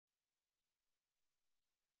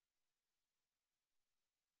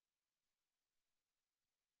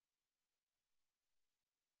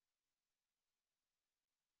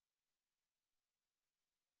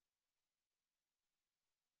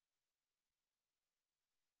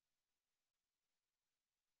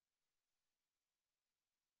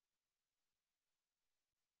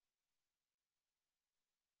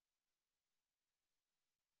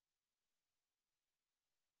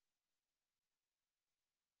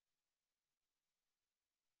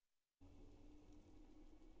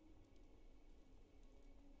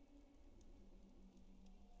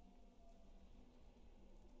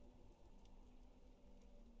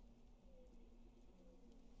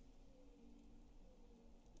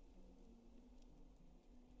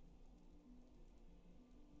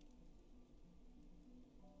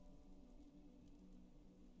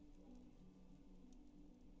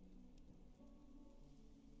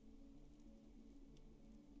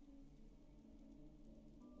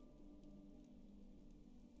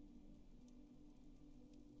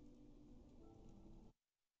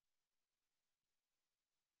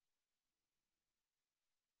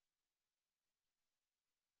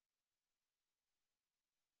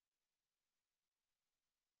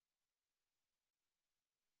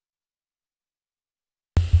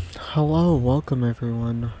Hello, welcome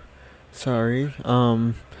everyone. Sorry,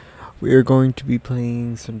 we are going to be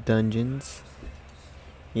playing some dungeons.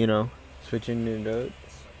 You know, switching it up,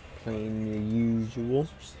 playing the usual.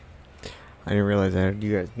 I didn't realize I had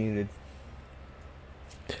you guys muted.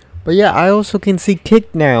 But yeah, I also can see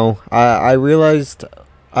Kick now. I realized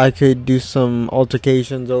I could do some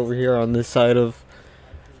altercations over here on this side of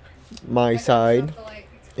my side.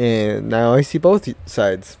 And now I see both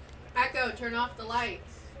sides. Echo, turn off the lights.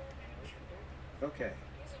 Okay.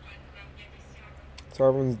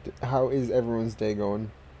 So how is everyone's day going?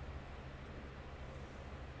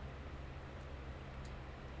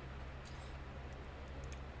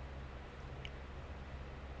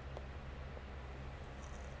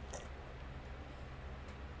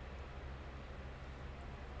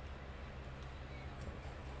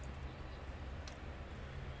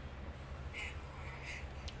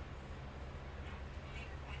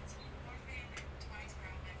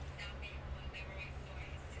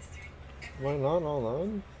 Why not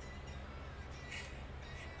online?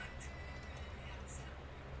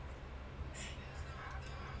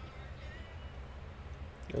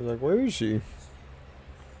 I was like, where is she?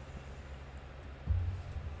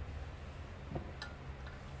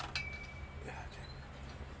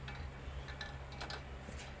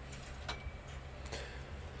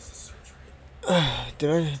 Did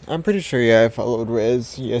I? I'm pretty sure, yeah, I followed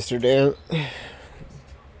Rez yesterday.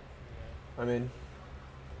 I mean,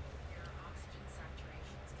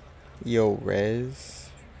 yo, Rez.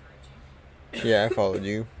 Yeah, I followed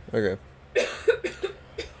you. Okay.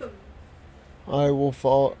 I will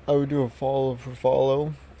follow. I would do a follow for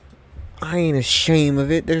follow. I ain't ashamed of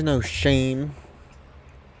it. There's no shame.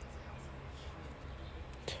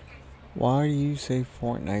 Why do you say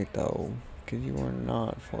Fortnite though? Because you are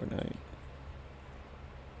not Fortnite.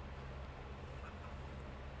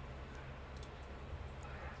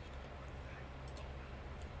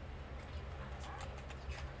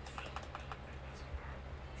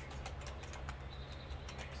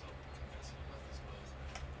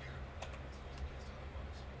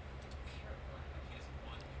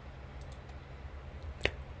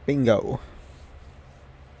 Bingo.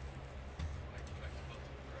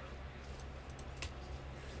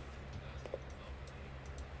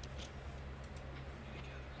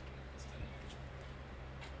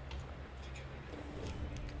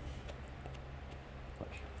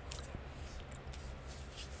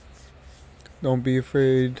 Don't be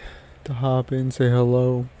afraid to hop in, say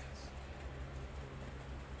hello.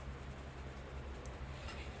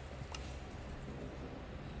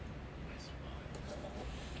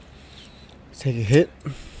 Take a hit.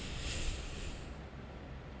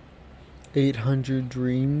 800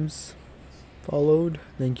 dreams followed.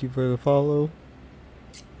 Thank you for the follow.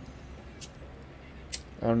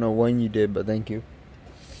 I don't know when you did, but thank you.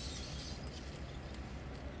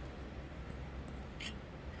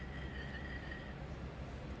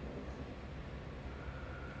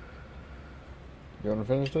 You want to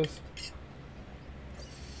finish this?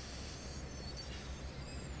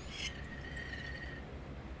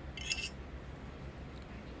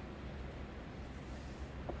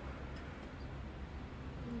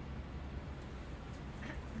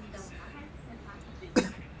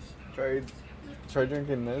 Try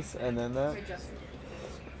drinking this and then that.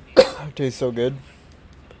 It tastes so good.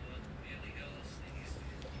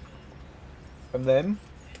 And then,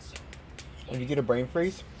 when you get a brain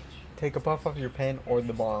freeze, take a puff off your pen or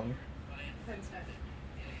the bong.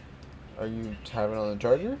 Are you having it on the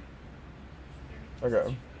charger?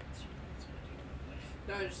 Okay.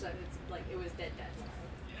 No, I just said it's like it was dead.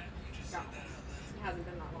 No, it hasn't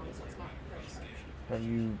been that long, so it's not fresh.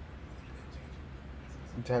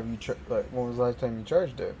 Like, when was the last time you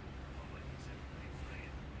charged it?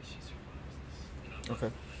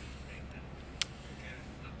 Okay.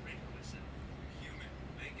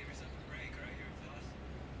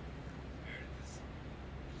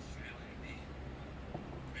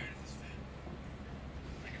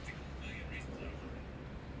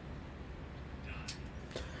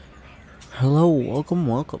 Hello,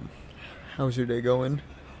 welcome. How's your day going?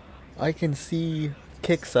 I can see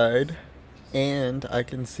Kickside, and I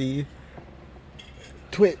can see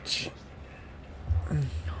Twitch.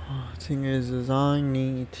 Thing is I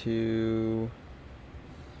need to.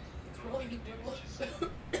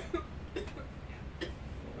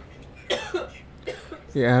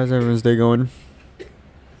 Yeah, how's everyone's day going?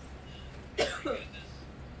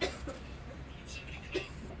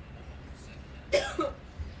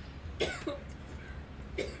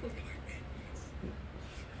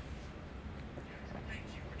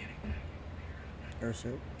 Air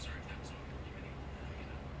suit.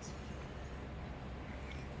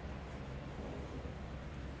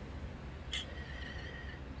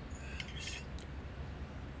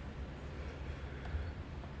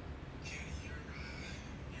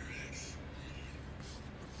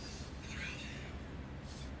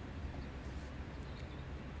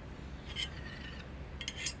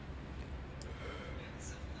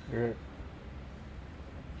 You're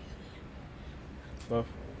stuff.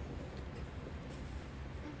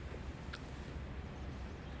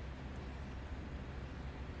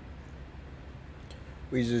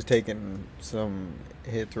 We just taking some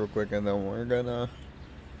hits real quick and then we're gonna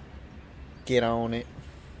get on it.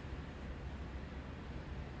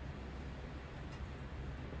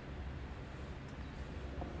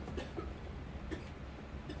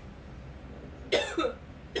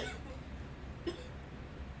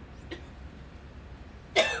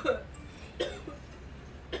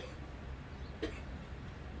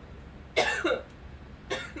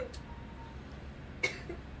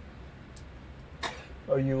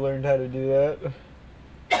 Oh, you learned how to do that?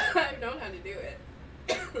 I've known how to do it.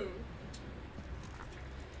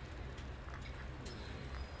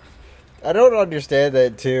 I don't understand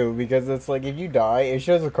that too, because it's like if you die, it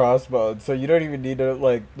shows a crossbones, so you don't even need to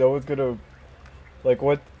like. No one's gonna like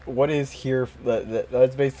what is here.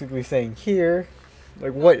 That's basically saying here,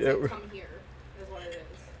 like No, what? it's like, come here is what it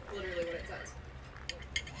is. Literally what it says.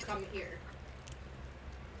 Come here.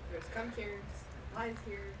 There's come here, lies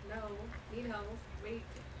here, no, need help, wait,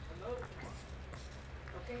 emote.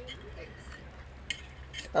 Okay, thanks.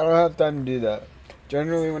 I don't have time to do that.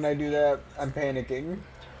 Generally, when I do that, I'm panicking,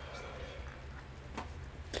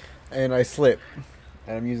 and I slip,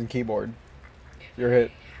 and I'm using keyboard. You're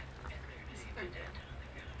hit. I'm dead.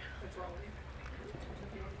 What's wrong with you?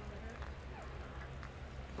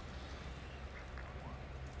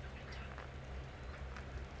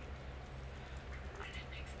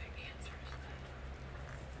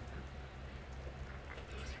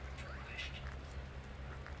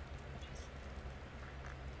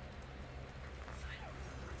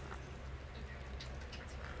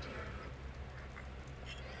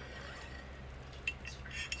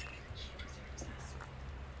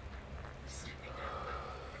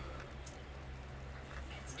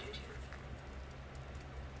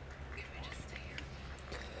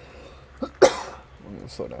 I'm gonna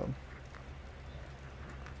slow down.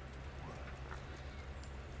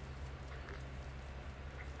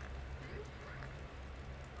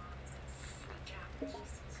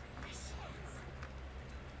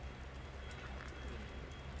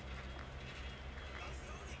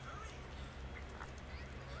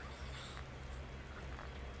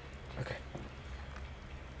 Okay.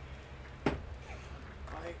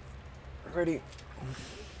 Alright. Ready.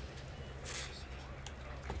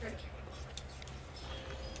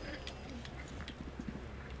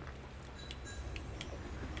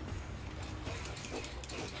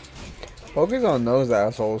 Focus on those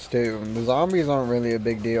assholes too. The zombies aren't really a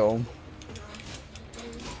big deal.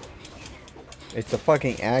 It's the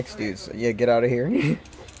fucking axe dudes. Yeah, get out of here.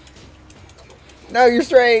 No, you're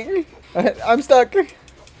straight. I'm stuck.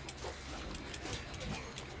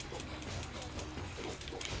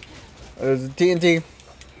 There's a TNT.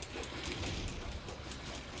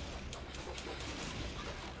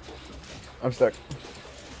 I'm stuck.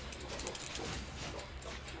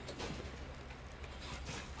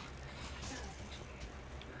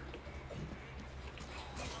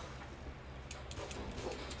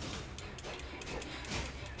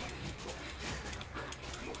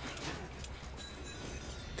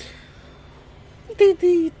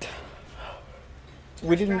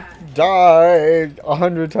 We didn't die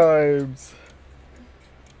 100 times.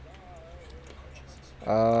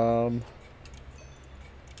 I'm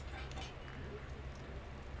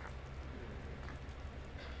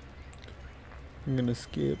gonna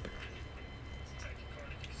skip.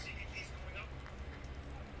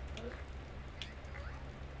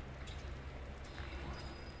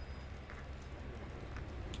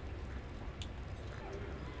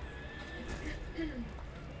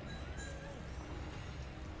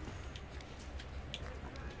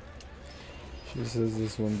 She says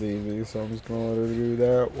this one's easy, so I'm just gonna let her do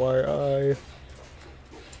that while I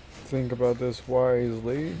think about this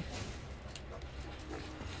wisely.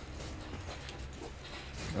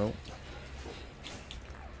 Nope.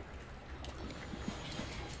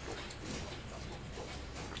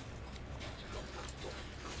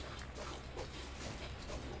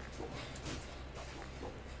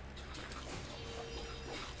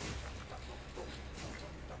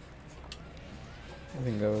 I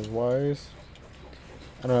think that was wise.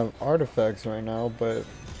 I don't have artifacts right now, but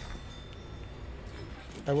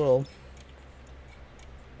I will.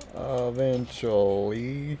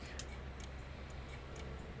 Eventually.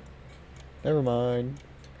 Never mind.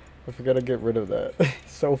 I forgot to get rid of that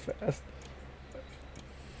so fast.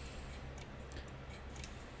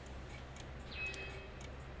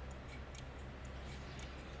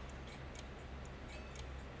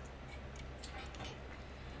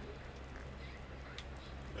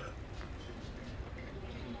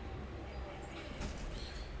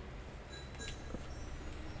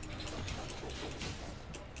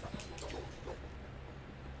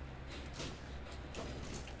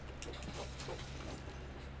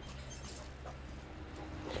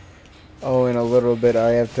 little bit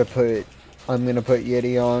I'm gonna put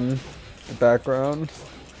Yeti on the background.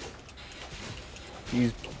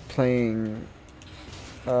 He's playing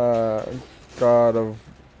God of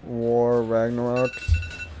War Ragnarok.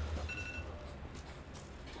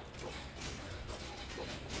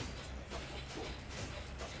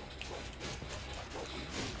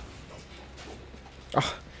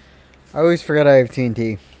 Oh, I always forget I have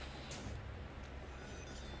TNT.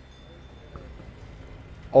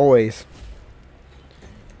 Always.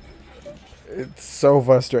 It's so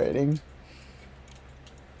frustrating.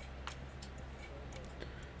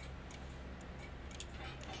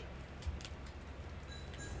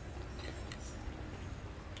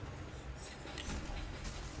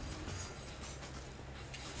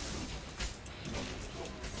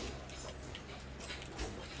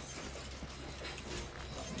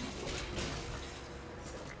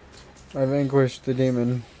 I vanquished the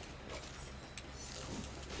demon.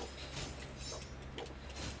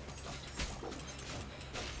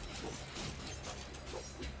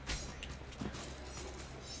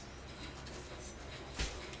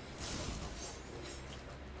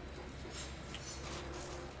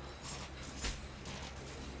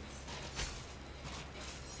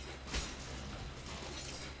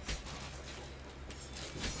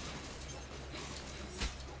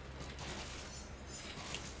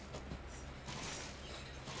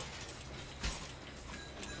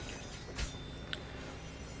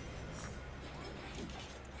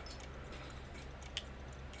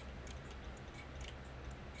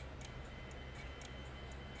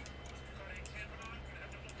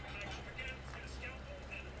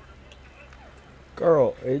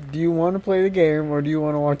 Girl, do you want to play the game or do you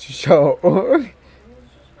want to watch a show?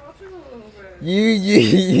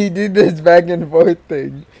 You did this back and forth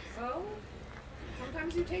thing. So,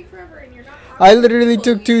 sometimes you take forever and you're not. I literally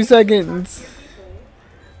took 2 seconds.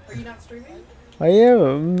 Are you not streaming? I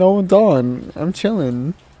am. No one's on. I'm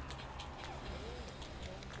chilling.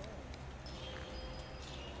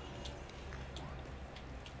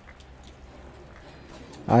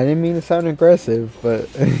 I didn't mean to sound aggressive, but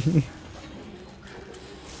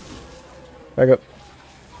back up.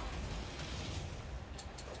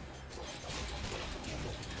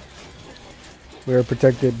 We are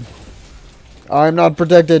protected. I'm not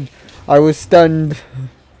protected. I was stunned.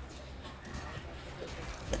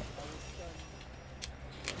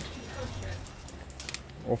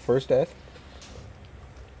 Well, first death.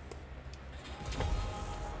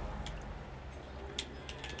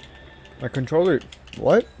 My controller.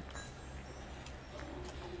 What?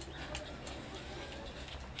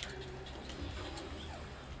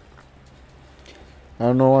 I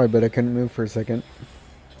don't know why, but I couldn't move for a second.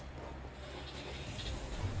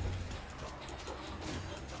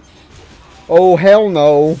 Oh, hell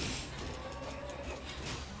no.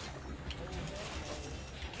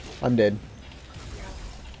 I'm dead.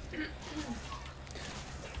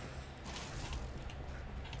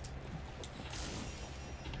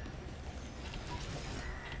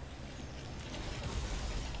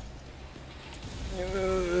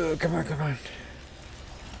 Come on, come on.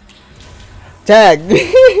 Tag! No,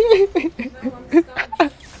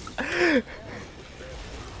 I'm stunned.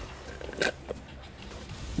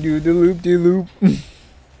 Do the loop, do loop.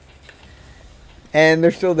 And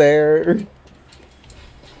they're still there.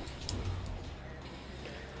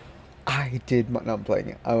 I did not playing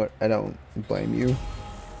it. I don't blame you.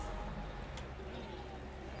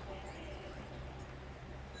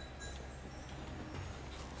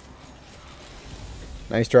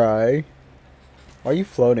 Nice try. Why are you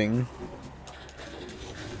floating?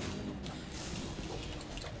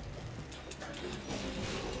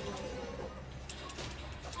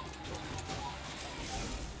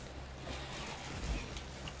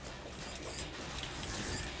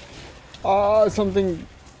 Something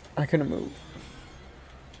I couldn't move.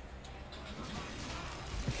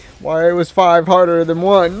 Why was 5 harder than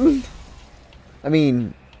 1? I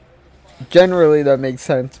mean, generally that makes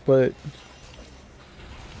sense, but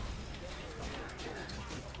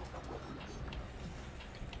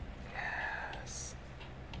yes.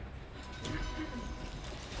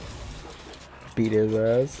 Beat his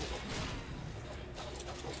ass.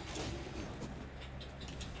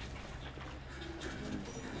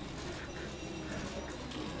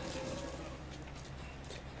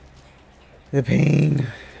 The pain.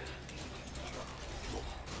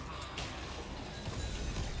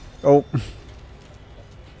 Oh.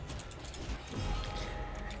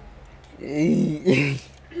 I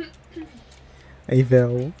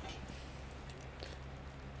fell.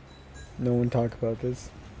 No one talk about this.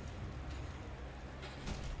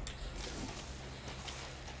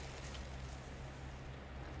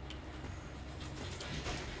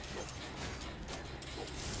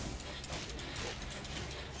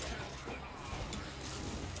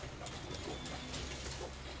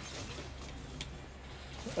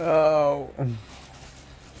 Oh.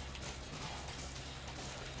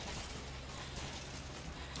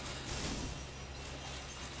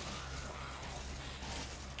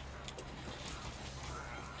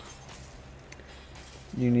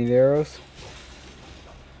 You need arrows?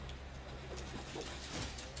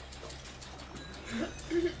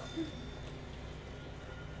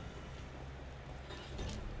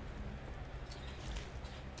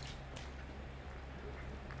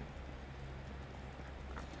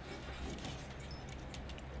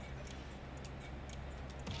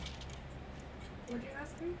 What'd you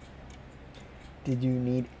ask me? Did you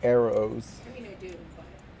need arrows? I mean, I do, but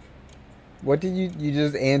What did you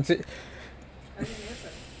just answer? I didn't answer.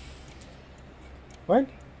 What?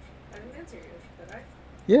 I didn't answer you, did I?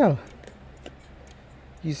 Yeah.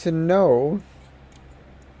 You said no.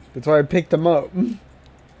 That's why I picked them up.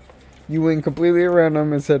 You went completely around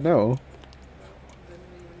them and said no. Didn't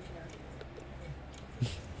even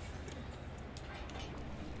care.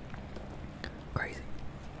 Crazy.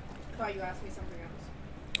 I thought you asked me something else.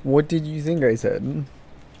 What did you think I said?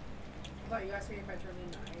 I thought you asked me if I turned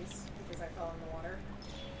into ice because I fell in the water.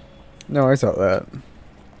 No, I saw that.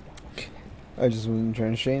 I just wasn't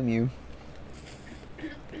trying to shame you.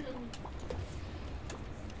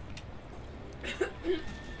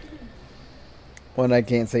 When I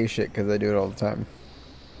can't say shit because I do it all the time.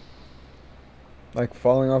 Like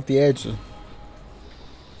falling off the edge.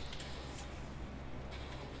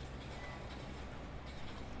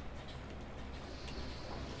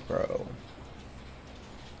 Bro.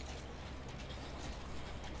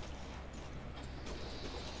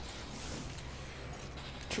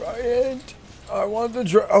 Trident. I want the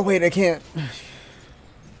trident. Oh wait, I can't.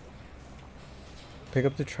 Pick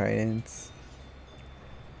up the tridents.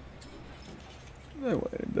 I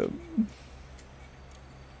wanted them.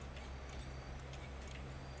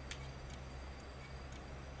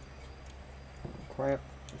 Quiet.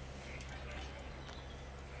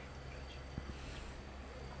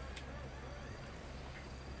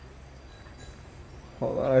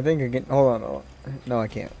 Hold on, I think I can. Hold on. No, I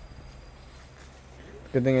can't.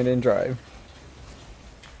 Good thing I didn't drive.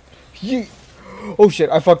 Yeet. Oh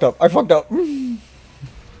shit, I fucked up. Oh,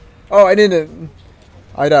 I didn't.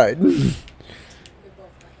 I died. We both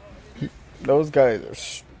died. Those guys are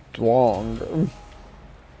strong.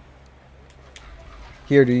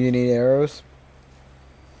 Here, do you need arrows?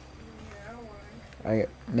 Yeah, why? I got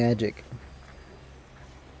magic.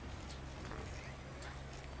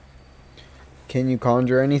 Can you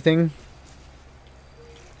conjure anything?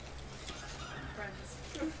 Friends.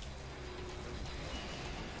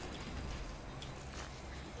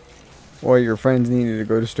 Or your friends needed to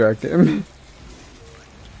go distract him?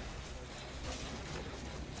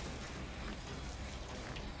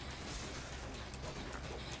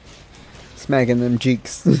 Smacking them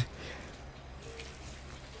cheeks.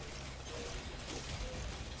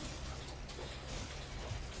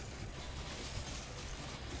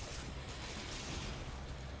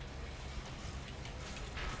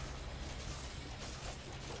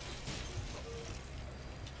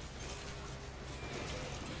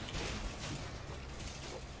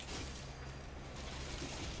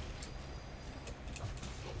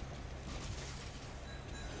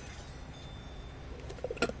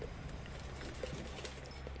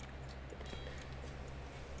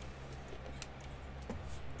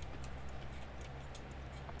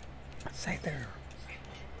 Stay there.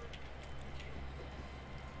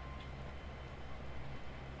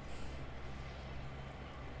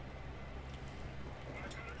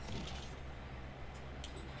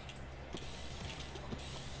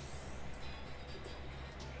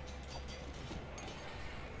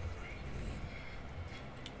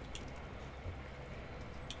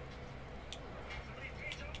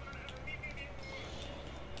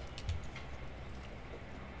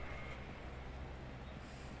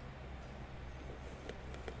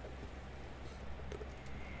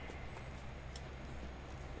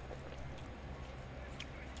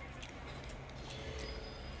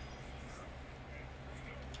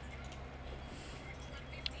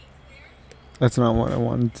 That's not what I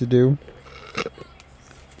wanted to do.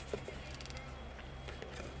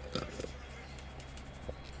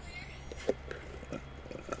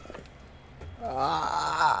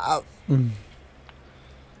 Ah,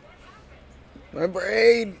 my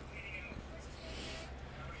brain.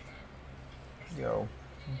 Yo.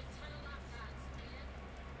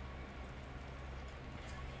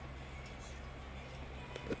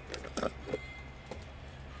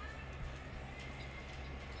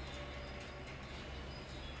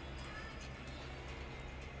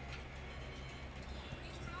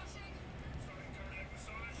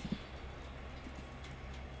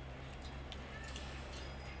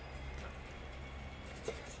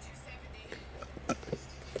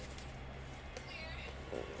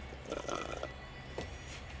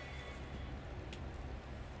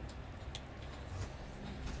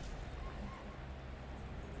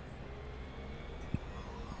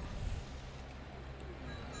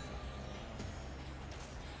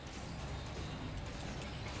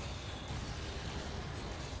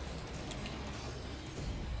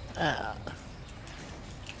 Ah.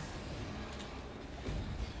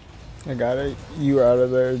 I got it. You out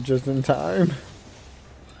of there just in time.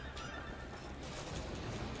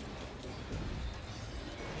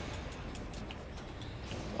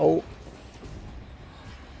 Oh.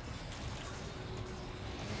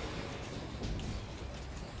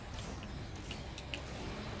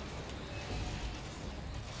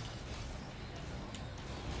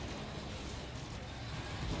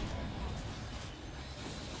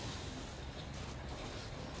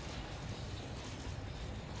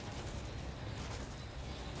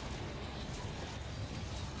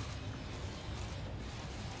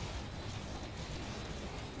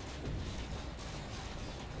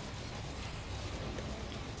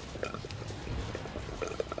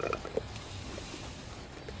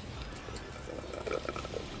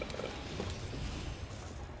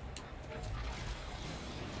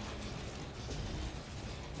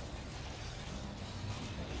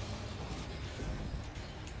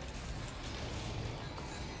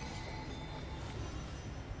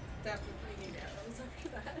 Definitely need arrows after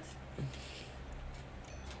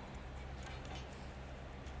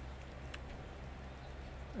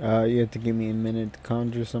that. You have to give me a minute to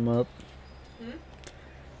conjure some up. Hmm?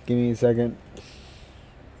 Give me a second.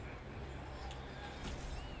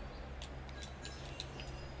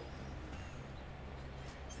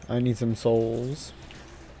 I need some souls.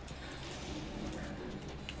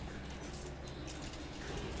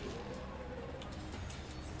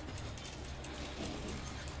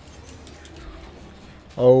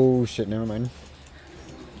 Oh shit, never mind.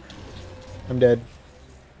 I'm dead.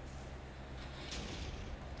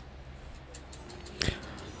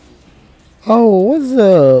 Oh, what's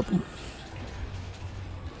up?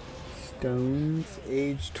 Stones,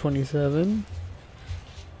 age 27.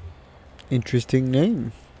 Interesting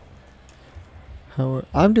name.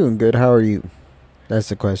 I'm doing good. How are you? That's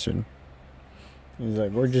the question. He's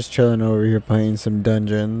like, we're just chilling over here playing some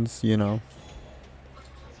dungeons, you know.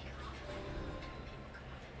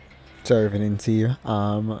 Sorry if I didn't see you.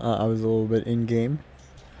 I was a little bit in game.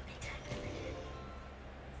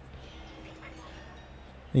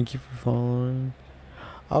 Thank you for following.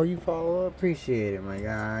 Oh, you follow? Appreciate it, my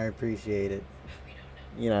guy. I appreciate it.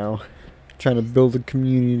 You know, trying to build a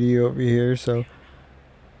community over here, so.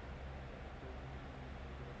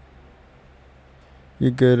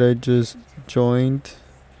 You're good. I just joined.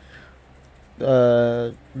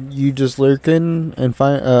 You just lurking and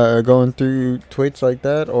going through Twitch like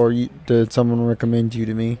that, or did someone recommend you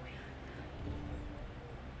to me?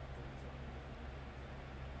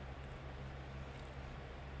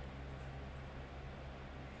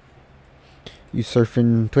 You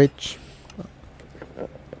surfing Twitch?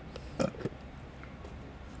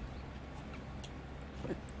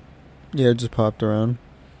 Yeah, just popped around.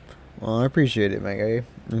 Well, I appreciate it, my guy.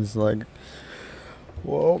 It's like,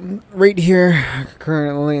 well, right here,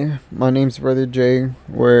 currently, my name's Brother Jay.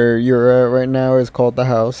 Where you're at right now is called the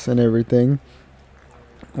house and everything.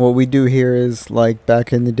 What we do here is like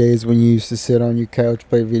back in the days when you used to sit on your couch,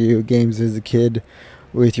 play video games as a kid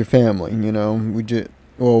with your family, you know.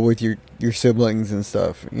 With your siblings and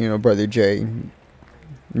stuff, you know, Brother Jay.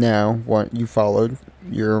 Now, what you followed,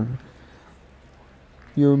 you're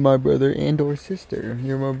my brother and or sister.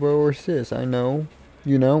 You're my bro or sis. I know.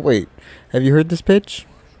 You know. Wait, have you heard this pitch?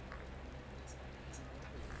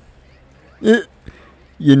 You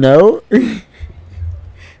know.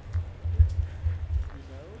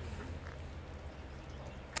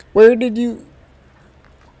 Where did you?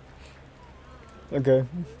 Okay.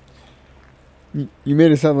 You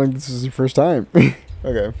made it sound like this was your first time.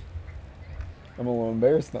 Okay. I'm a little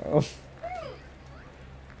embarrassed now.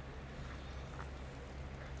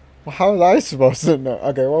 Well, how was I supposed to know?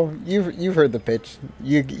 Okay, well, you've heard the pitch.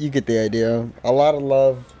 You get the idea. A lot of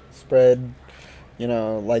love spread. You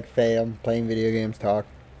know, like fam, playing video games, talk,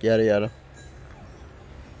 yada yada.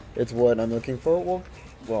 It's what I'm looking for.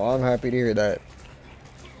 Well, I'm happy to hear that.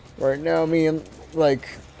 Right now, me and like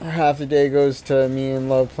half the day goes to me and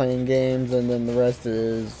love playing games, and then the rest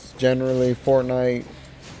is generally Fortnite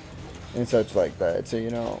and such like that. So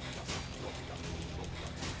you know.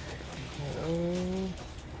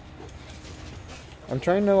 I'm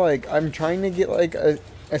trying to get like a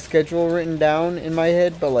schedule written down in my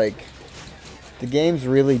head, but like the games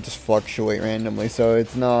really just fluctuate randomly, so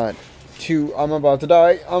it's not too. I'm about to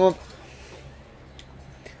die.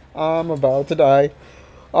 I'm about to die.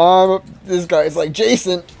 This guy's like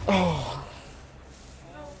Jason. Oh.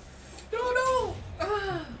 No.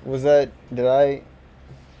 Was that? Did I?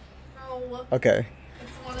 No. Okay.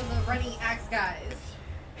 It's one of the running axe guys.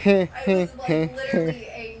 I was like literally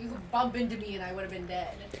a bump into me and I would have been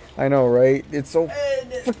dead. I know, right? It's so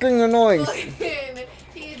And freaking annoying. fucking,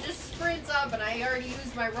 he just sprints up and I already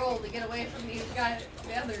used my roll to get away from the other guy.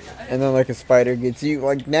 And then like a spider gets you,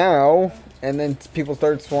 like now, and then people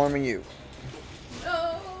start swarming you.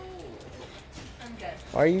 No! I'm dead.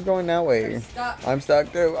 Why are you going that way? I'm stuck. I'm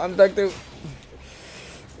stuck too. I'm stuck too.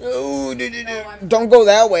 No, I'm- don't go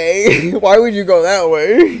that way. Why would you go that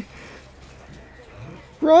way?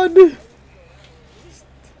 Run.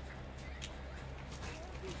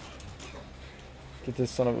 Get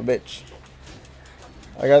this son of a bitch.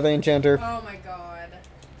 I got the enchanter. Oh my god.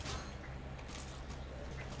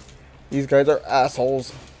 These guys are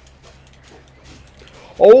assholes.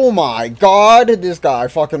 Oh my god, this guy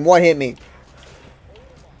fucking one hit me.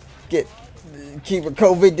 Keep a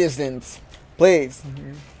COVID distance, please.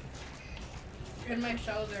 And my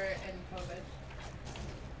shoulder and COVID.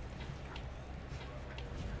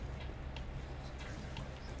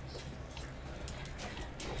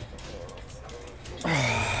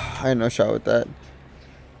 I had no shot with that.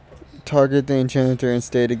 Target the enchanter and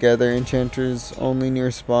stay together. Enchanters only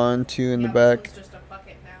near spawn, 2 in the back. This one's just a fuck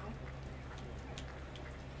it now.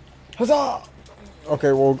 Huzzah!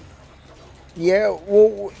 Okay, well, yeah,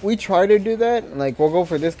 we try to do that. Like, we'll go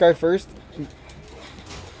for this guy first.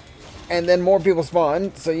 And then more people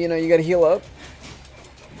spawn, so, you know, you gotta heal up.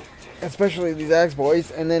 Especially these axe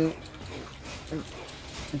boys. And then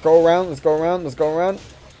go around, let's go around, let's go around.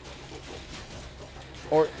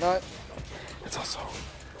 Or not. It's also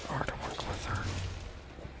hard to work with her.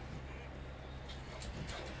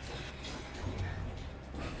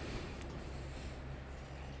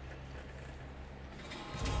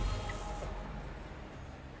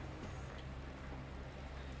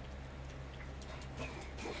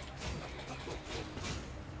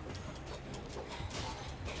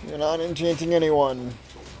 You're not enchanting anyone.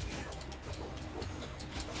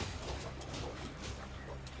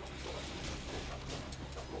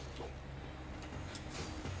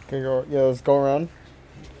 Okay, go. Yeah, let's go around.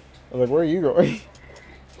 I was like, where are you going?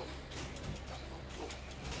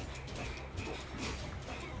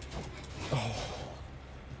 Oh.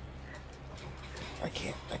 I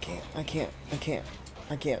can't.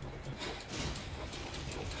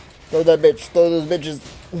 Throw that bitch. Throw those bitches.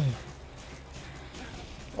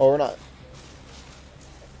 Oh, we're not.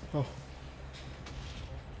 Oh.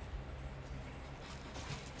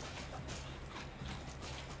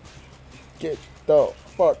 Get the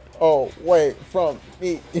fuck away from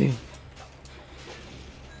me.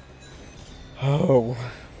 Oh.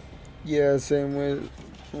 Yeah, same with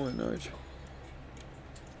one notch.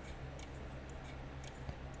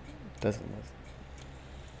 Doesn't listen.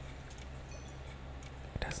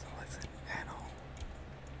 Doesn't listen at all.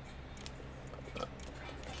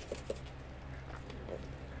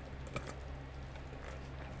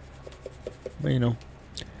 But you know,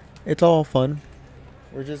 it's all fun.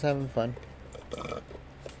 We're just having fun.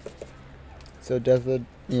 So death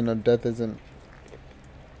isn't.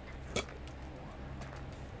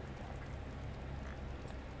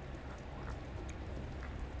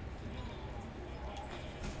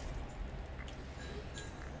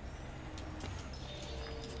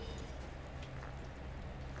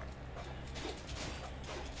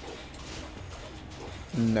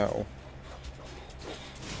 No.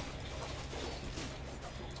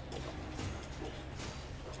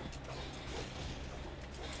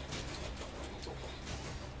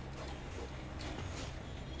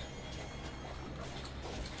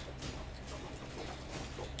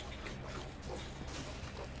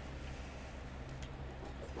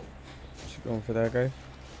 She's going for that guy.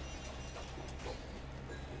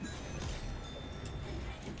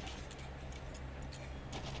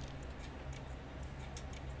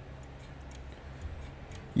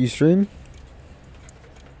 You stream?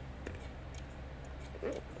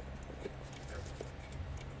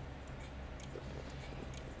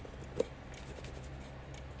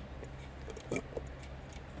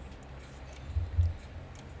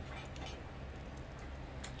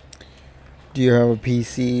 Do you have a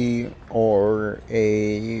PC or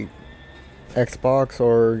a Xbox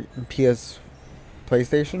or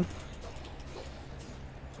PlayStation?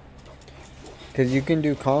 Because you can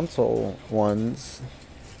do console ones.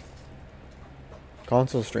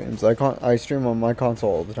 Console streams. I stream on my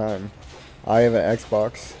console all the time. I have an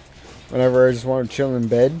Xbox. Whenever I just want to chill in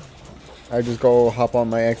bed, I just go hop on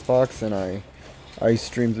my Xbox and I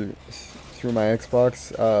stream through my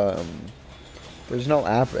Xbox. There's no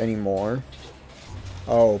app anymore.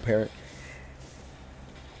 Oh, parrot.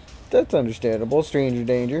 That's understandable. Stranger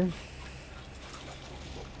danger.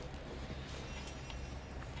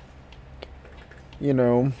 You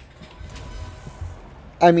know,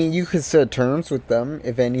 I mean, you could set terms with them,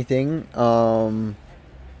 if anything.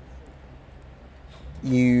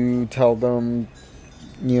 You tell them,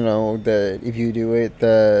 that if you do it,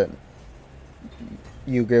 that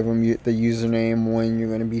you give them the username when you're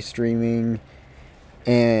going to be streaming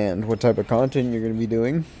and what type of content you're going to be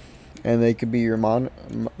doing. And they could be your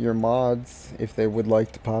mods if they would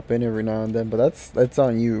like to pop in every now and then. But that's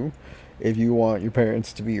on you if you want your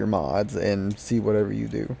parents to be your mods and see whatever you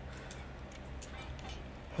do.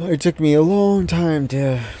 It took me a long time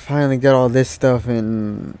to finally get all this stuff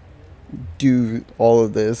and do all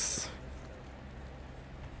of this.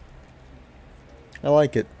 I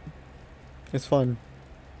like it. It's fun.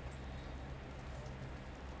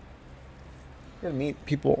 You're gonna meet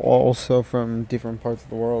people also from different parts of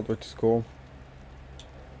the world, which is cool.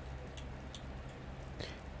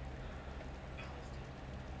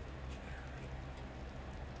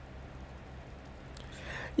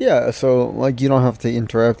 Yeah, so like you don't have to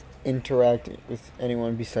interact with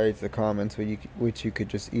anyone besides the comments, which you could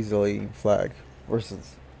just easily flag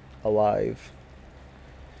versus alive.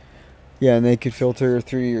 Yeah, and they could filter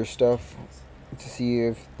through your stuff to see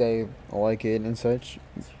if they like it and such.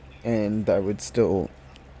 And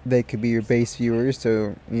they could be your base viewers,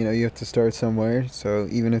 so, you have to start somewhere. So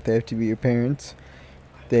even if they have to be your parents,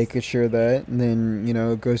 they could share that. And then,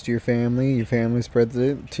 it goes to your family spreads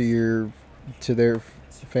it to their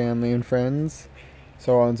family and friends,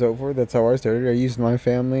 so on and so forth. That's how I started. I used my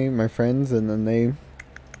family, my friends, and then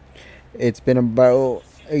it's been about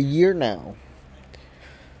a year now.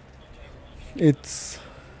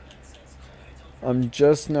 I'm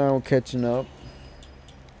just now catching up.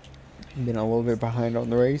 Been a little bit behind on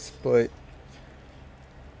the race, but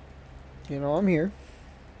I'm here.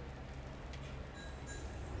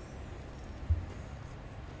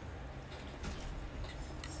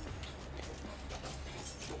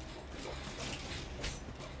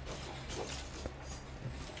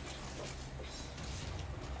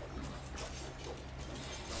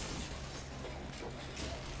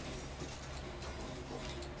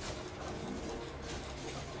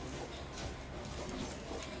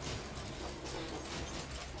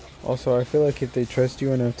 Also, I feel like if they trust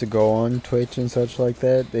you enough to go on Twitch and such like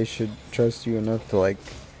that, they should trust you enough to, like,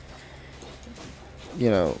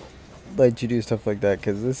 let you do stuff like that,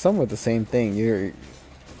 because it's somewhat the same thing.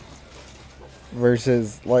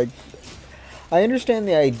 Versus, like, I understand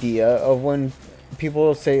the idea of when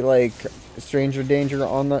people say, like, stranger danger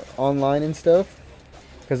online and stuff,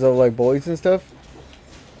 because of, like, bullies and stuff,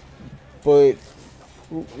 but,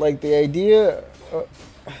 like, the idea,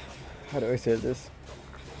 how do I say this?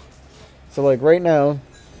 So, like, right now,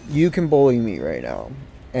 you can bully me right now,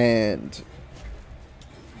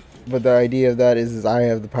 but the idea of that is I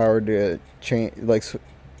have the power to change,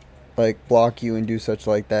 like block you and do such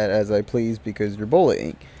like that as I please because you're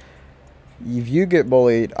bullying. If you get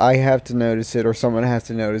bullied, I have to notice it, or someone has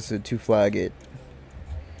to notice it to flag it.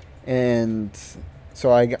 And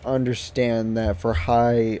so I understand that for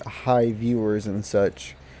high viewers and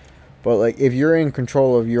such. But, like, if you're in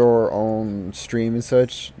control of your own stream and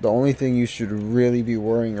such, the only thing you should really be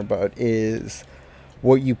worrying about is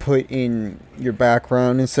what you put in your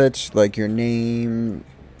background and such, like your name,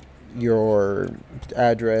 your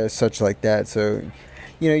address, such like that. So,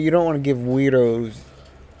 you don't want to give weirdos,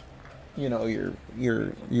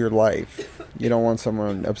 your life. You don't want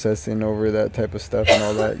someone obsessing over that type of stuff and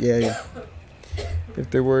all that. Yeah. If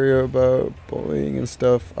they worry about bullying and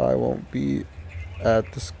stuff, I won't be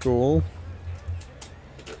at the school.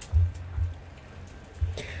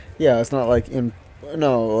 Yeah, it's not like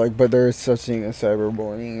but there is such thing as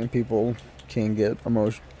cyberbullying, and people can get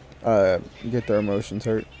their emotions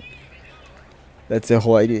hurt. That's the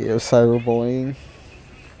whole idea of cyberbullying.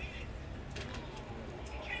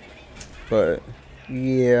 But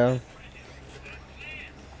yeah.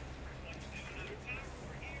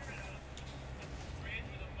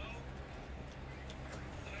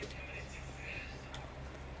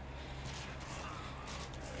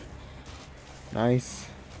 Nice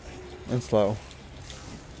and slow.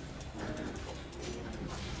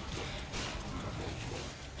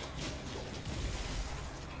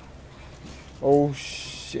 Oh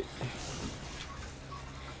shit.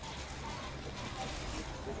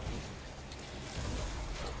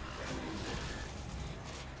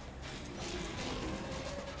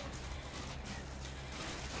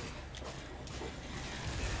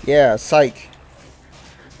 Yeah, psych.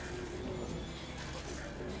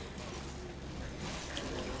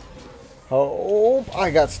 Oh, I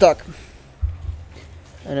got stuck.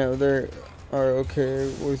 I know they are okay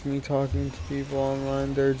with me talking to people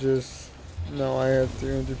online. They're just... No, I have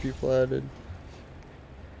 300 people added.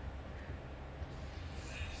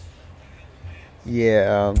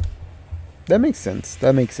 Yeah, that makes sense.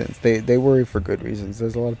 That makes sense. They worry for good reasons.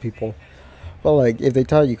 There's a lot of people. Well, like if they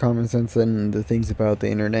taught you common sense and the things about the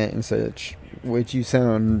internet and such, which you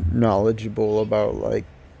sound knowledgeable about, like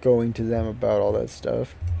going to them about all that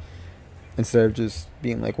stuff instead of just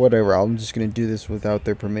being like, whatever, I'm just gonna do this without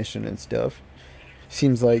their permission and stuff.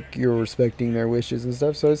 Seems like you're respecting their wishes and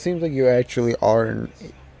stuff. So it seems like you actually are,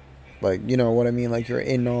 like, you know what I mean. Like you're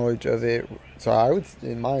in knowledge of it. So I would,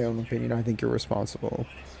 in my own opinion, I think you're responsible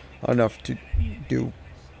enough to do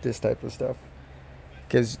this type of stuff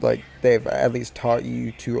because like they've at least taught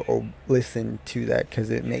you to listen to that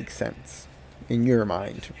because it makes sense in your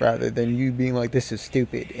mind rather than you being like, this is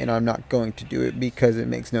stupid and I'm not going to do it because it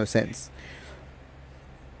makes no sense.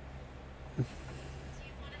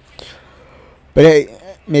 But hey,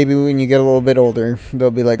 maybe when you get a little bit older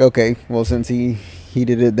they'll be like, okay, well, since he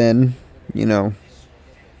did it then, you know,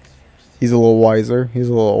 he's a little wiser, he's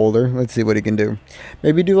a little older, let's see what he can do.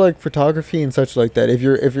 Maybe do like photography and such like that. If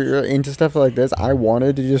you're into stuff like this, I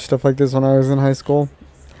wanted to do stuff like this when I was in high school.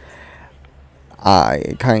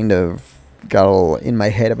 I kind of got a little in my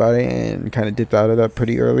head about it and kind of dipped out of that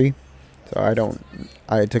pretty early. So I don't.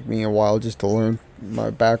 It took me a while just to learn my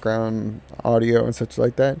background, audio and such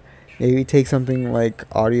like that. Maybe take something like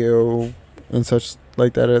audio and such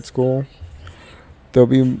like that at school. They'll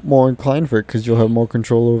be more inclined for it because you'll have more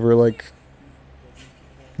control over, like,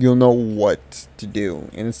 you'll know what to do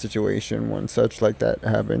in a situation when such like that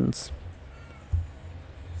happens.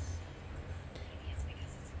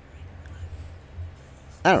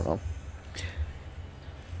 I don't know.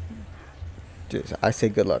 Just, I say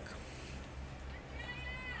good luck.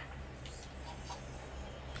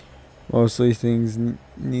 Mostly things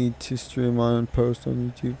need to stream on and post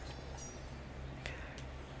on YouTube.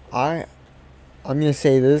 I'm gonna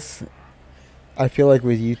say this. I feel like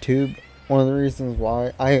with YouTube, one of the reasons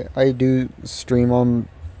why I do stream on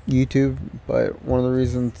YouTube, but one of the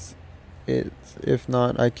reasons it's, if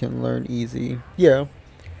not, I can learn easy. Yeah,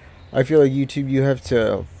 I feel like YouTube, you have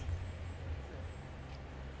to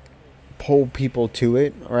pull people to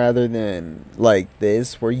it rather than like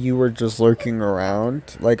this where you were just lurking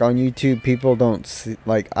around. Like on YouTube, people don't see,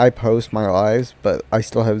 like I post my lives but I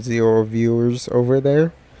still have 0 viewers over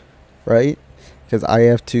there, right? Because I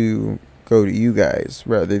have to go to you guys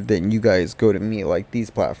rather than you guys go to me, like these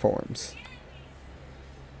platforms.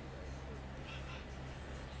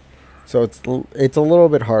 So it's a little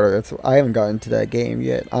bit harder. I haven't gotten to that game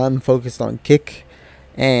yet. I'm focused on Kick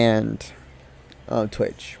and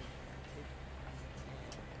Twitch.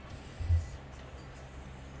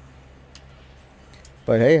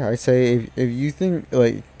 But hey, I say if you think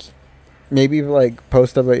like maybe like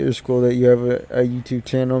post up at your school that you have a YouTube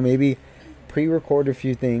channel, maybe pre-record a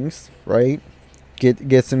few things, right?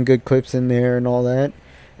 Get some good clips in there and all that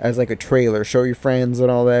as like a trailer. Show your friends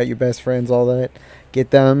and all that, your best friends, all that.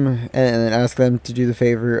 Get them and then ask them to do the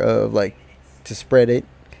favor of like to spread it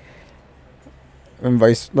and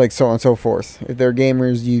vice like so on and so forth. If they're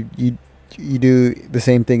gamers, you do the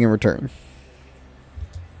same thing in return.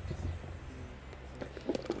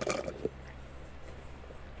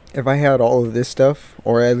 If I had all of this stuff,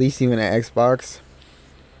 or at least even an Xbox,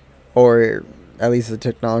 or at least the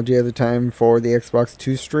technology at the time for the Xbox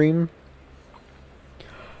to stream,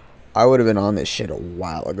 I would have been on this shit a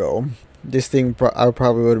while ago. This thing, I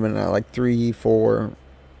probably would have been at like 300-400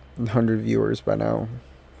 viewers by now.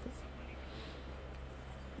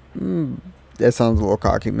 That sounds a little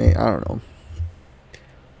cocky, mate. I don't know.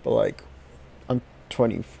 But like, I'm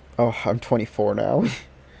 20. Oh, I'm 24 now.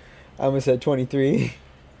 I almost said 23.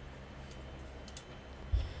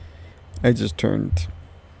 I just turned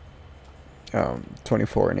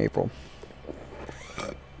 24 in April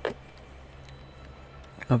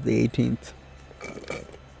of the 18th.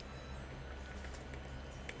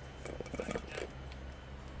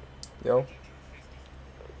 Yo.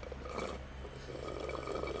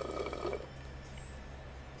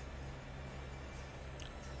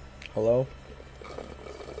 Hello?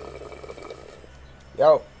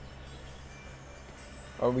 Yo.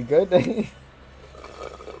 Are we good?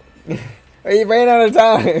 You ran out of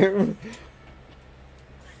time.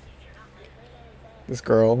 This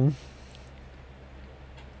girl.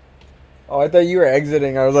 Oh, I thought you were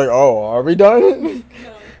exiting. I was like, oh, are we done?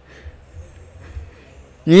 No.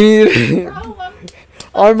 You need. Bro,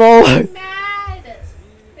 I'm all. mad.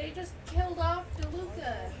 They just killed off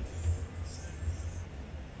DeLuca.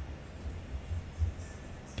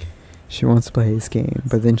 She wants to play his game,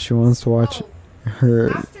 but then she wants to watch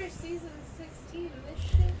her. After season 16, this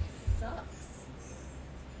shit sucks.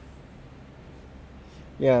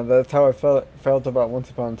 Yeah, that's how I felt about Once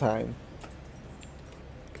Upon a Time.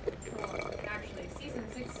 Actually,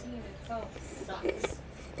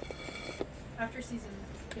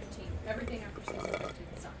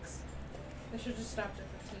 should just stopped at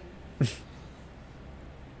 15.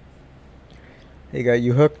 They got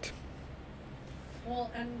you hooked.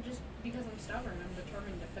 Well, and just because I'm stubborn, I'm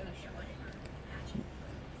determined to finish it.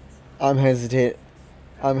 I'm hesitant.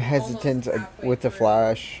 I'm almost hesitant halfway with the through.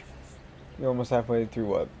 Flash. You're almost halfway through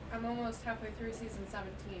what? I'm almost halfway through season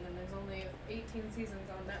 17, and there's only 18 seasons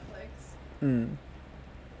on Netflix. Hmm.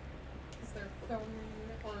 Because they're filming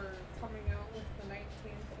or coming out with the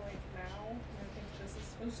 19th now. And I think this is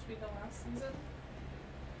supposed to be the last season.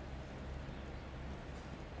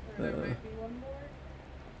 Or there might be one more.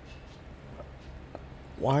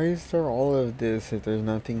 Why is there all of this if there's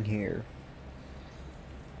nothing here?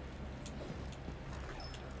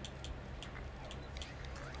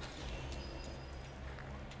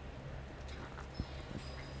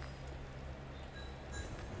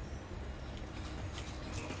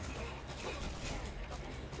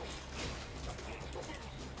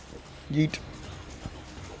 Yeet.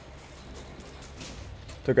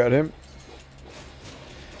 Took out him.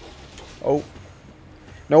 Oh.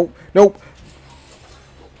 Nope. Nope.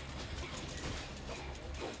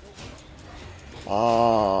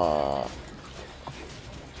 Ah.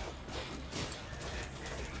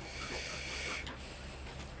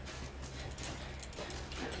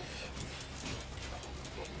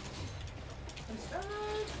 I'm stuck.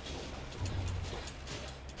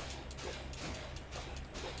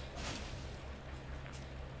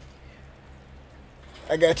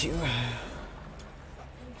 I got you. I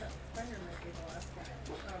think that spider might be the last guy.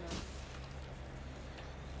 Oh no.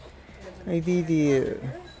 Maybe the.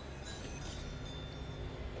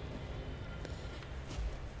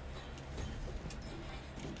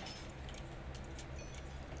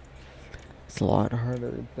 It's a lot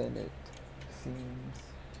harder than it seems.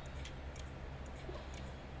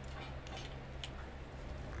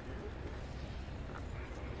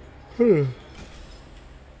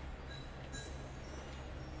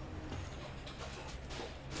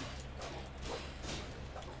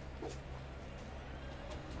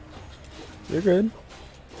 You're good.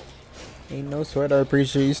 Ain't no sweat. I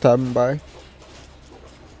appreciate you stopping by.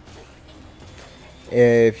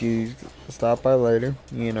 If you stop by later,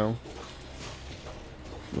 you know.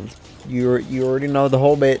 You already know the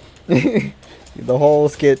whole bit. The whole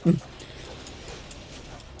skit.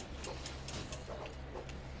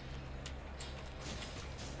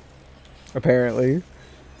 Apparently.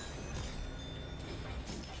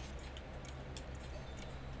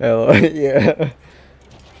 Hello. Yeah.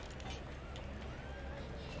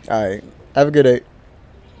 Alright. Have a good day.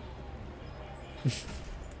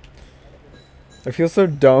 I feel so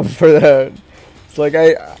dumb for that. It's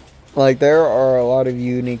like there are a lot of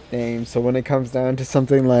unique names, so when it comes down to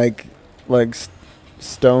something like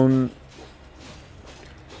Stone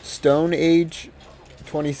Age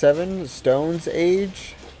 27, Stone's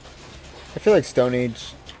Age. I feel like Stone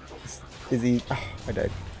Age is easy. Oh, I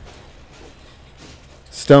died.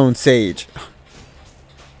 Stone Sage.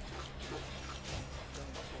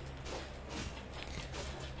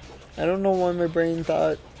 I don't know why my brain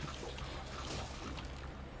thought.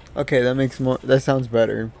 Okay, that sounds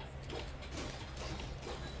better.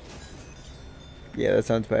 Yeah, that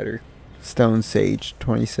sounds better. Stone Sage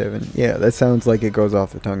 27. Yeah, that sounds like it goes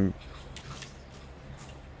off the tongue.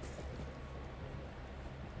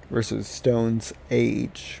 Versus Stone's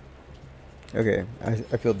Age. Okay, I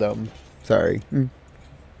feel dumb. Sorry.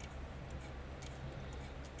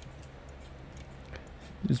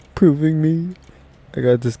 Just proving me. I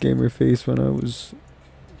got this gamer face when I was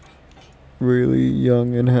really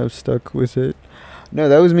young and have stuck with it. No,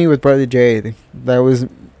 that was me with Brother J. That was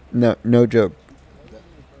no joke.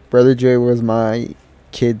 Brother J was my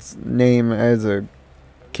kid's name as a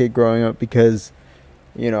kid growing up because,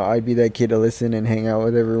 you know, I'd be that kid to listen and hang out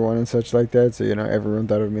with everyone and such like that. So, you know, everyone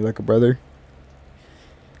thought of me like a brother.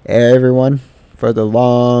 Everyone. For the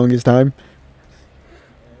longest time.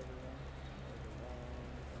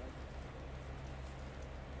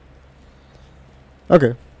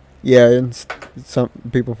 Okay. Yeah, and some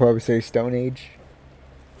people probably say Stone Age.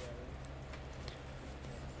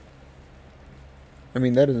 I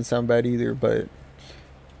mean, that doesn't sound bad either, but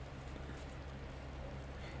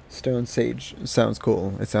Stone Sage sounds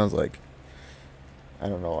cool. It sounds like, I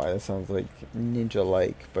don't know why that sounds like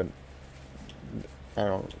ninja-like, but I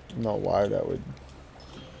don't know why that would.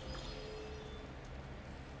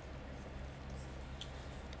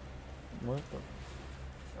 What the?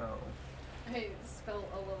 Oh. I spilled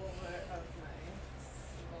a little bit of my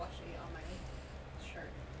slushy on my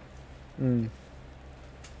shirt. Mm.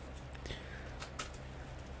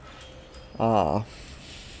 Ah.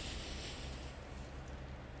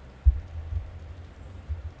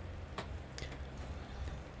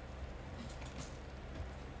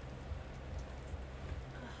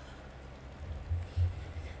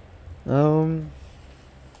 Um,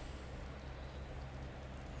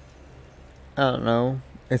 I don't know.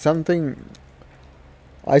 It's something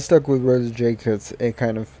I stuck with Rose J because it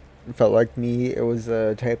kind of felt like me. It was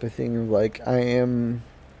a type of thing of like I am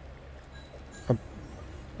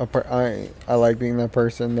I like being that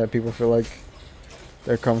person that people feel like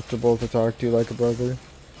they're comfortable to talk to like a brother.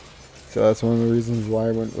 So that's one of the reasons why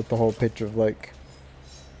I went with the whole pitch of like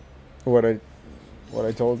what I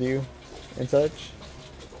told you and such,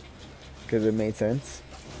 because it made sense.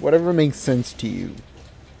 Whatever makes sense to you.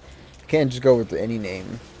 You can't just go with any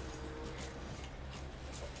name.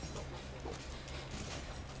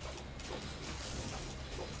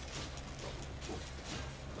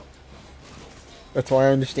 That's why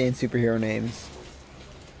I understand superhero names.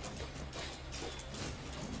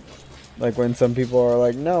 Like when some people are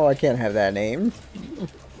like, no, I can't have that name.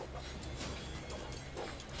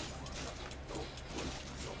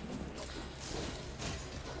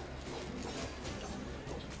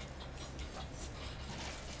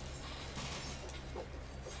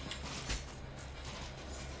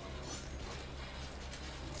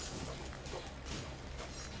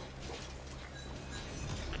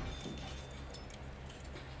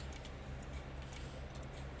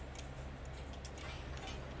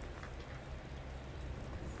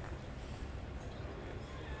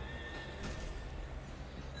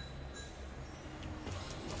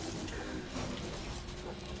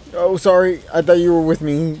 Oh, sorry. I thought you were with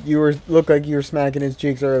me. You were looked like you were smacking his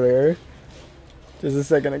cheeks earlier. Just a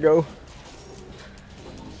second ago.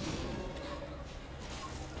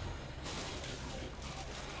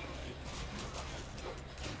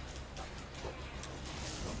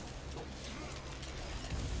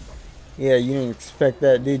 Yeah, you didn't expect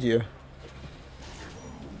that, did you?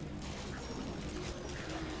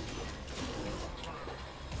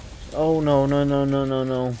 Oh, no, no, no, no, no,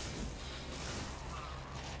 no.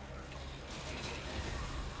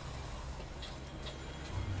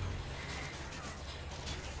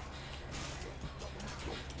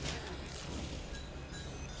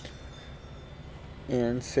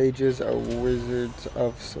 And sages are wizards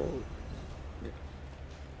of soul.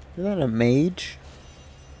 Is that a mage?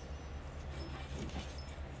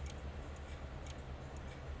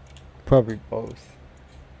 Probably both.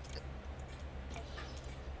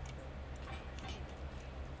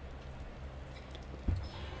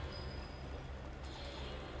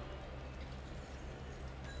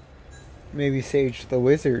 Maybe Sage the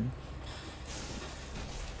wizard.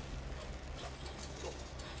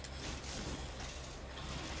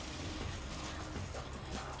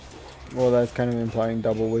 Well, that's kind of implying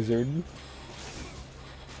double wizard.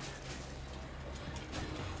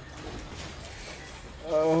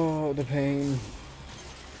 Oh, the pain.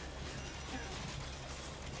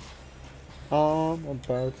 I'm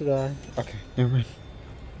about to die. Okay, never mind.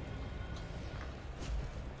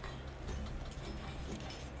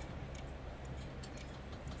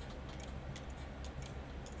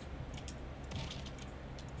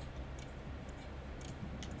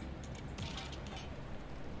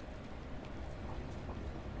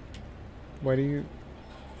 Why do you... You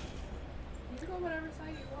can go whatever side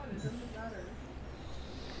you want. It doesn't matter.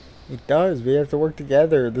 It does. We have to work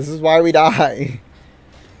together. This is why we die.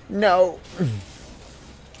 No.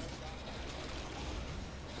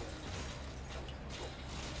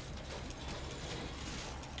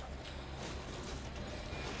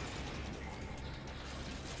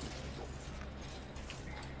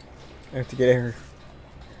 I have to get air.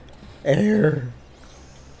 Air.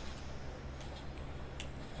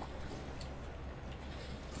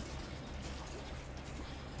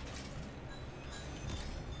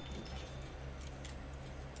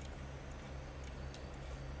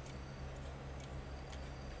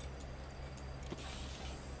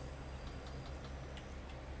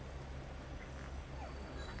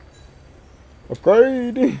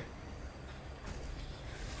 Upgrade.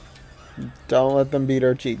 Don't let them beat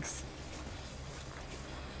our cheeks.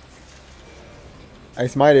 I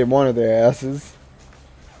smited one of their asses.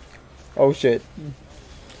 Oh shit.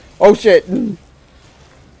 Oh shit.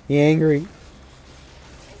 He angry.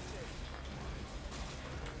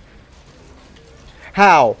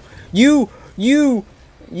 How? You big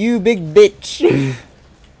bitch.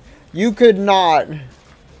 You could not.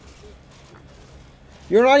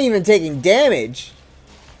 You're not even taking damage.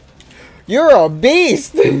 You're a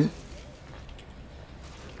beast.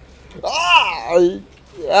 Ah!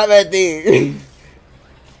 I'm at the.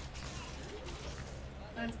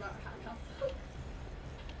 That's about half health.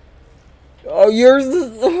 Oh, yours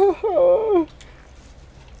is. No,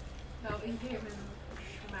 he came and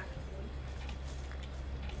smacked me.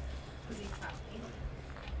 Because he slapped me.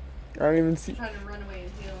 I don't even see. Trying to run away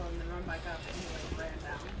and heal and then run back up and he like ran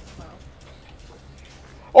down. So.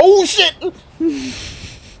 Oh shit!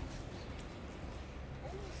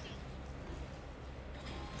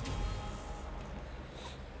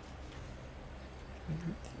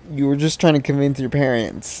 You were just trying to convince your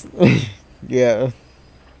parents. Yeah.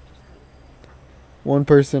 One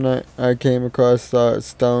person I came across thought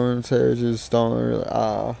Stone's heritage is stolen.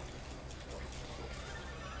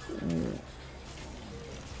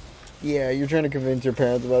 Yeah, you're trying to convince your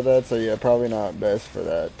parents about that, so yeah, probably not best for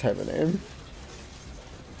that type of name.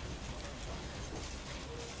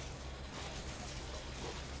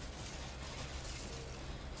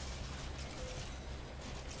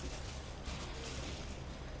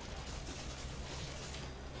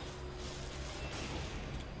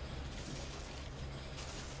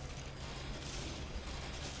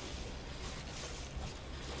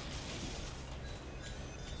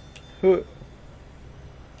 Huh.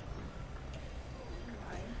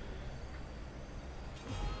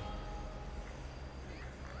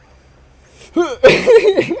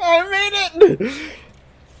 I made it!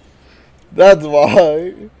 That's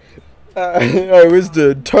why. I was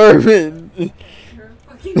determined. You're a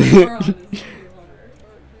fucking moron, is what you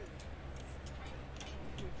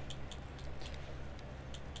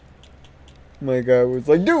are. My guy was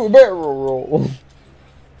like, do a barrel roll.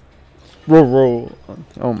 Roll.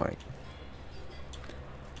 Oh my.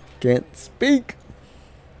 Can't speak.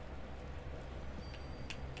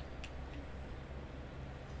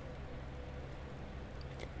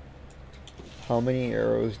 How many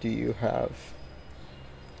arrows do you have?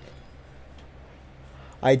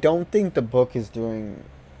 I don't think the book is doing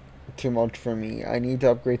too much for me. I need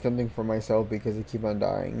to upgrade something for myself because I keep on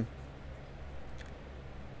dying.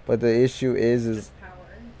 But the issue is Power.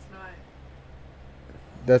 It's not.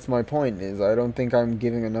 that's my point. Is I don't think I'm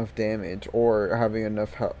giving enough damage or having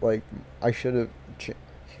enough help. Like I should have.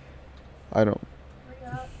 I don't.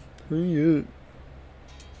 Hurry up.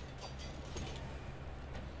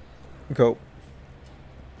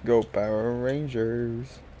 Go Power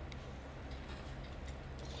Rangers.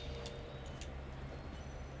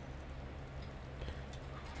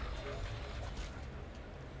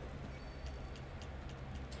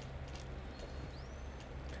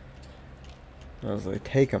 I was like,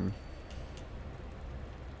 take him.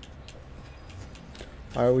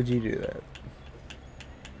 Why would you do that?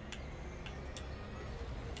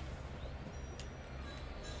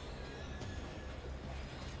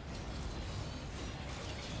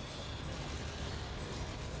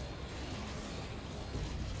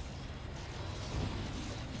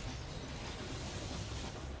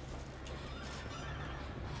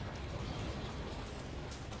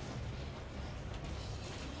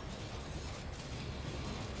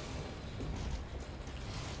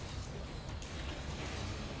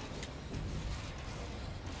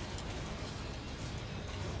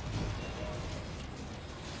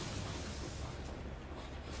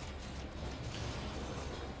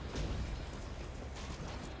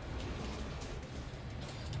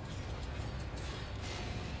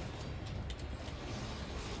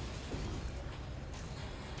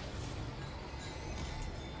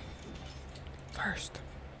 First.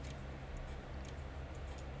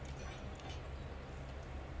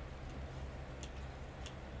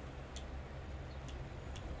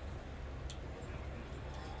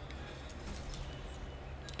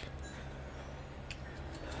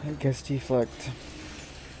 I guess deflect.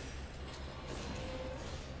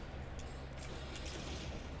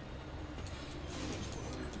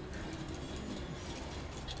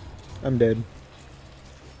 I'm dead.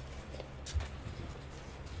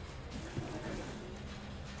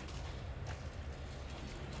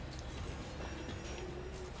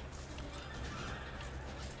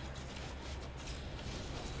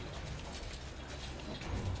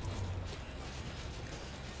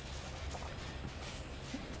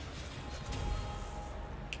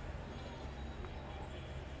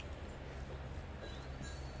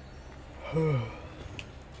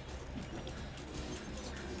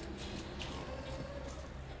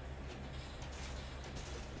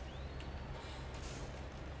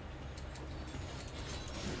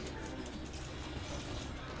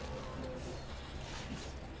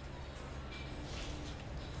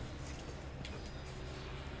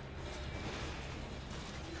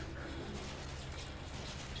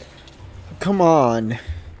 Come on.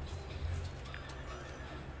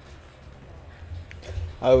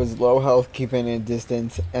 I was low health, keeping a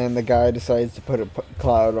distance, and the guy decides to put a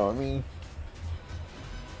cloud on me.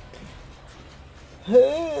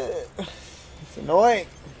 It's annoying.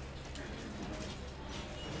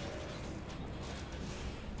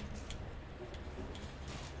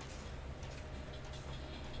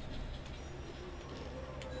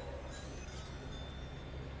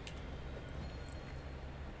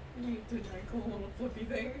 Did my cool little flippy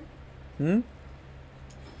thing. Hmm?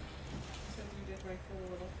 So you did my cool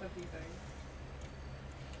little flippy thing.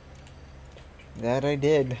 That I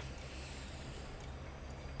did.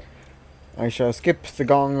 I shall skip the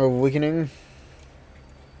Gong of Awakening.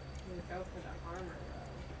 Look out for the armor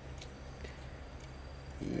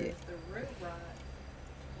though. Yeah. There's the root rot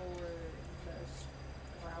or the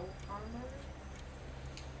sprout armor.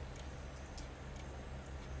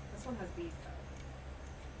 This one has bees though.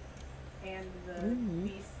 And the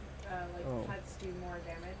beast cuts do more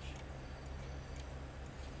damage.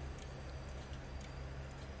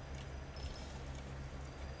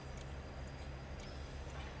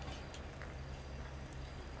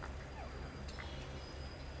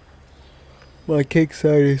 My cake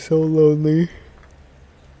side is so lonely.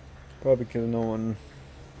 Probably because no one.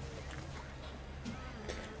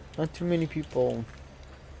 Not too many people.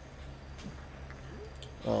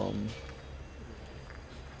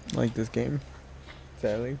 Like this game.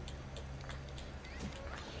 Sadly.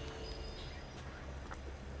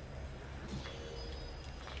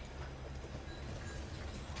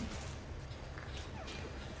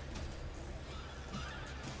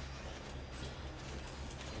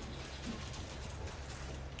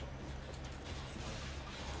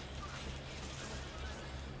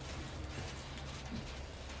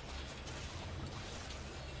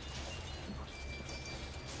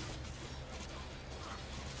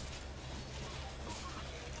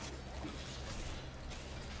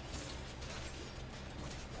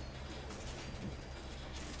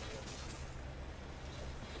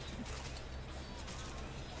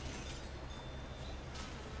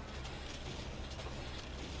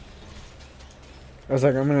 I was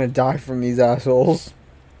like, I'm gonna die from these assholes.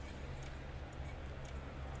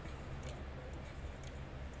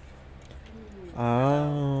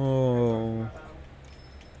 Oh.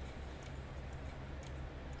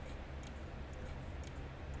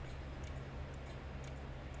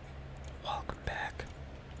 Welcome back.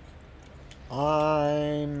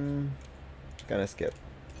 I'm gonna skip.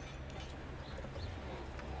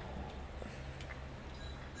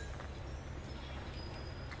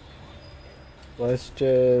 Let's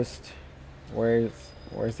just... Where's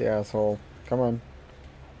the asshole? Come on.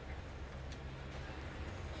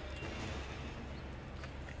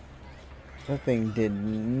 That thing did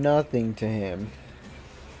nothing to him.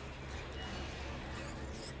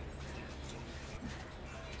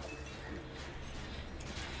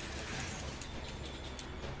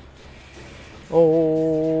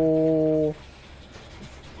 Oh.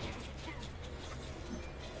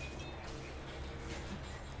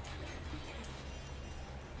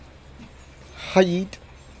 Height.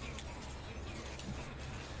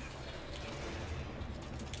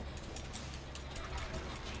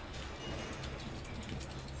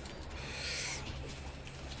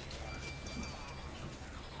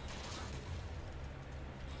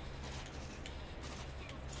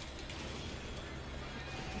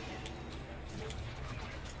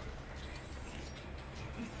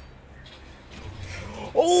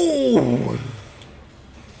 Oh!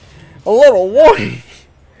 A little warning.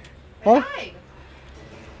 Huh? Died.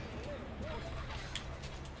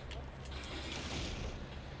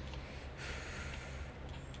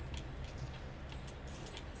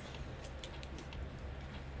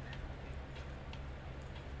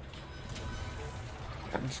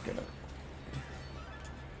 I'm just gonna...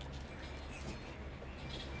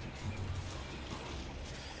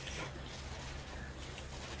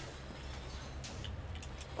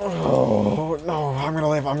 Oh, no, I'm gonna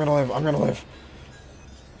live.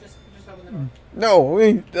 Just open the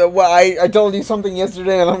door. No, well, I told you something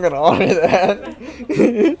yesterday and I'm gonna honor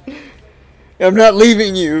that. I'm not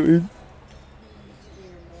leaving you.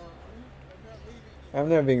 I'm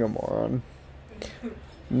not being a moron.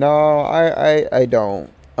 No, I don't.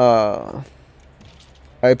 I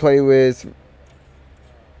play with...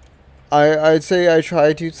 I'd say I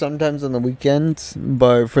try to sometimes on the weekends,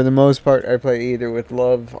 but for the most part I play either with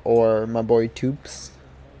Love or my boy Toops.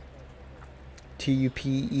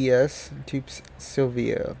 Tupes. Toops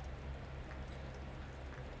Sylvia.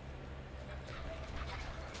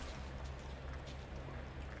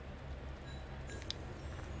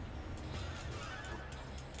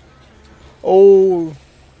 Oh,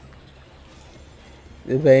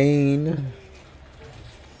 the vein.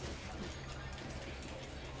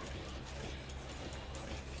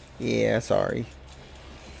 Yeah, sorry.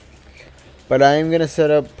 But I'm gonna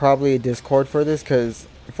set up probably a Discord for this, cause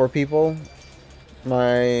for people,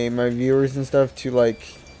 my viewers and stuff to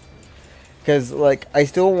like, cause like I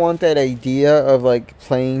still want that idea of like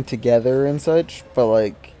playing together and such, but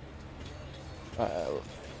like,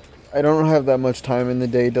 I don't have that much time in the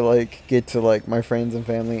day to like get to like my friends and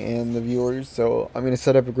family and the viewers. So I'm gonna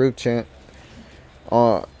set up a group chat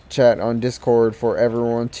on Discord for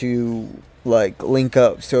everyone to like link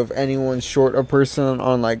up. So if anyone's short a person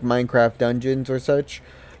on like Minecraft dungeons or such,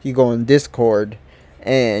 you go on Discord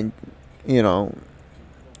and you know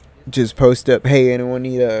just post up, hey, anyone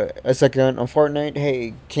need a second on Fortnite?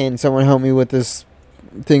 Hey, can someone help me with this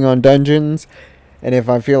thing on dungeons? And if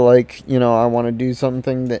I feel like, I want to do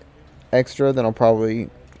something that extra, then I'll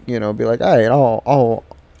probably, be like, all right,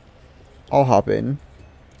 I'll hop in.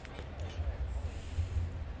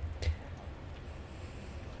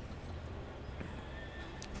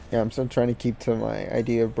 Yeah, I'm still trying to keep to my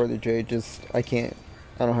idea of Brother J. Just, I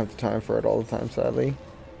don't have the time for it all the time, sadly.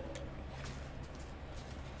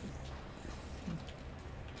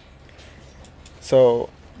 So,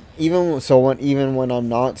 even when I'm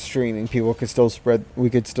not streaming, we could still spread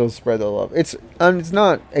the love. It's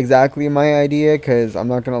not exactly my idea, because I'm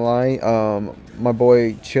not gonna lie. My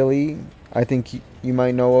boy Chili, I think you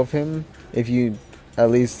might know of him if you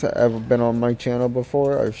at least ever been on my channel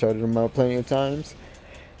before. I've shouted him out plenty of times.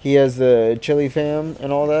 He has the Chili fam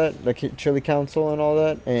and all that, the Chili Council and all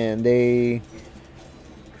that, and they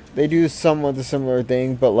do somewhat the similar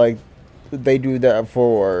thing, but like they do that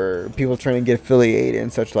for people trying to get affiliated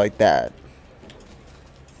and such like that.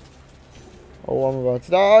 Oh, I'm about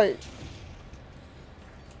to die.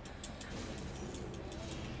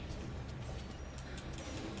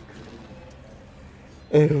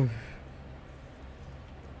 Ew.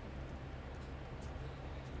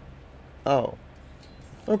 Oh.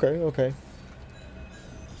 Okay.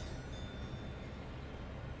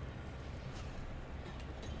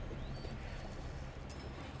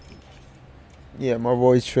 Yeah, my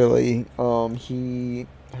boy's Trilly. He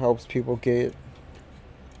helps people get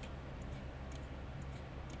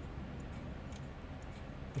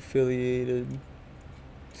affiliated.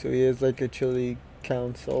 So he has like a Chili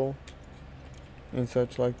council and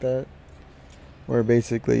such like that, where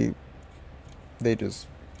basically they just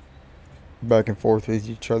back and forth with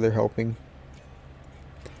each other helping.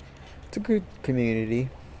 It's a good community.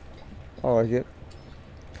 I like it.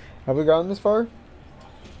 Have we gotten this far?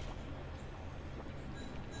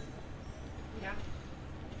 Yeah.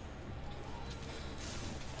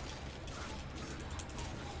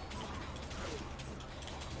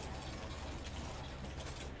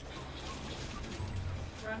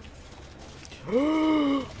 Run.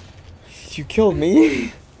 You killed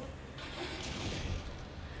me.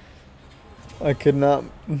 I could not.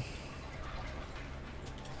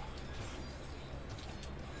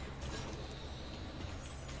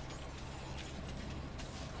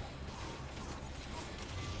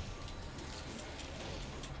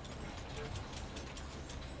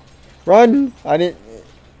 Run! I didn't.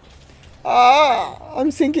 Ah!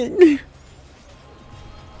 I'm sinking.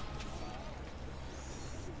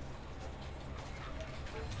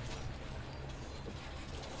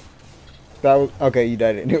 That was okay. You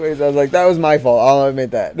died anyways. I was like, that was my fault. I'll admit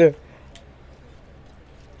that.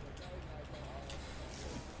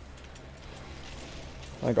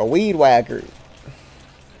 Like a weed whacker.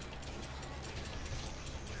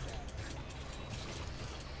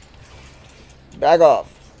 Back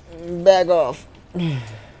off. Back off.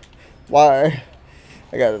 Why?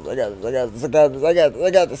 I got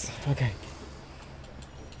this. Okay.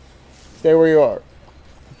 Stay where you are.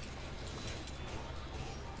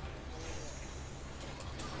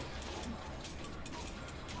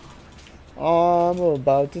 I'm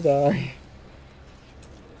about to die.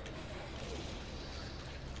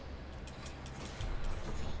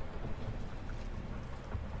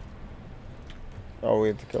 Oh, we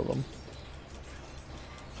have to kill them.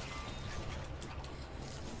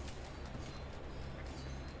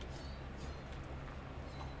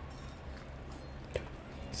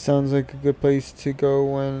 Sounds like a good place to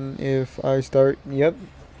go if I start. Yep.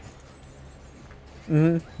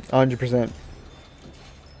 100%.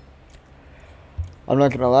 I'm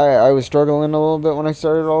not gonna lie, I was struggling a little bit when I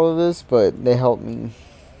started all of this, but they helped me.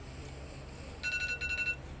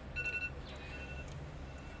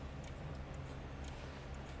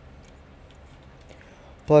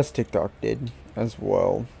 Plus TikTok did as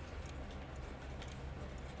well.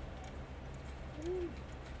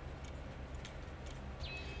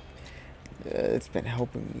 It's been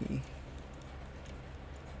helping me.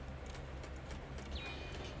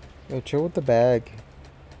 Yo, chill with the bag.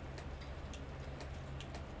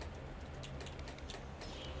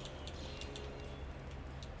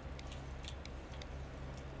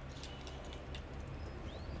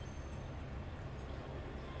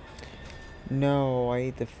 No, I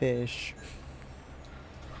ate the fish.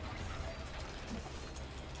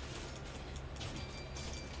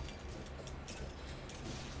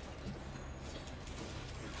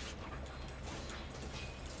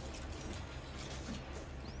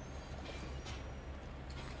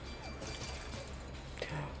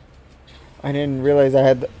 I didn't realize I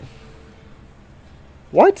had the...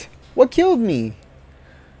 What? What killed me?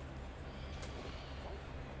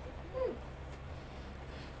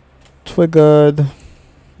 Twiggered.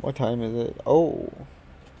 What time is it? Oh.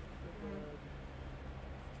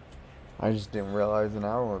 I just didn't realize an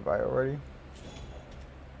hour went by already.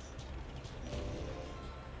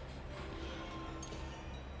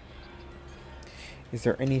 Is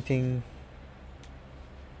there anything...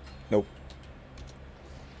 Nope.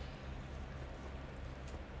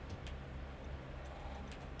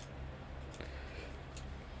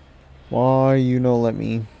 Why you no let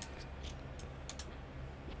me?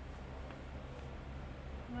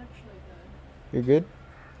 I'm actually good. You're good?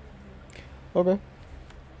 Okay.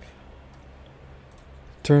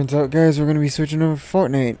 Turns out, guys, we're gonna be switching over to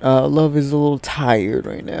Fortnite. Love is a little tired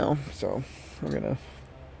right now, so we're gonna...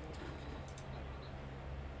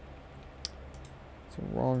 It's the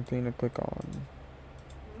wrong thing to click on.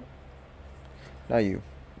 Not you.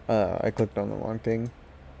 I clicked on the wrong thing.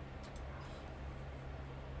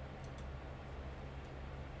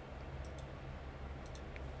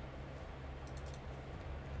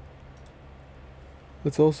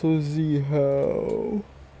 Let's also see how...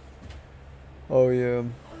 Oh, yeah.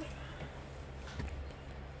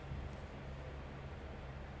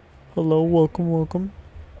 Hello, welcome.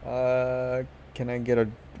 Can I get a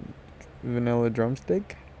vanilla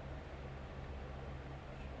drumstick?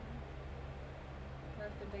 Do I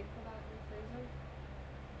have to dig for that in the freezer?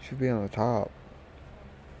 Should be on the top.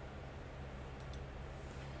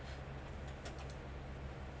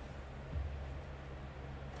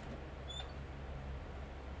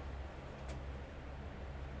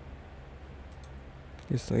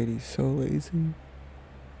 This lady's so lazy.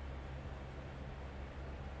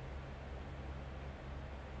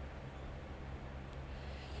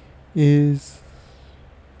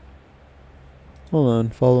 Hold on,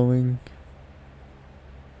 following.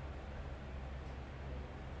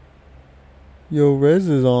 Yo, Rez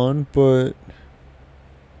is on, but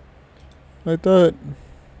I thought...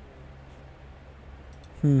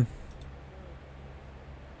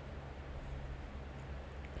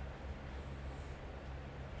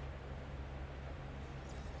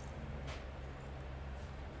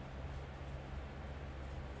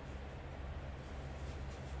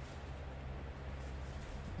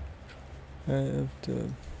 I have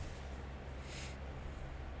to...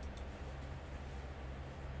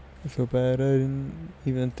 I feel bad. I didn't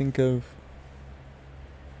even think of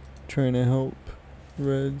trying to help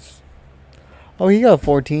Reds. Oh, he got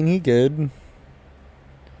 14. He good.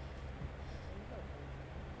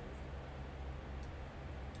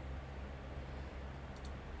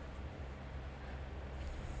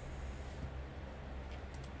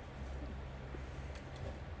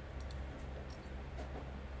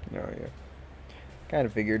 Oh, yeah. Kind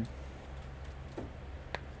of figured.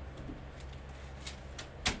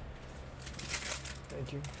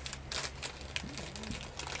 Thank you.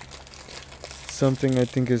 Something I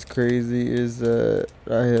think is crazy is that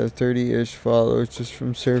I have 30-ish followers just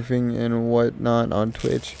from surfing and whatnot on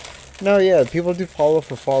Twitch. No, yeah, people do follow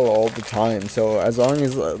for follow all the time. So as long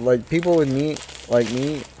as like people with me, like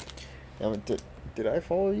me, did I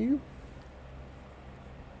follow you?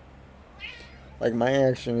 Like my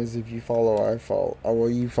action is if you follow, I follow. Oh, well,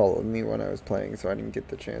 you followed me when I was playing, so I didn't get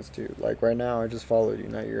the chance to. Like right now, I just followed you.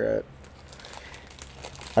 Now you're at.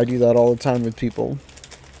 I do that all the time with people.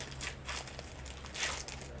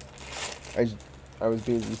 I was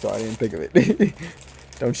busy, so I didn't think of it.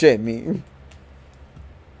 Don't shame me.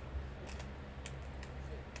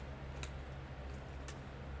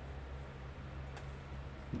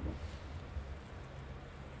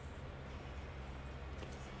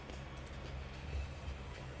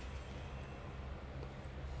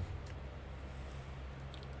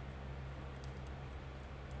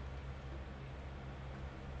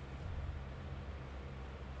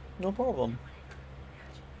 No problem.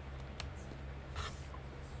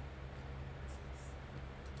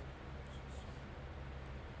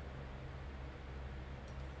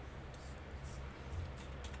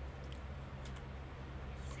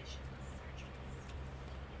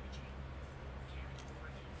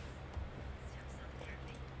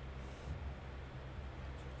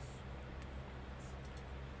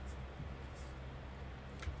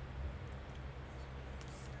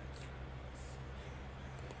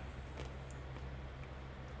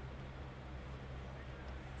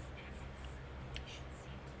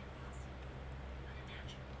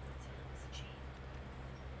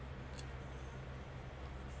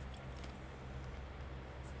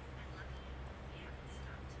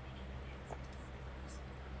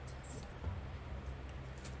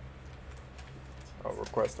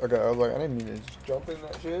 quest. Okay, I was like, I didn't mean to just jump in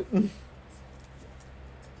that shit.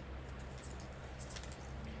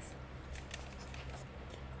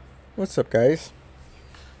 What's up, guys?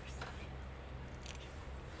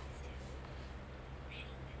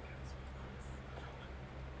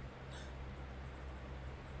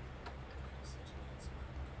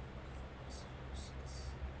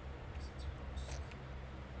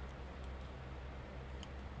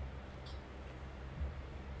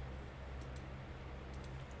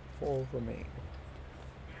 Four remain.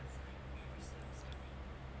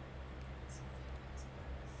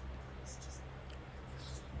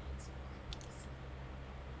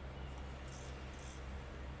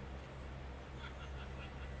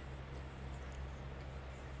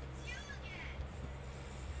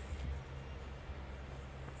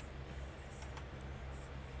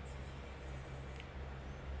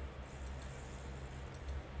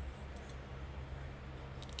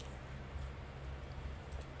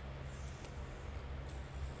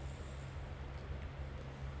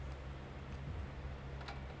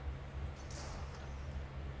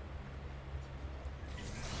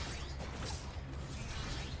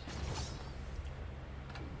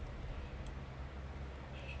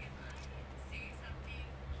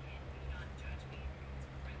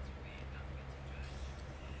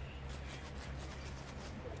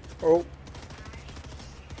 Oh.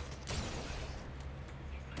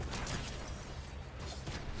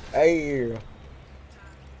 Hey.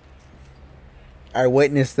 I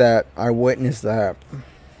witnessed that. I witnessed that.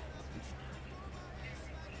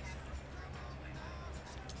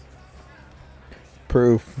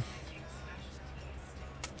 Proof.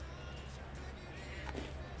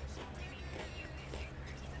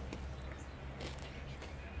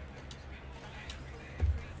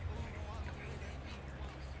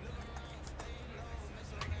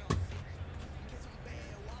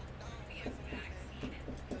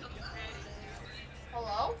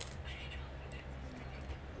 Hello?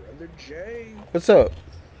 Brother Jay. What's up?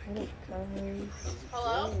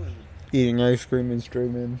 Hello? Eating ice cream and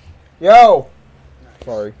streaming. Yo! Nice.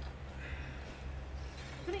 Sorry.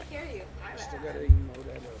 Couldn't hear you. My Still bad. gotta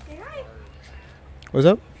emote at a Hey, hi. large. What's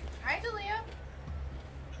up? Hi, Delia.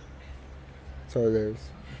 Sorry, there's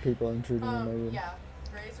people intruding in my room. Yeah.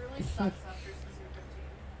 Grey's really sucks after season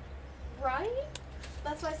 15. Right?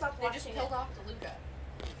 That's why I stopped watching. They just killed off DeLuca.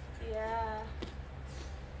 Yeah.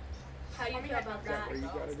 How do you feel about Is that where you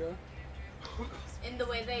gotta go? In the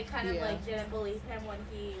way they kind of like didn't believe him when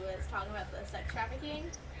he was talking about the sex trafficking.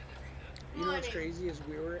 You know what's crazy is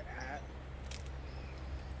we were at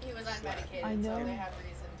He was unmedicated, I know. so they had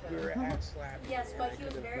reason to. we were at Slap. Yes, but he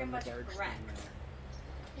was very much correct.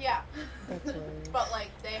 Yeah. That's right. But like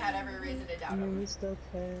they had every reason to doubt I mean, him. we still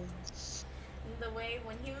can. The way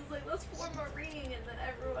when he was like, let's form a ring, and then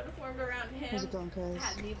everyone formed around him. How's it going, guys?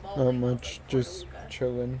 Had me Not bawling. much. Like, Just poor Luca.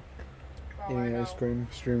 chilling. Oh, I Eating ice know. cream.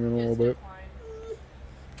 Streaming a His little bit. decline.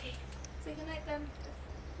 Say goodnight then.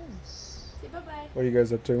 Thanks. Say bye bye. What are you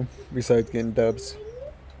guys up to? Besides getting dubs.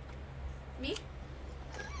 Me?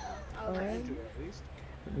 Oh, Alright. At least.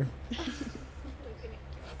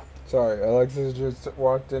 Sorry, Alexis just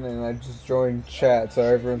walked in and I just joined chat, so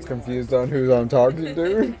everyone's confused on who I'm talking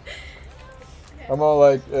to. I'm all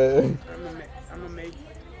like, I'm gonna make you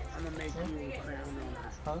a crown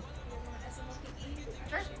owner. huh?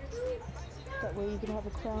 That way you can have a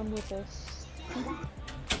crown with us.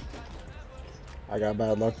 I got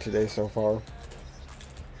bad luck today so far.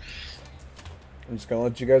 I'm just gonna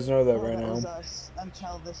let you guys know that right That was now. us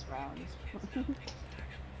until this round.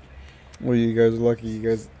 Well, you guys are lucky. You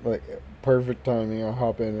guys, like, perfect timing. I'll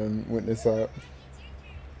hop in and witness that.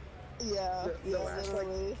 Yeah, The yeah, last, like,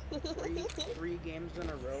 literally. three games in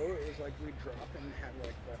a row, it was like we dropped and had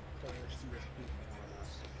like the first CSP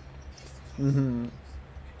on us.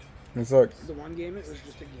 Mm-hmm. It's like, The one game, it was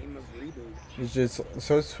just a game of reboot. it's just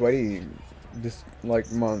so sweaty this,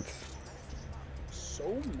 like, month. So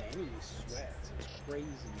many sweats. It's crazy.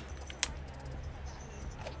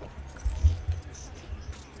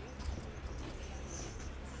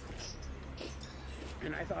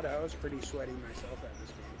 And I thought I was pretty sweaty myself at this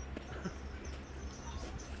game.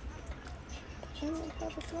 I don't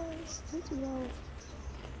have a glass. Thank you all.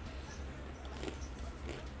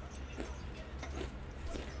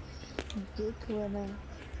 Good winner.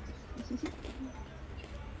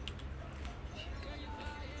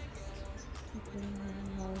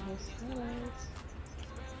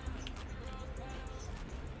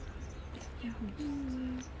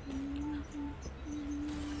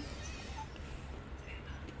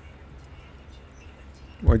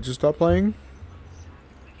 Why'd you stop playing?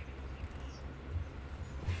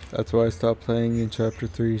 That's why I stopped playing in Chapter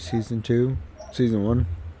 3, Season 2. Season 1.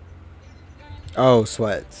 Oh,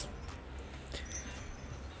 sweats.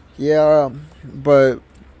 Yeah, but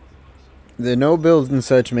the no builds and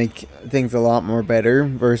such make things a lot more better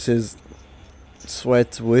versus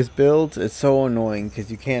sweats with builds. It's so annoying because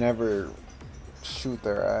you can't ever shoot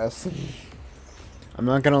their ass. I'm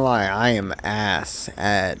not gonna lie, I am ass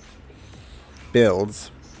at builds.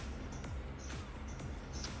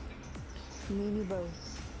 Maybe both.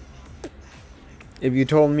 If you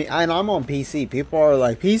told me, and I'm on PC, people are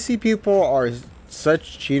like, PC people are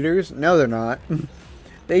such cheaters. No, they're not.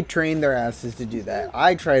 They train their asses to do that.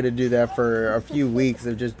 I try to do that for a few weeks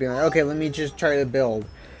of just being like, okay, let me just try to build.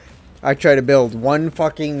 I try to build one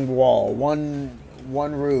fucking wall, one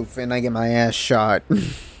roof, and I get my ass shot.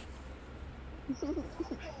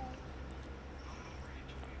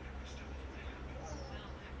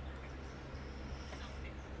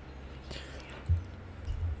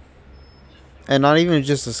 And not even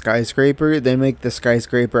just a skyscraper, they make the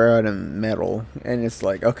skyscraper out of metal. And it's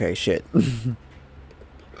like, okay, shit.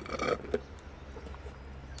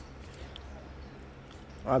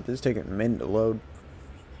 Wow, this is taking a minute to load.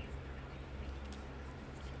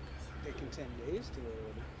 Taking 10 days to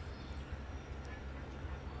load.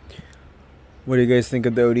 What do you guys think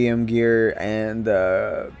of the ODM gear and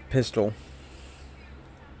the pistol?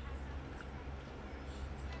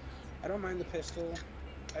 I don't mind the pistol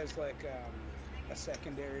as like a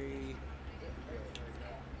secondary.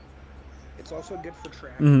 It's also good for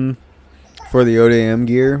tracking. For the ODM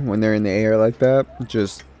gear, when they're in the air like that,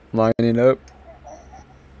 just line it up.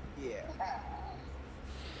 Yeah.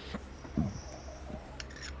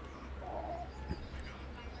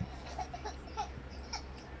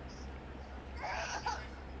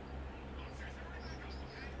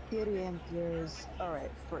 Beauty and gear is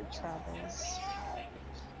alright for travels.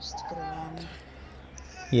 Just to get around.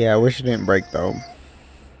 Yeah, I wish it didn't break though.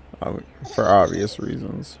 For obvious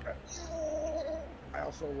reasons. I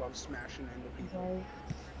also love smashing into people.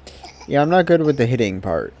 Right? Yeah, I'm not good with the hitting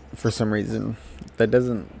part for some reason. That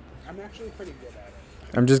doesn't. I'm actually pretty good at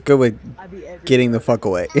it. I'm just good with I be everywhere. getting the fuck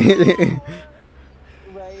away. Right?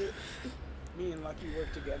 Me and Lucky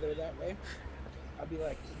work together that way. I'll be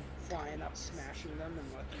like flying up, smashing them,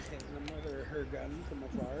 and Lucky's hitting them with her gun from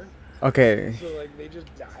afar. Okay. So like they just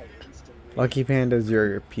die instantly. Lucky Panda's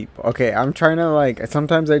your people. Okay, I'm trying to like.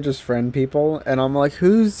 Sometimes I just friend people, and I'm like,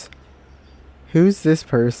 who's this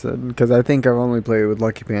person? Because I think I've only played with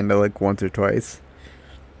Lucky Panda like once or twice.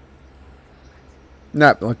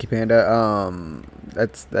 Not Lucky Panda.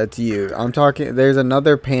 That's you. I'm talking. There's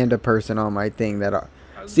another panda person on my thing that.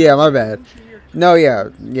 Yeah, my bad. No,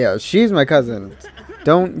 yeah. She's my cousin.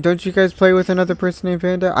 Don't you guys play with another person named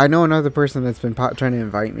Panda? I know another person that's been trying to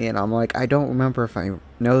invite me, and I'm like, I don't remember if I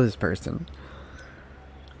know this person.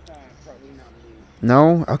 Probably not me.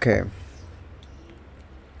 No? Okay.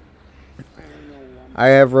 I only know one. I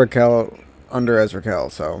have Raquel under as Raquel,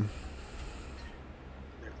 so.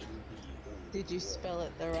 Did you spell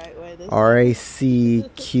it the right way this RACQUEAL.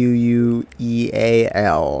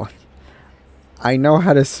 I know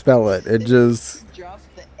how to spell it. It just. Drop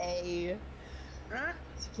the A.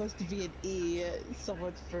 It's supposed to be an E. So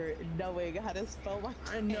much for knowing how to spell my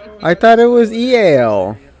I know. I thought it was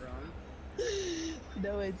EAL.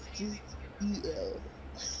 No, it's just E-L.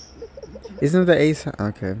 Isn't the A?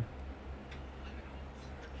 Okay.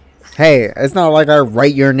 Hey, it's not like I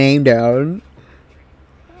write your name down.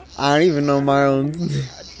 I don't even know my own. You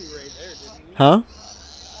had to right there, didn't you? Huh?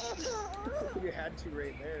 You had to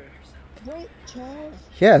right there. Right, Kev?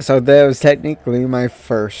 Yeah, so that was technically my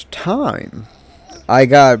first time. I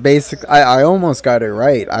got I almost got it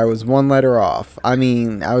right. I was one letter off. I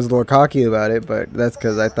mean, I was a little cocky about it, but that's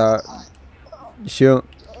because I thought she'll. Did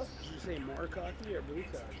you say more cocky or blue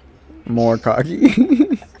cocky? More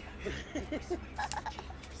cocky.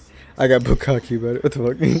 I got book cocky about it. What the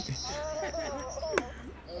fuck? Okay,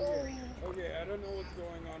 I don't know what's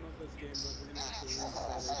going on with this game, but we're gonna have to restart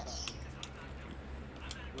our time.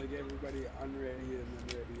 Like everybody unready and then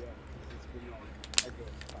ready up. It's been like a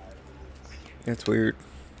good 5 minutes. That's weird.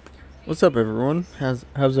 What's up, everyone? How's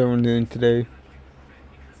everyone doing today?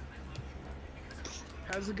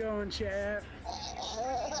 How's it going, chat?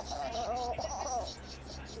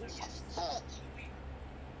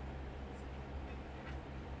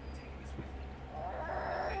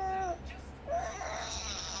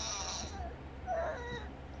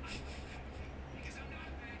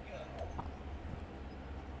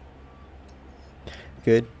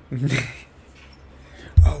 Good.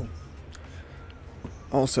 Oh.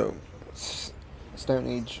 Also,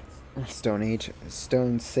 Stone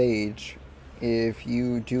Sage. If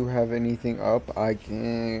you do have anything up, I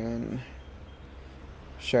can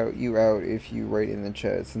shout you out if you write in the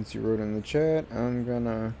chat. Since you wrote in the chat, I'm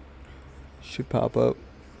gonna should pop up.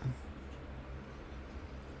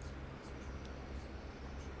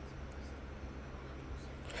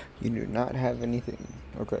 You do not have anything.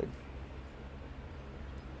 Okay.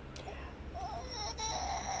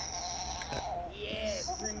 Yeah,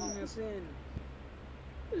 bringing us in.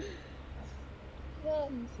 Yeah,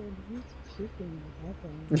 he said he's puking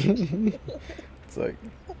heaven. It's like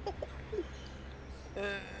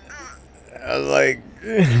I was like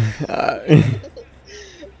That's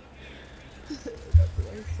what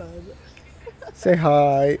I said. say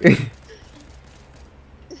hi.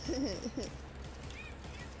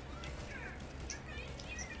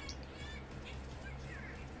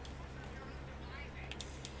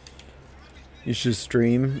 You should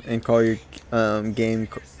stream and call your gaming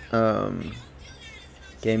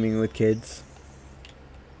with kids.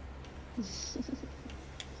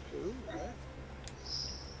 Ooh, what?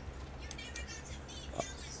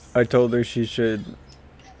 I told her she should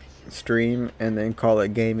stream and then call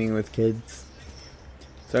it gaming with kids.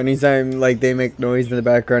 So anytime like they make noise in the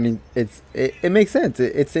background, it makes sense.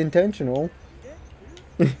 It's intentional.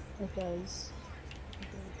 Yeah, It does.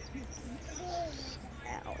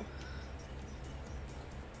 Ow.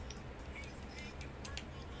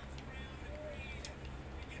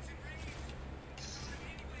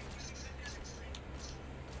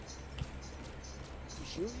 You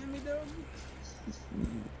shooting at me, dog?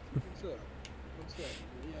 What's up? What's up?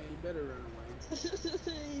 Yeah, you better run away. He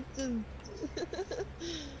just-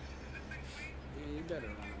 Yeah, you better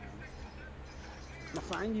run away. I'm gonna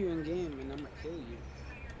find you in game and I'm gonna kill you.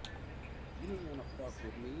 You don't wanna fuck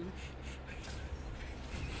with me.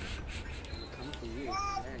 I'm gonna come for you.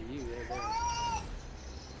 Yeah, you right there.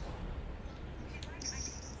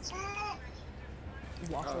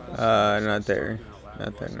 Waffle Dust. Not there. Talking out loud,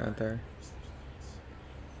 Not there, wasn't not there.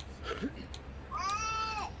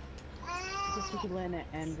 I guess we could land at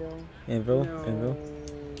Anvil. Anvil? No. Anvil?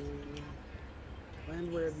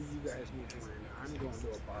 Land wherever you guys need to land. I'm going to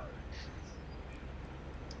a barge.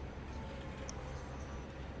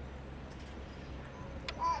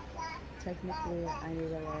 Technically, I need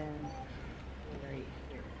to land right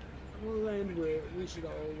here. We'll land where we should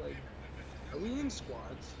all like. Are we in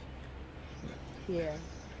squads? Yeah.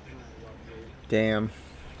 Oh, lovely. Damn.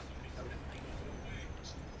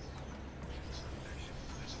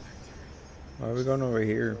 Why are we going over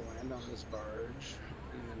here? We'll land on this barge,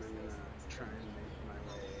 and then I'm gonna try and make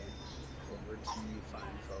my way over to you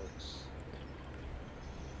fine folks.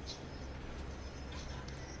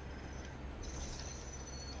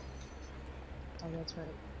 Oh, that's right.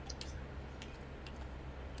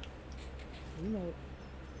 Remote.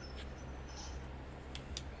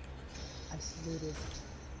 I saluted.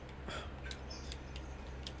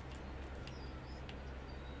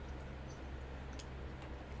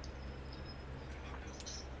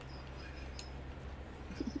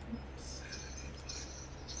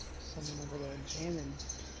 Someone over there jamming.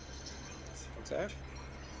 What's that?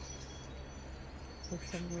 It's like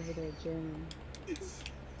someone over there jamming.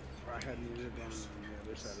 I hadn't even gone on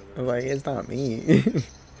the other side of I the was like, it's not me.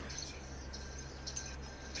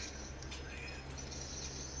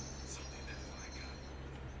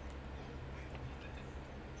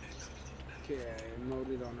 Okay, I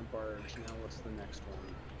loaded on a barge. Now what's the next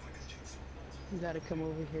one? You gotta come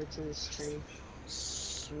over here to this tree.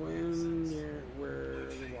 Swim near where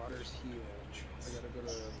the water's healed. I gotta go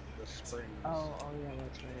to the springs. Oh yeah,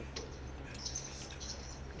 that's right.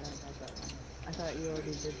 Yeah, I got that one. I thought you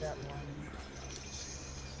already did that one.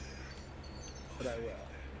 But I will.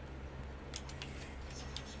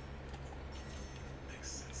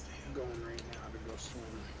 I'm going right now to go swim.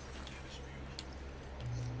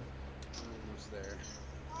 I'm almost there.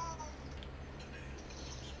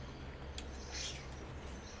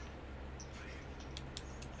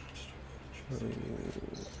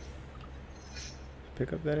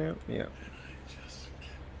 Pick up that amp? Yeah.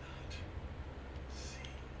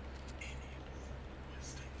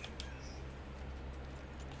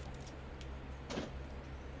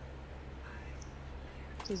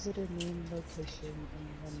 Visit a main location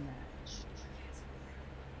in one match.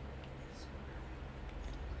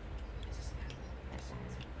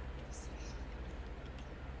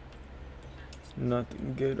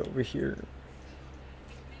 Nothing good over here.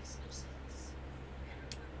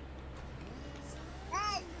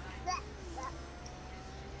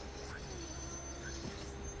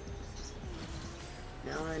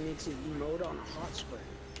 Now I need to emote on a hot spring.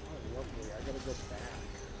 Oh, lovely. I gotta go back.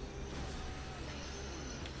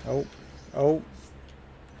 Oh. Oh.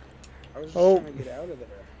 I was just Oh. trying to get out of there.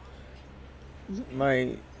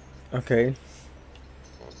 My. Okay.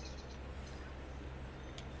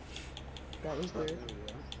 That was There weird. we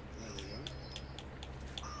go.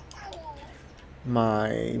 My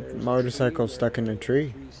There's a motorcycle tree stuck in a where tree.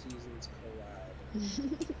 3 seasons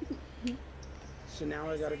collide. So now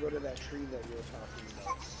I gotta go to that tree that you were talking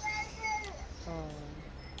about.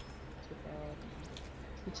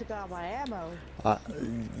 You took out my ammo. Uh,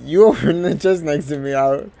 you over in the just next to me.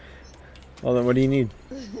 Out. Hold on. What do you need?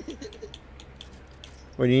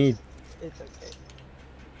 What do you need? It's okay.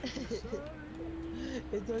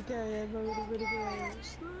 It's okay. I'm not gonna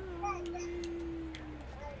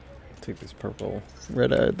Take this purple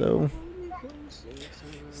red eye though.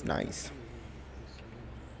 It's nice.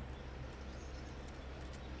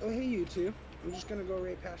 Oh, hey, you two. I'm just gonna go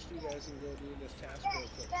right past you guys and go do this task real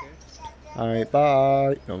quick, okay? All right.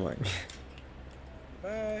 Bye. No mind. Bye.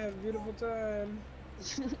 Have a beautiful time.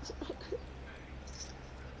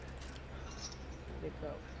 Pick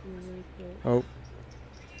up really quick. Oh.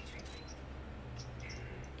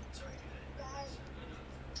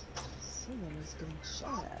 Someone is getting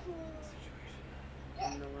shot at.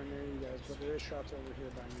 I'm nowhere near you guys, but there is shots over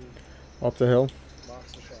here by me. Up the hill.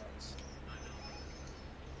 Lots of shots.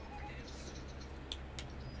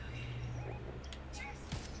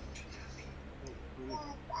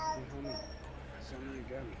 Hey, homie. Send me a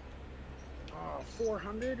gun. Oh,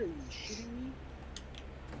 400? Are you shitting me?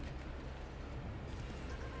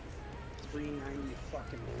 390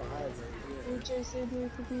 fucking 5 right here. Jason,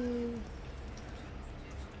 wait for me.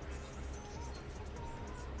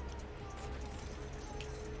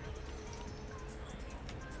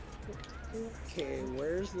 Okay,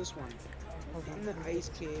 where's this one? In the ice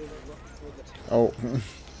cave, look for the tower. Oh.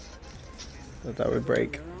 Thought that would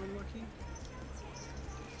break. You're on, Lucky?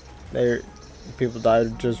 There. People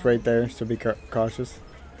died just right there, so be cautious.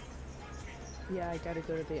 Yeah, I gotta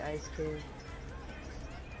go to the ice cave.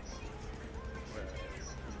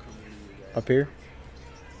 I'm coming to you guys. Up here.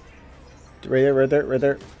 Right there. Right there. Right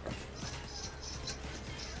there.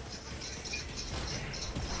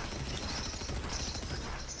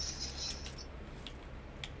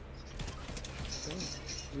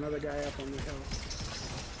 Another guy up on the hill.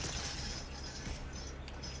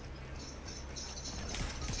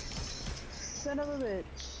 Son of a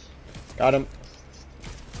bitch. Got him.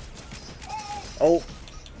 Oh.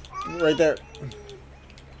 Right there.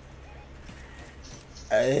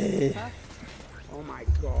 Hey. Oh my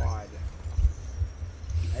god.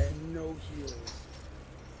 I had no heals.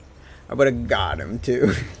 I would have got him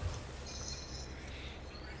too.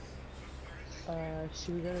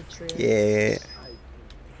 Should we go to tree? Yeah. Yeah,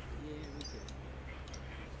 we could.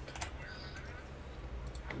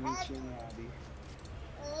 I'll meet you in the lobby.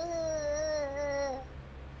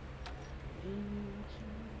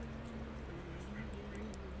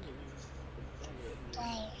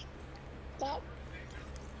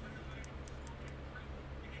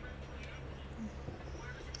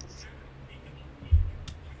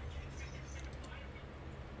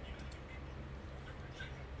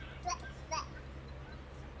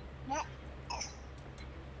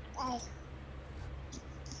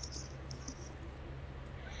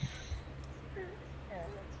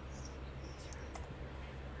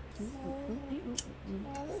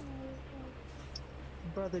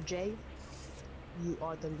 Brother Jay, you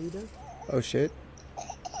are the leader. Oh shit.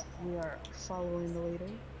 We are following the leader.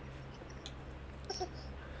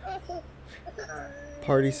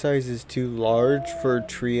 Party size is too large for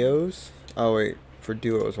trios. Oh wait, for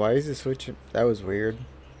duos. Why is it switching? That was weird.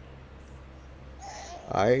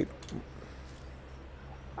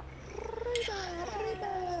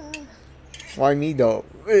 Why me though?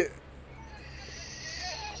 I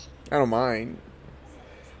don't mind.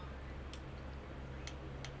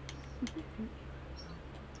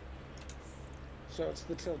 So it's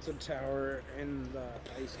the tilted tower in the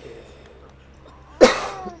ice cave.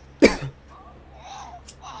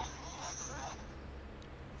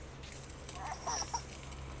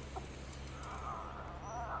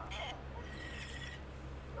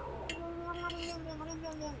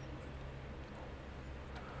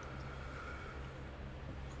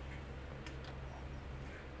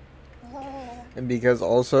 And because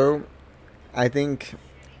also, I think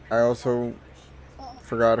I also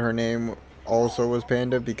forgot her name also was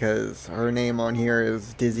Panda because her name on here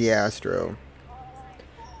is Dizzy Astro.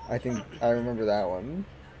 I think I remember that one.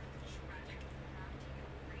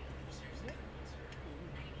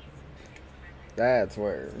 That's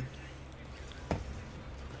where.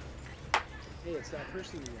 Hey, it's that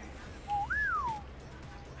person again.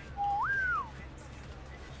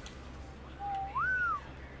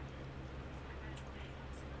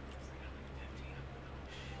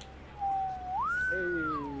 Hey,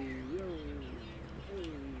 yo,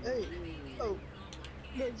 Hey, oh,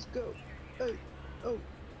 let's go. Hey, oh,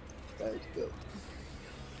 let's go.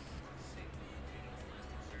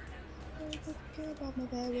 I don't care about my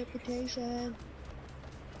bad reputation.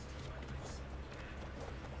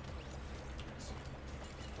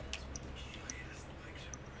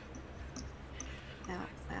 Ow, ow,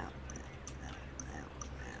 ow, ow, ow,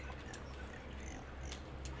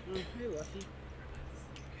 Hey, Lucky.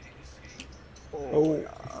 ow, ow. Oh,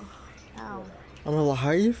 Yeah. Ow. I'm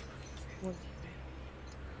alive? Was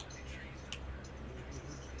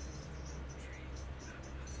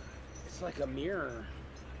It's like a mirror.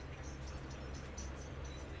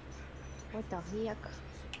 what the heck?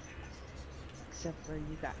 Except for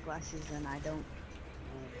you got glasses and I don't. Oh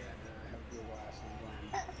yeah, no, I have blue glasses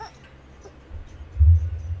on.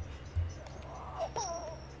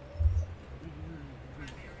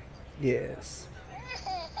 Yes.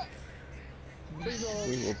 We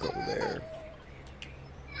will go there.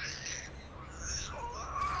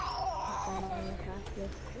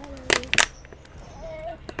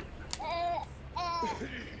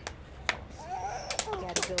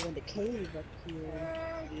 Gotta go in the cave up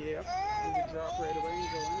here. Yep. You can drop right away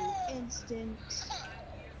and go in it. Instant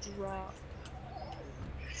drop.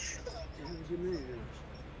 What do you mean?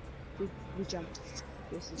 We jumped.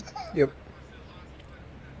 This is Yep.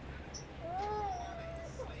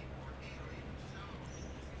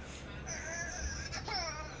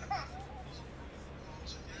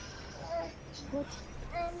 what?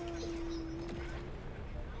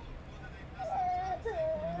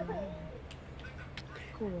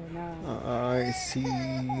 Cool now. I see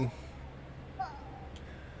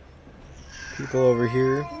people over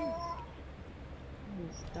here.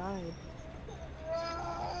 Almost died.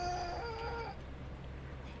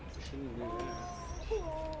 Shouldn't do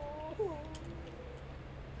that.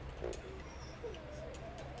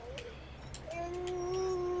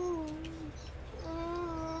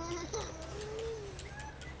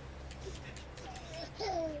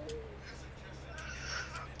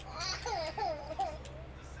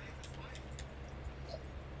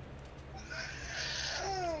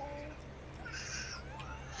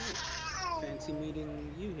 Fancy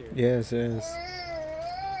meeting you here. Yes, yes.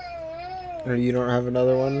 Or you don't have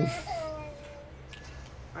another one?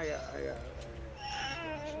 I got.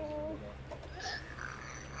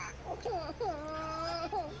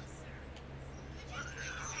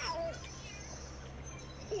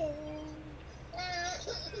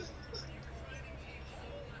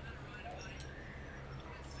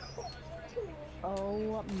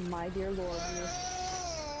 Oh my dear lord.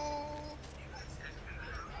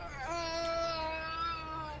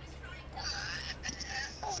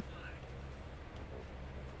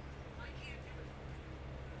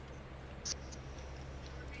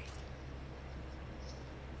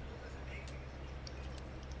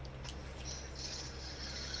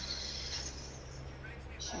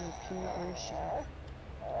 Shampoo or shower.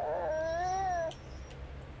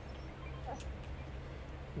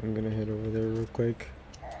 I'm gonna head over there real quick.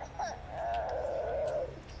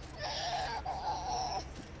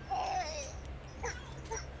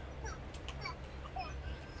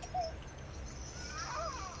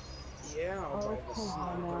 Yeah, I'll buy the come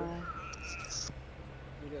on sniper. now.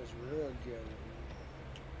 He does real good.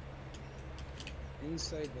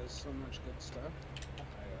 Insight does so much good stuff.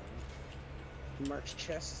 He marks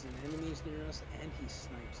chests and enemies near us, and he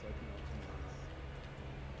snipes like no tomorrow.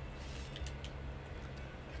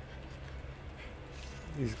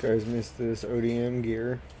 These guys missed this ODM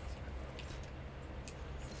gear.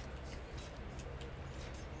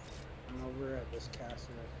 I'm over at this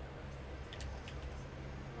castle.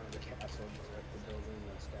 Not the castle, but like the building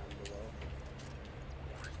that's down below.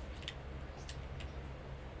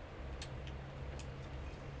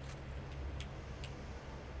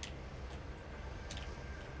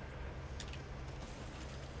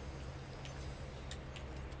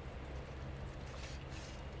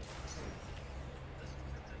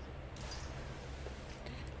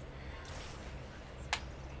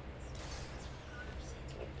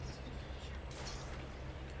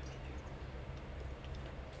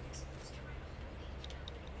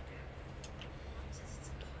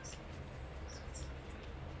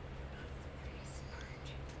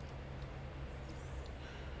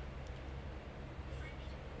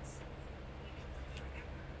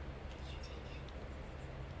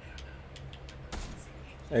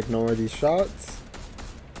 Ignore these shots.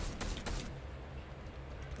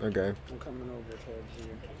 Okay. I'm coming over towards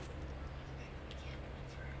you.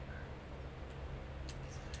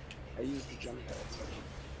 I used the jump pad.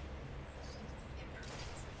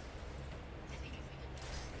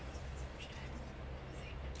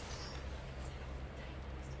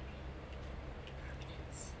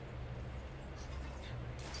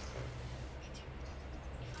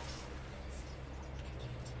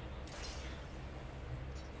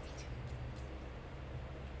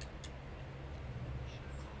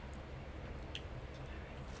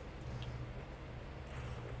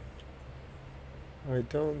 I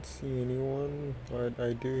don't see anyone, but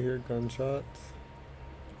I do hear gunshots.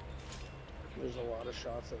 There's a lot of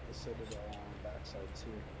shots at the Citadel on the backside too.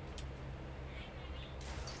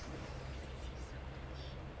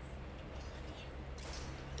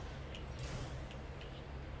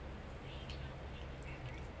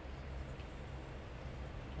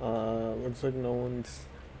 Looks like no one's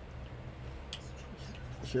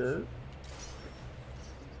here.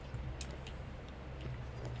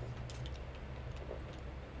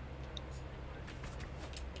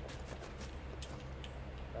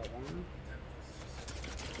 Got one.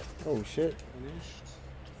 Oh shit. Finished.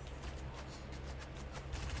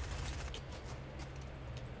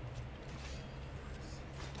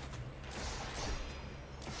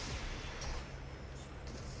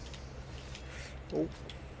 Oh.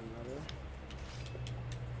 Another.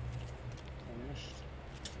 Finished.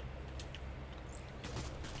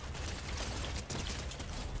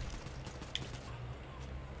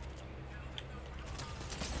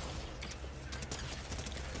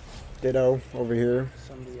 Ditto over here.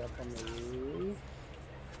 Somebody up on the roof.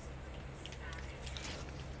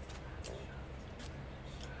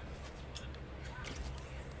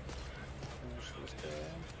 Finish this guy.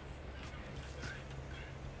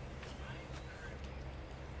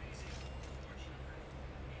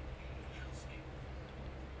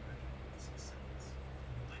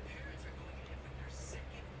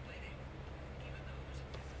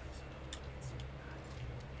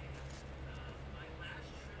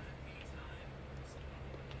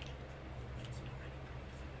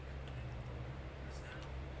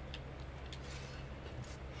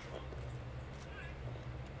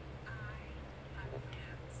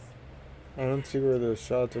 I don't see where the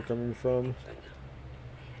shots are coming from.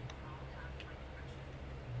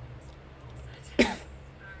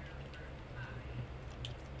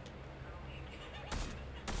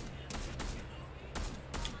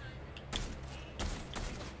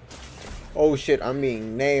 Oh shit, I'm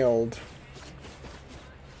being nailed.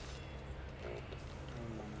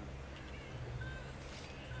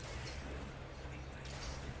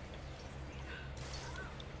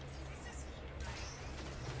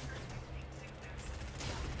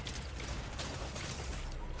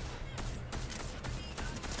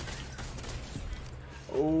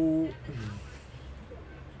 Oh,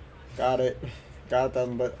 got it. Got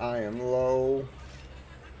them, but I am low.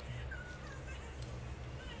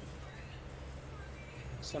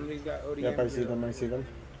 Somebody's got ODM. Yep, I see here. them, I see them.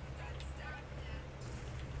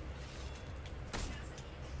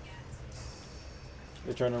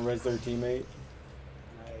 They're trying to res their teammate.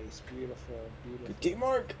 Nice, beautiful, beautiful. Good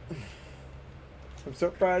teamwork! I'm so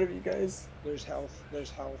proud of you guys. There's health and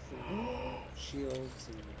shields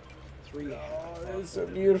and 3. Oh, that's so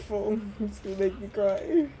beautiful. It's gonna make me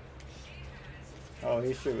cry. Oh,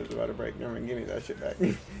 his shit was about to break. Never mind, give me that shit back.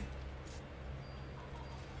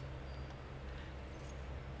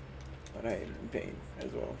 But I am in pain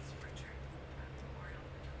as well.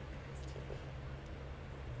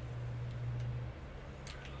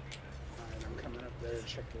 Alright, I'm coming up there to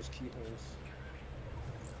check those keyholes.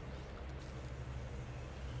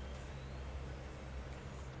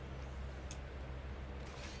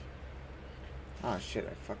 Ah shit,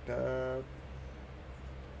 I fucked up.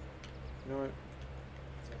 You know what?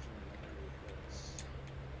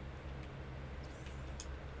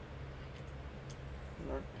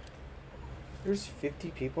 There's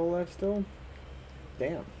 50 people left still?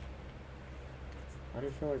 Damn. I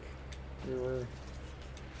do feel like we were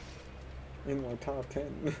in the top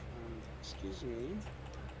 10. Excuse me.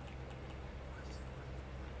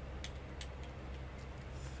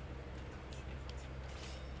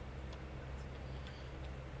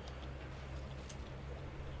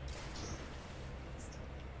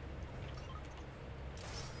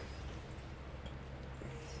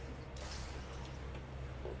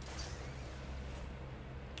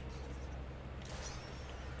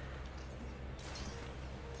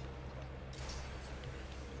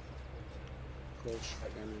 Close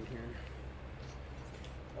shotgun in here.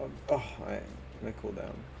 I'm gonna cool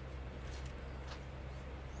down.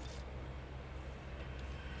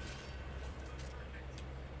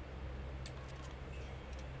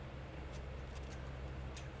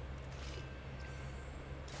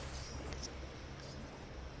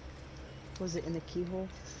 Was it in the keyhole?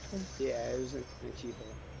 Yeah, it was in the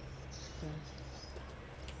keyhole. Yeah.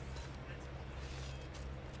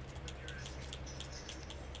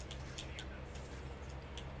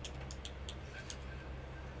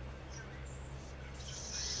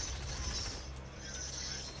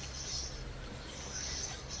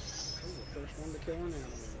 First one to kill an animal in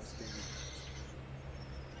this game.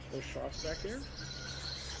 There's shots back here?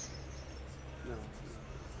 No.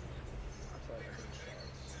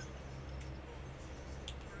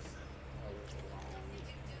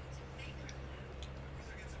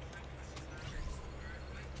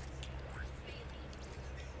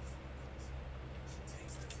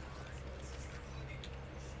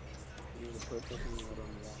 purple thing out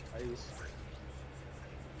on the ice.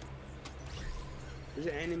 There's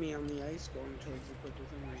an enemy on the ice going towards the purple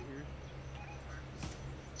thing right here.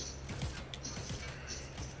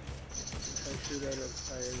 If I shoot out of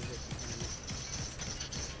tires at the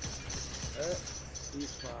time.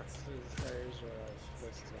 These boxes, tires are all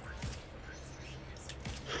twisted.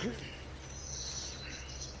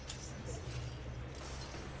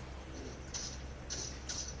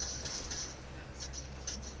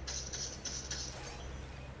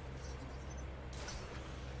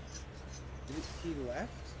 He left?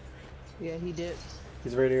 Yeah, he did.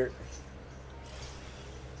 He's right here.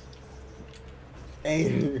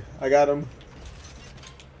 Hey, I got him.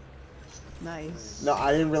 Nice. No,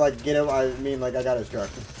 I didn't really get him. I mean, like, I got his truck.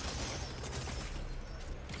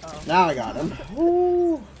 Oh. Now I got him.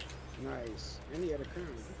 Ooh. Nice. And he had a crown.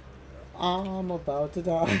 I'm about to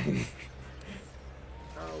die.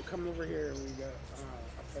 Oh, come over here. We got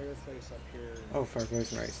a fireplace up here. Oh,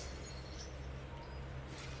 fireplace, nice.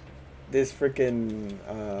 This freaking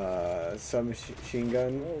submachine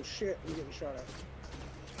gun. Oh shit, I'm getting shot at.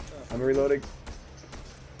 I'm reloading.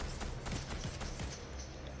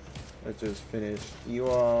 Let's just finish you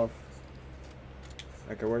off.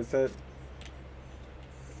 Okay, where's that?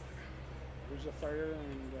 There's a fire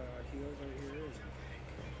and heals right here.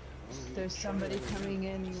 There's somebody coming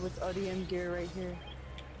in with RDM gear right here.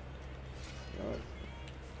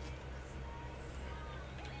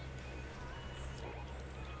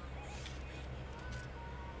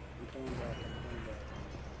 I'm pulling back.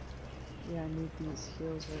 Yeah, I need these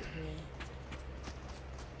heals right here.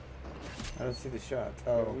 I don't see the shot.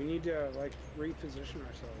 Oh. Oh, We need to like reposition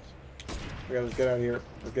ourselves. okay, let's get out of here.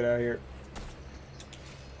 Let's get out of here.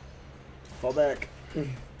 Fall back.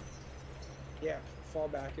 Yeah, fall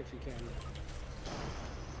back if you can.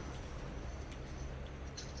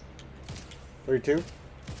 3-2.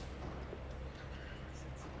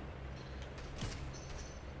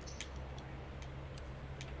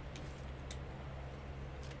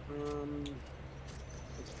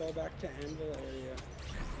 Let's fall back to Anvil area.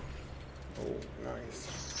 Oh, nice.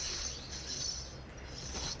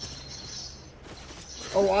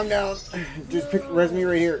 Oh, I'm down. Just pick res me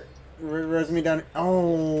right here. Res me down.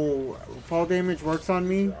 Oh, fall damage works on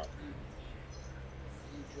me. You drop.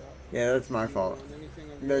 Yeah, that's my You fault. want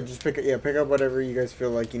anything over No, here? just pick up whatever you guys feel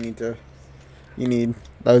like you need. That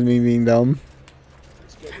was me being dumb.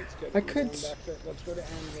 It's good, it's good. I We're could going s- back to- let's go to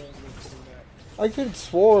Anvil and then come back. I could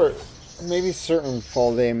swore maybe certain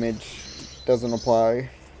fall damage doesn't apply. I can't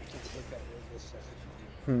take that road this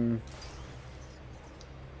second.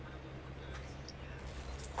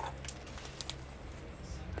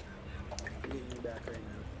 I'm getting you back right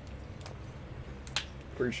now.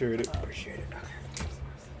 Appreciate it. Appreciate it.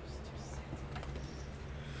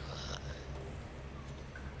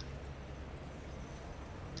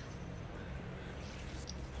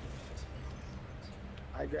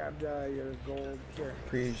 I grabbed your gold here.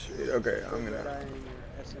 Appreciate it. Okay, I'm Red gonna Eye and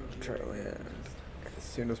your SMG. try to land as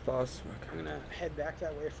soon as possible. I'm gonna head back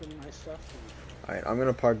that way from my stuff. Alright, I'm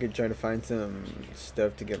gonna park it, try to find some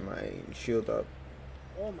stuff to get my shield up.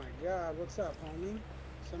 Oh my god, what's up, homie?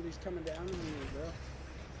 Somebody's coming down on me, bro.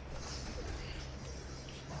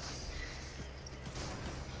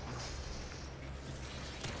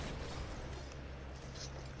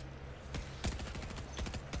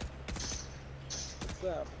 What's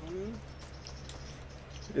up, homie?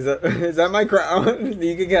 Is that my crown?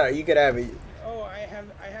 You could have it. Oh, I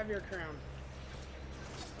have your crown.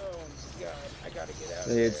 Oh my god, I gotta get out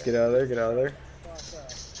of Yeah, there. just get out of there, get out of there. Fuck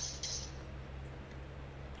up.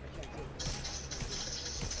 I can't take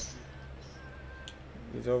this.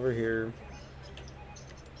 He's over here.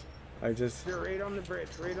 I just You're right on the bridge,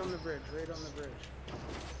 right on the bridge, right on the bridge.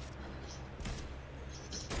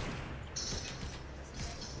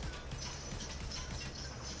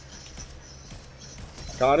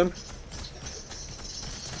 got him.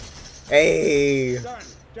 Hey! Done,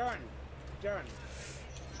 done, done.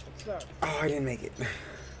 What's up? Oh, I didn't make it.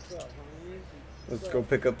 What's up, homie? Let's What's go up?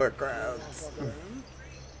 pick up our You wanna crowds. fuck around?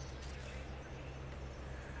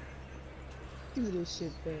 Do this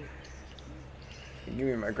shit back. Give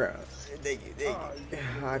me my crown. Thank you, thank Oh, you.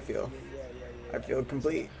 yeah, I feel yeah. I feel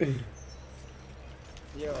complete. Yo,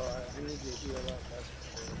 I need to heal up. That's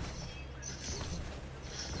for sure.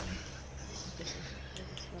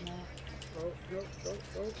 Oh,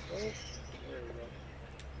 oh.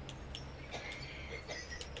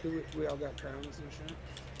 There we go. We all got crowns and shit.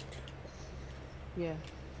 Yeah.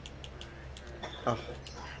 Oh,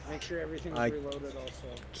 Make sure everything's I- reloaded also.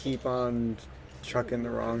 keep on trucking the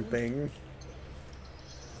wrong thing.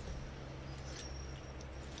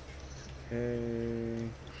 Okay.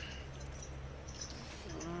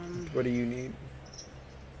 What do you need?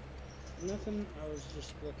 Nothing. I was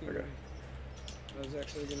just looking. Okay. I was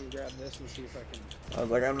actually gonna grab this and see if I can. I was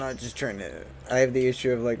like, I'm not just trying to. I have the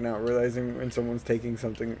issue of like not realizing when someone's taking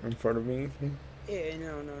something in front of me. Yeah,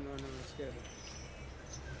 no, it's good.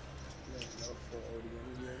 Yeah, no full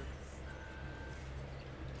ODM gear.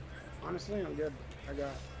 Honestly, I'm good. I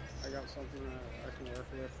got something that I can work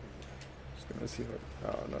with. Just gonna see what.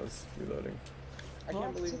 Oh no, it's reloading. I can't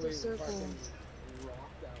Walk believe to the we circle. fucking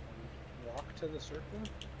rocked that one. Walk to the circle?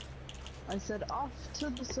 I said off to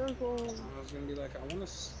the circle. I was gonna be like, I want a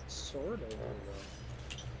sword over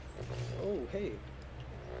though. Oh, hey.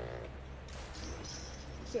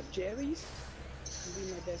 What's up, jellies? You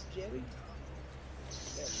be my best jelly?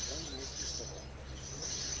 There we go, nice and simple.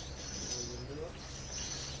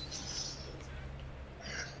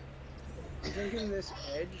 I'm thinking this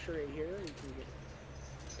edge right here, you can get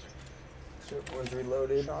One's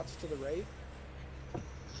reloaded. shots to the right.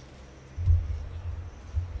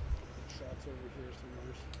 Shots over here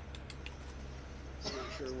somewhere. I'm not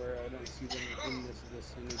sure where, I don't see them in this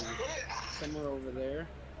vicinity. Somewhere over there.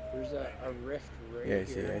 There's a rift right Yeah,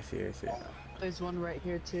 here. I see. There's one right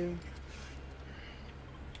here too.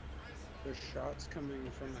 There's shots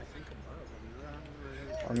coming from, I think,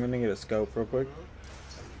 above. I'm gonna get a scope real quick.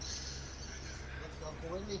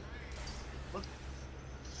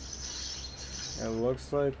 It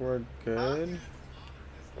looks like we're good.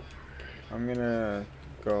 I'm gonna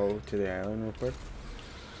go to the island real quick.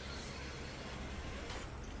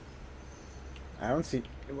 I don't see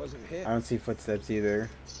It wasn't hit. footsteps either.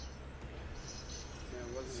 Yeah,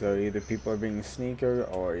 it wasn't So hit. either people are being sneaker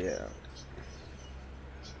or yeah.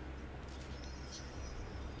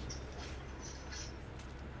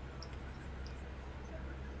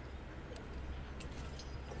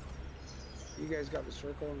 You guys got the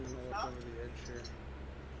circle, and I'm gonna look over the edge here.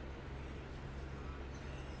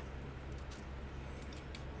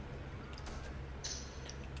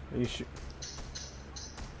 You should.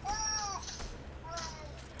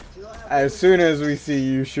 As soon as we see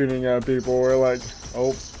you shooting at people, we're like,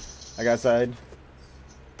 oh, I got side.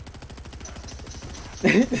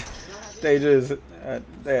 They just,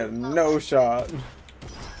 they had no shot.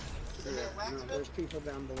 Yeah, no, there's people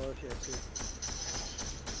down below here too.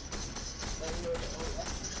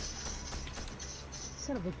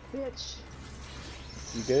 Son of a bitch.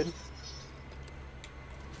 You good?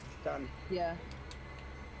 Done. Yeah.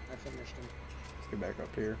 I finished him. Let's get back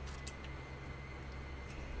up here.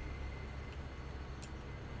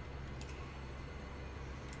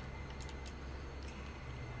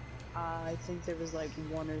 I think there was like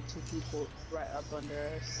one or two people right up under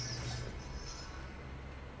us.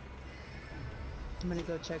 I'm gonna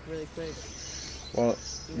go check really quick. Well,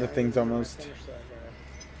 Yeah, the thing's I almost. finished that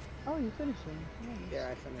guy. Oh, you finished him. Nice. Yeah,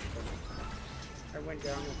 I finished him. I went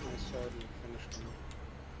down with my sword and finished him.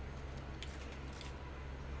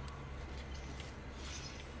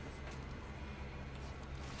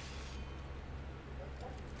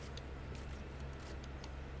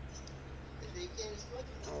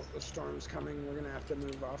 Oh, the storm's coming. We're gonna have to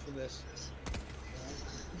move off of this.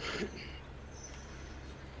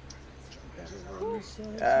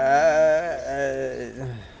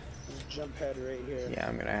 Jump head right here. Yeah,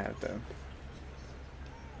 I'm gonna have to.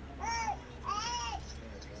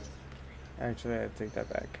 Actually, I take that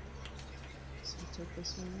back. So take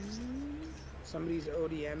this one. Somebody's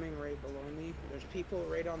ODMing right below me. There's people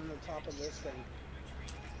right on the top of this thing.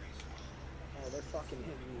 Oh, they're fucking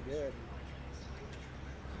hitting me good.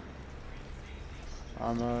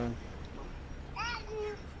 I'm gonna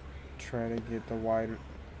try to get the wide.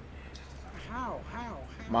 How?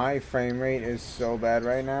 My frame rate is so bad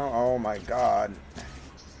right now. Oh my god.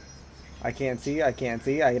 I can't see. I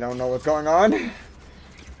don't know what's going on. I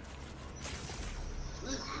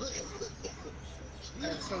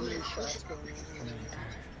have so many shots going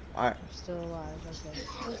on. I'm still alive, okay.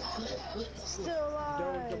 Still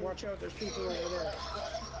alive! Don't watch out, there's people over there.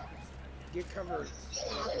 Get covered.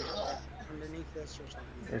 Underneath this or something.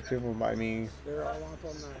 There's people by me. They're all up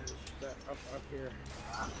on the up here.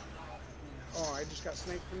 Oh, I just got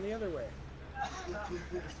sniped from the other way.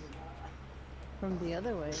 From the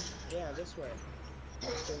other way. Yeah, this way.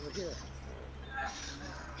 It's over here.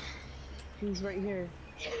 He's right here.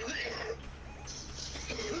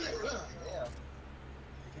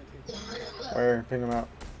 Where? Pick him up.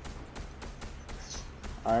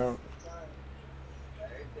 I don't.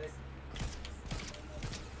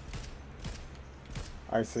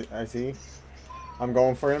 I see. I'm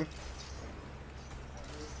going for him.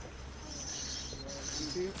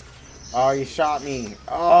 Oh, he shot me.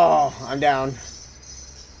 Oh, I'm down.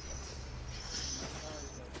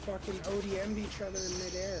 Fucking ODM'd each other in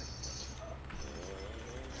midair.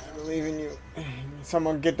 I believe in you.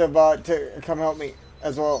 Someone get the bot to come help me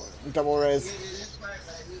as well. Double res. Dude, it is smart,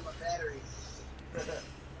 but I need my batteries.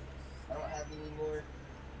 I don't have any more.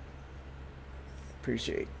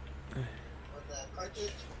 Appreciate. What, the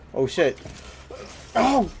cartridge? Oh shit.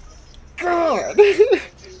 Oh god.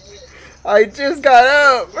 I just got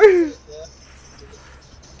up. Yeah.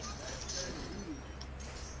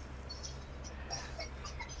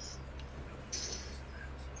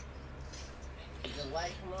 Is the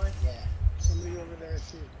light come on? Yeah. Somebody over there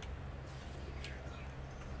too.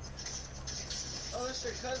 Oh, that's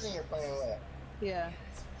your cousin you're playing with. Yeah.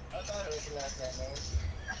 I thought it was not that name.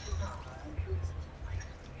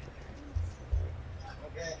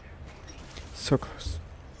 Okay. So close.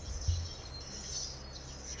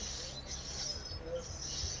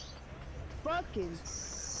 Fucking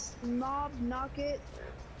snob knock it.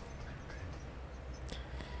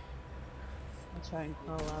 I'll try and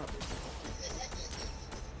call out.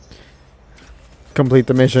 Complete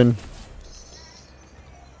the mission.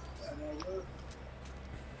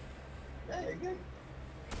 Yeah, you're good.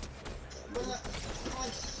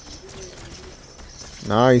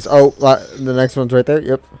 Nice. Oh, the next one's right there.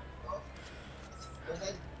 Yep. Go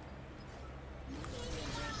ahead.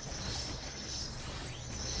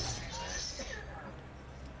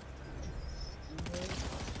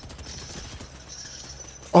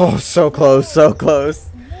 Oh, so close, so close.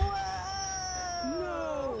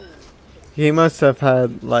 No! He must have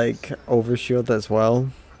had like overshield as well.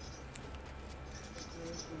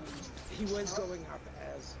 He was going up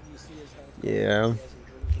as you see his health. Yeah. He hasn't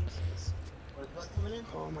drinking since. What's coming in?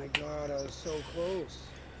 Oh my god, I was so close.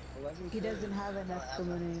 11 He doesn't have enough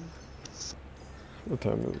coming in. What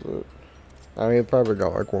time is it? I mean, probably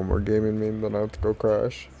got like one more game in me, then I have to go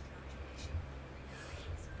crash.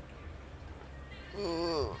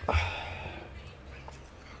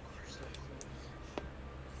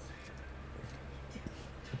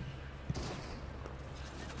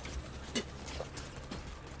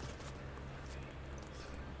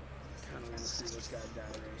 Kind of want to see this guy die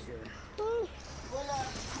right here.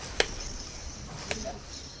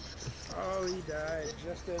 Oh, he died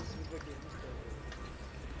just as the game started.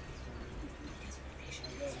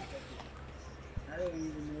 I don't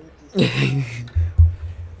even know what to say.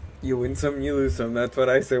 You win some, you lose some. That's what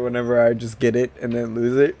I say whenever I just get it and then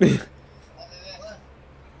lose it.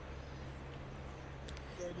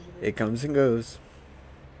 It comes and goes.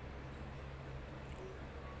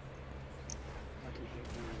 I can hit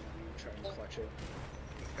you and try and clutch it.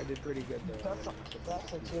 I did pretty good though.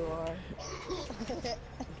 That's what you are.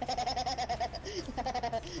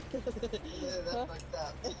 Yeah, that's fucked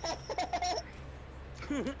up.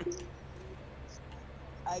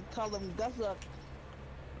 I call him Gussup.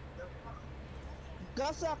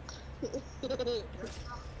 Gussup!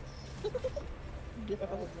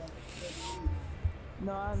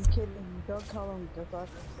 No, I'm kidding. Don't call him Gussup.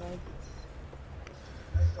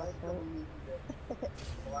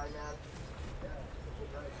 Why not?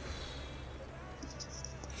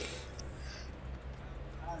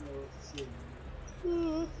 I don't know what to say. You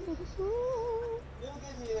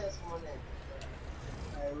give me this one then.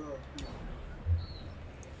 I will.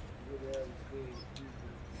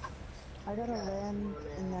 I gotta land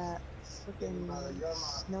in that freaking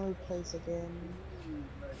snowy place again.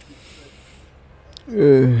 Uh,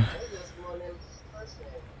 This one in first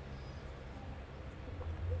name.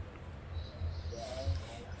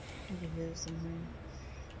 I can hear something.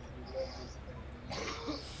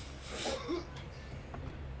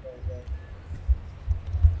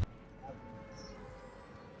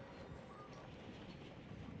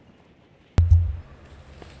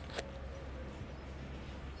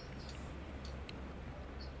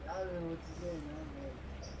 I don't know what to say, man.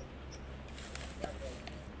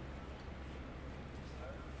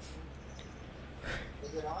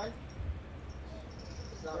 Is it on?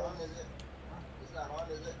 It's not on, is it? It's not on,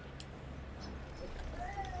 is it?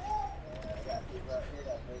 I got people out here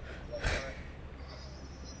that make it like that.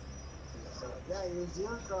 Yeah, it was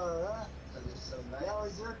your car, huh? So nice. That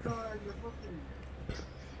was your car in the fucking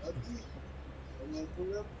upkeep. And they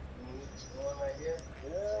pull up. The one right here?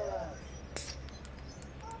 Yeah.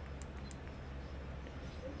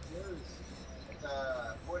 It's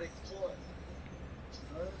a Ford Explorer.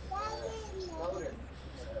 Motor.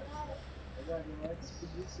 I got an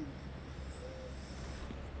Expedition.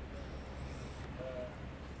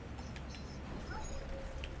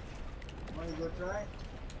 Want to go try?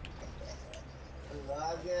 I'm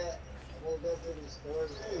gonna go to the store.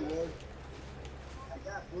 Hey, man. I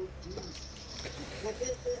got blue cheese.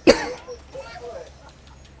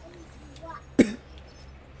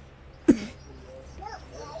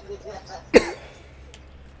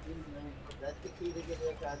 That's the key to getting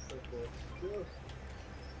your castle cool. Sure.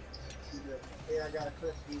 Here, I gotta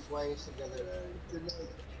clip these waves together.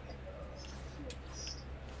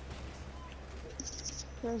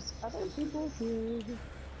 There's other people here.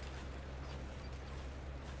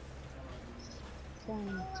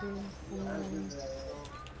 Trying to.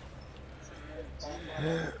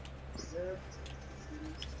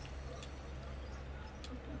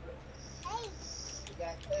 You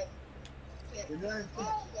got clip. Good night.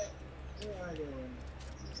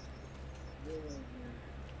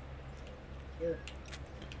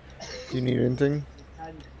 Do you need anything?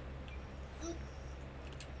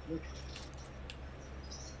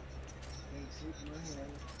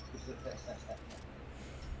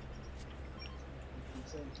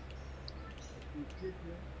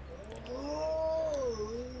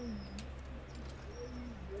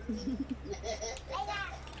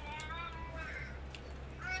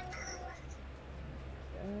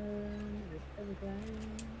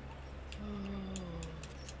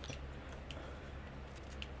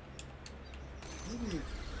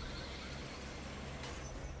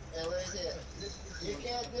 Hey, where is it? You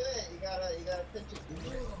can't do it. You gotta pinch it.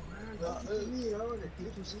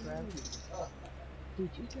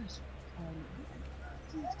 Did you just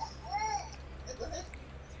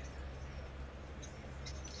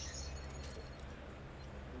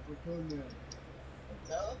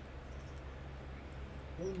So?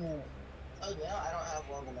 Oh yeah, I don't have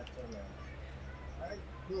long enough toenails. Alright,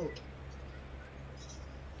 cool.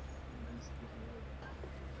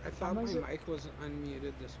 I thought my mic was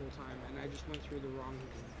unmuted this whole time, and I just went through the wrong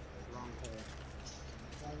hole.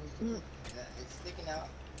 Yeah, it's sticking out.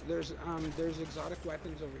 There's exotic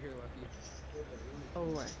weapons over here, Lucky. Oh,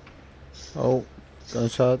 what? Oh,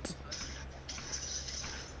 gunshots.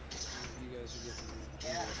 You guys are getting into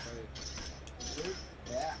a fight.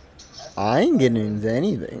 Yeah. I ain't getting into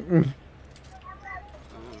anything.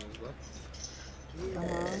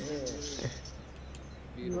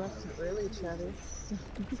 You left too early, Travis.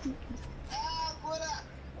 Ah, what up?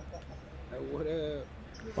 What up?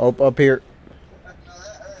 Oh, up here. No,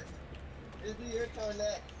 that hurt. Just do your toe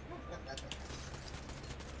next.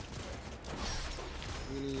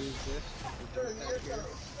 I'm gonna use this. Sure, your toe. You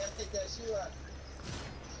gotta take that shoe out.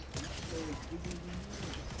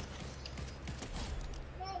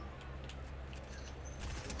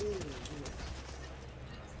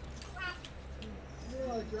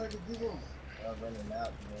 I'm running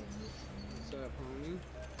out, maybe. What's up, homie?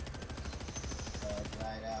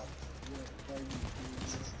 Dried out.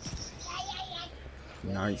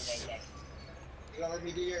 Nice. You gonna let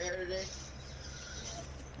me do your hair today?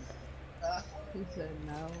 Huh? He said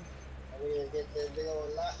no. I need to get this big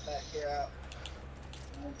old knot back here out.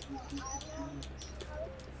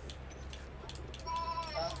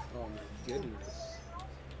 Huh? Oh my goodness.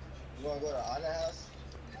 You wanna go to Anna house?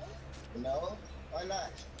 No? Why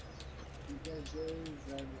not? Yeah,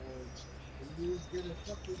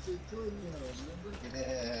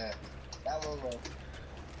 that one will.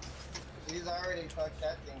 He's already fucked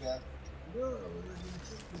that thing up.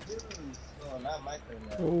 Oh, not my turn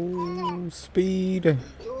now. Oh, speed.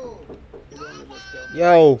 Ooh.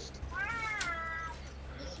 Yo.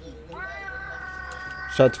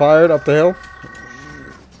 Shots fired up the hill.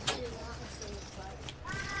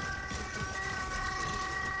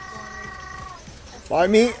 By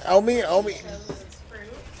me, help me, help me. This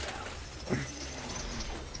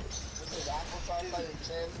is applesauce on your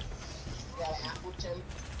chin. You got an apple chin.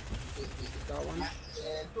 Got one?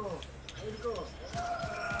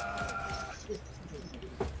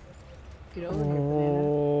 Get over here, banana.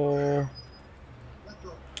 Oh.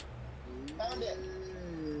 Found it.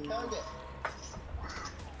 Found it.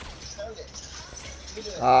 Found it. You do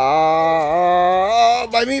it.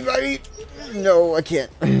 By me, by me. No, I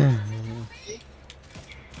can't. Found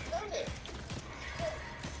it.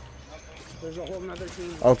 There's a whole nother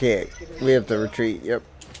team. Okay, we have to retreat. Yep.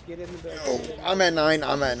 Get in the building. Oh, I'm at 9.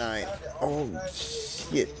 I'm at 9. Oh,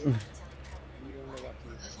 shit. You're doing the Lucky.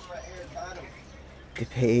 This one right here got him. Get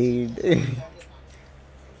paid.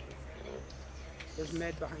 There's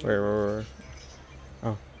med behind you. Where?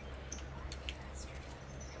 Oh.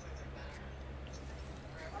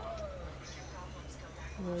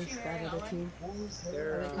 Where is that other team?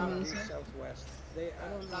 They're Are they coming east east? southwest. I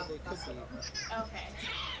don't know, they could be. Okay.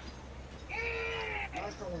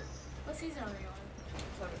 What season are we on?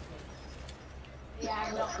 17.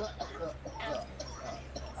 Yeah, no.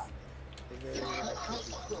 They very well could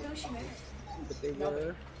be. Who she married? But they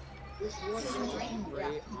were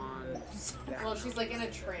right Yeah. on that. Well, she's like in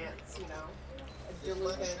a trance, you know. A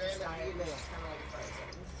delusion style. It's kind of like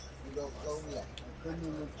frozen. You don't blow me up.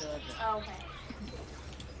 Oh, okay.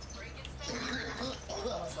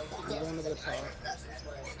 the top.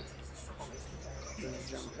 There's a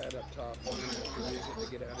jump pad up top. I'm gonna have to use it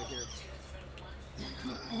to get out of here.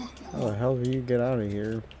 How the hell do you get out of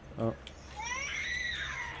here? Oh,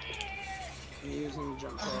 I'm using the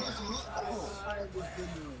jump pad.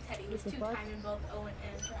 Teddy was too kind in both Owen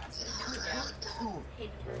and Jurassic. Yeah.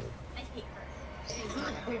 Hated her. I hate her. She's not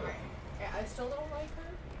my favorite. I still don't like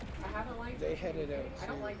her. I haven't liked her. They headed out. I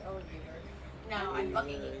don't like Owen either. No, I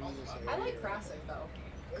fucking hate both of them. I like Krasik though.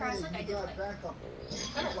 Krasik, I did like. I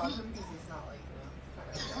don't love him because he's not like,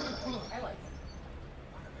 kind of, I like him.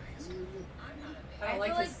 I I don't feel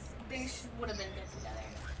like like his. they would have been good together.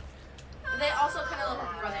 But they also kind of look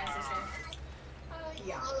like brother and sister.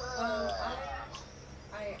 Yeah.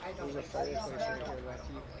 I don't There's a like fireplace them. right I here, don't Lucky. like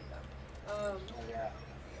them. Yeah.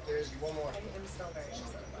 There's one more. I'm still very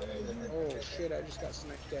upset about it. Oh shit, I just got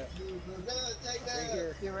sniped at. Take Right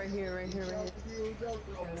here. You're right here, right here, right here. Dip him.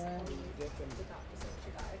 Did not deserve to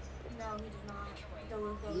die. No, he did not. The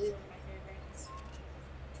Luca was one of my favorites.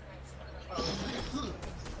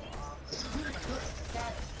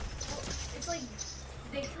 That, it's like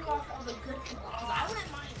they threw off all the good people. Because I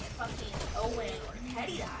wouldn't mind if fucking Owen or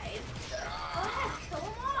Teddy died. Go ahead, kill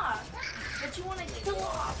them off. But you want to kill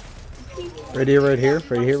off people. right here, right here,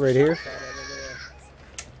 right here, right here. Got out of there.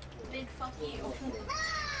 Big fuck you.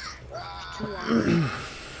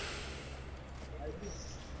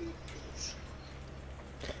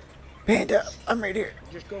 Panda, I'm right here.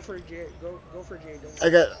 Just go for Jay. Go for Jay.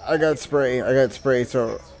 Don't I got spray. I got spray.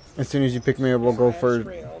 So as soon as you pick me up, we'll go I have for.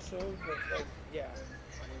 spray also, but like, yeah.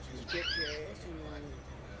 Just get Jay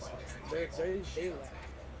and they left.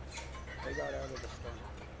 They got out of the storm.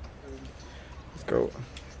 Let's go.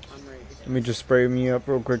 I'm right Let here. me just spray me up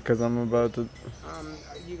real quick because I'm about to.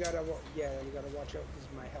 You gotta watch out because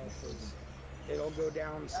my health is. It'll go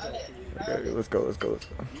down still. Okay, let's go. Let's go. Let's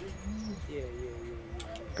go. Yeah.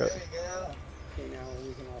 Go. There you go. Okay, now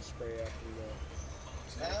we can all spray up and go.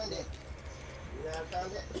 Found it. You know I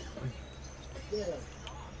found it? Get him.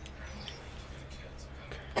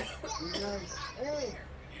 Nice. Hey!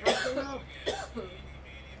 Wrap it up!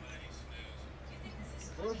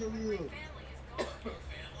 Both of you.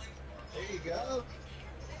 There you go.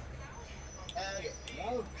 Add it.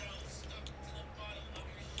 No.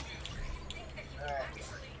 Alright.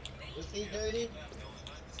 Is he dirty?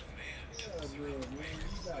 Yeah, man. You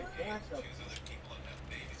got backup.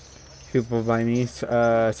 People by me,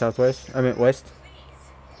 southwest. I mean west.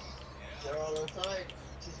 They're all inside.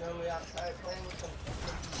 She's normally outside playing with them.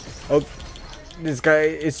 Oh, this guy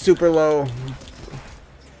is super low,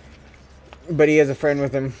 but he has a friend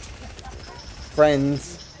with him.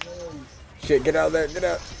 Friends. Shit, get out there, get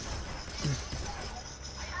out.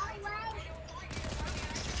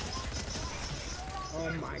 Oh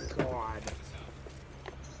my god.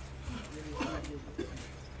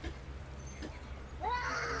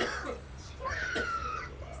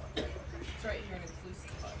 It's right here in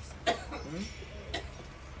exclusive clubs.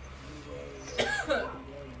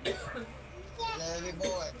 Dirty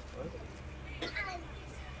boy.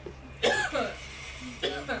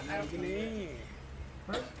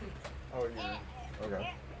 Oh, yeah.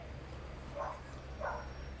 Okay.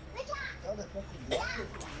 How the fuck is that?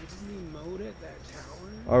 Didn't he mode at that tower?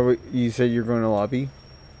 Are we, you said you're going to lobby?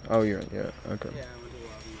 Oh, yeah. Okay. Yeah, I went to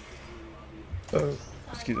lobby. Oh,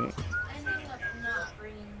 excuse me. I ended up not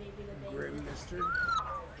bringing baby the baby. Grim Mister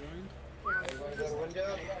joined. You wanna go to window?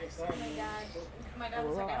 My dad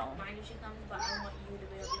was like, I don't mind if she comes, but I want you to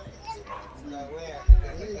be able to experience No, where?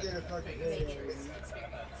 You get a fucking it. Make video. it experience.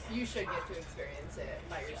 You should get to experience it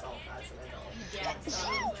by yourself as an adult. Yeah, so I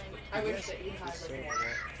was like, I wish that you had like more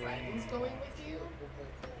friends going with you,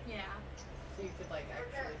 yeah. so you could like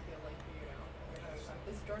actually feel like you know you're having fun.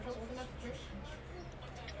 Is Georgia old enough to drink?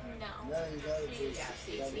 No. No, you gotta do Yeah,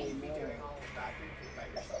 see, so you'd be doing all of that drinking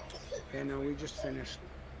by yourself. Yeah, no, we just finished.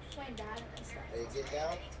 My dad and stuff. They get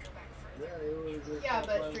down? Yeah, they were just. Yeah,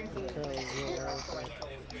 but drinking is weird.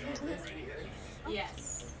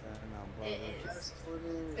 Yes. It is.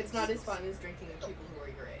 It's not as fun as drinking with people who are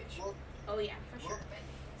your age. Oh yeah, for sure.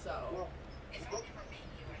 So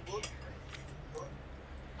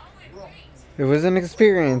It was an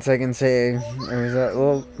experience, I can say. It was a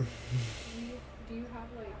little. do you have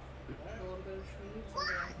like a little bit of sweets or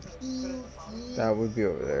do I put it in the bottle? That would be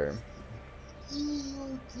over there.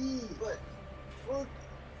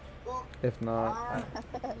 If not,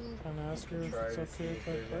 Can I ask her if it's okay if I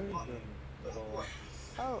play with them?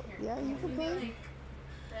 Oh, yeah, you can play. Like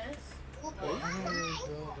this. I don't really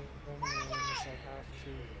build it unless I have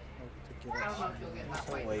to, like, to I get don't know up. if you'll get I'm that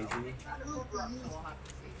so way. lazy. We'll have to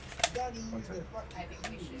see. I think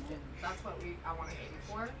we should. That's what I want to aim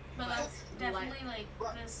for. But that's definitely like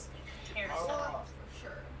this hairstyle for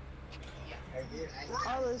sure.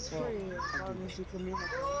 All is free as long as you communicate.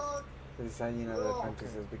 This is how you know the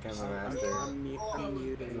apprentice has become a master. I'm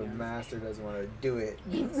muting The him. master doesn't want to do it.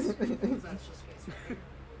 Because that's just face ripping.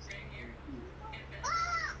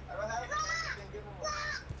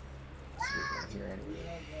 Here anyway.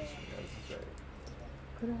 That's right.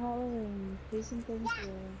 Go to Halloween. Please and thank you.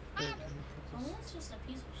 Oh, that's just a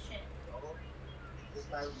piece of shit. This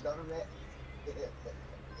my government.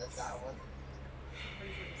 That's that one.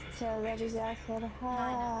 Tell that his ass said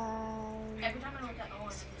hi. Every time I look at Owen, I'm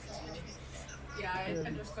just like, Yeah, I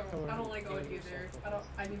just don't. I don't like Owen either.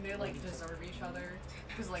 I mean, they like deserve each other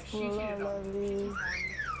because like she Well, I cheated on love you. him,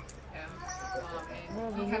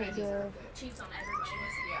 and he kind of deserved it. cheats on everybody.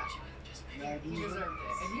 Yeah, he deserved it,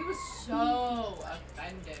 and he was so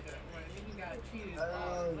offended when he got cheated on.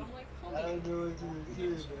 And I'm like, I homie, don't know what you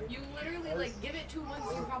do, man. you literally like give it 2 months,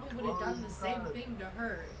 you probably would have done the same thing to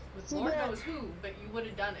her with See Lord that? knows who, but you would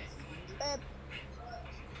have done it.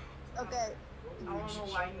 Okay. I don't know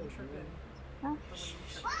why you tripping. Huh? This is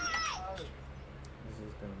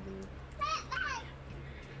gonna be.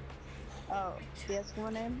 Oh, the Eskimo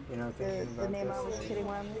name? You know, The thinking about name I was this, kidding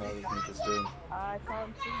around with? probably think this thing. I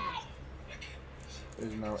can't see.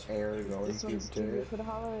 There's no air going This through one's to too good it. for the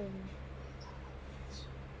Halloween.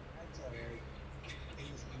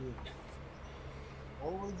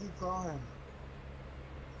 What would you call him?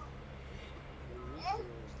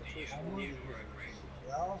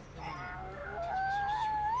 Ralph?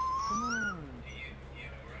 Come on.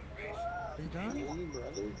 Are you done? Hey,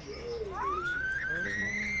 brother.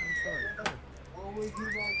 I'm sorry. What would you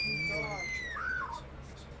like to call?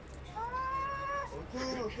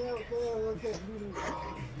 Okay.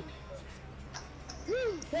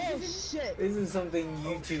 Oh shit! This is something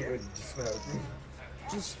YouTube would smoke.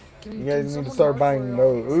 Just You guys need to start buying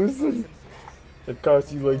those. It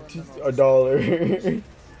costs you like $1. What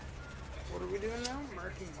are we doing now?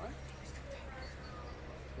 Marking what?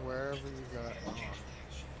 Wherever you got.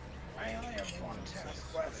 I only have 1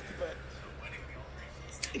 task left, but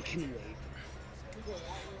it can wait.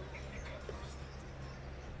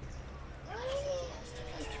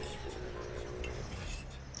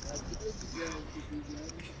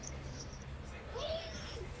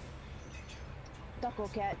 Duckle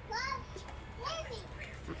cat.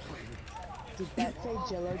 Did that say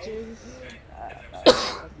Jello juice?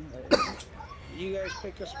 You guys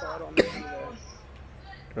pick a spot on the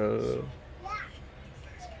there.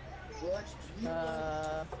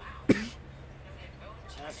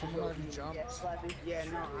 Someone already jumped. Yeah, Slappy. Yeah,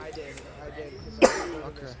 no, I did. Cause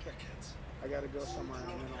Okay. I gotta go somewhere and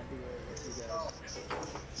then I'll be right with you guys.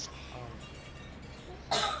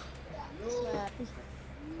 Slappy.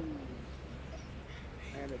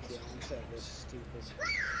 And a glance at this stupid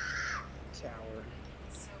tower.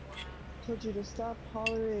 Told you to stop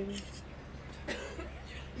hollering.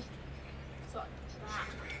 So,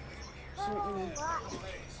 I'll meet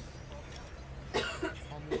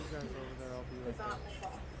you guys over there. I'll be right back.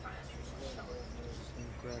 And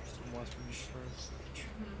grab some weapons first.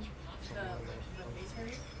 The face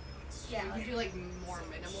rimming? yeah, You do like more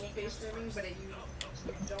minimal face rimming, but you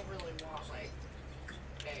don't really want like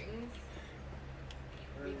bangs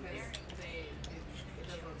because it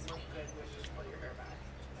doesn't look good when you pull your hair back.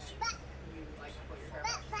 You like pull your hair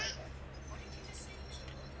back. Like it.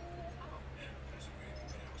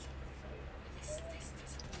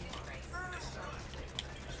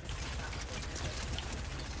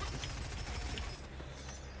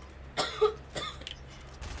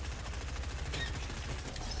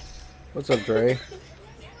 What's up, Dre?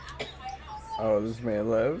 Oh, this man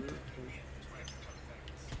left.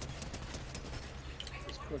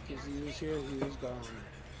 As quick as he was here, he was gone.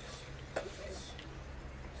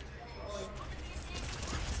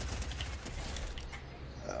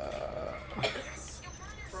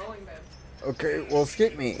 Rolling bed. Okay, well,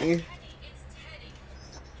 skip me.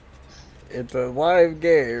 It's a live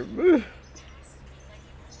game.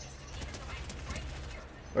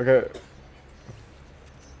 Okay.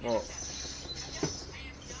 Well.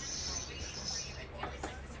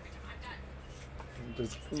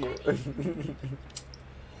 Just cool. Alright,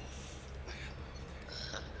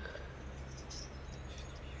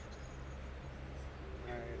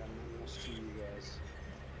 I'm almost to you guys.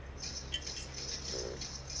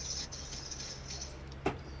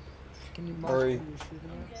 Can you mark Hurry. who you're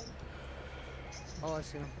shooting at? Oh, I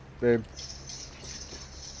see him. Babe.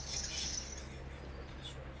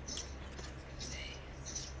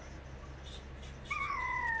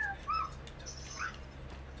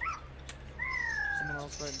 Someone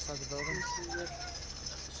else right inside the building.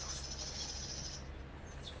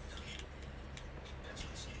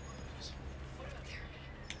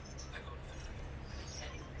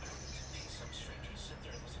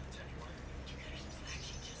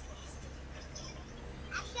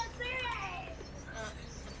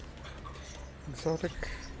 exotic.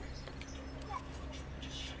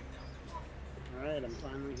 Alright, I'm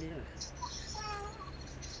finally here.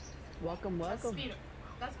 Welcome, That's welcome. Peter.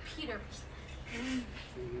 That's Peter.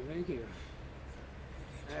 Thank you.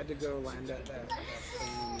 I had to go land at that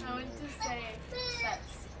thing. I would just say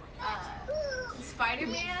that's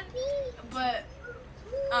Spider-Man, but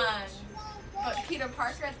Peter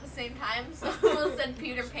Parker at the same time. So someone said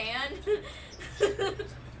Peter Pan, and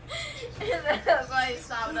that's why I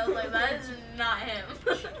stopped. And I was like, that is not him.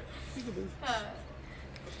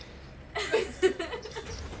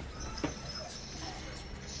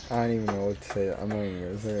 I don't even know what to say. I'm not even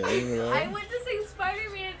gonna say anything. I went to say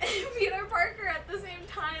Spider-Man and Peter Parker at the same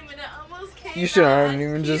time, and it almost came. You should out not as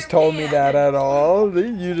even just Peter told me Pan. that at all.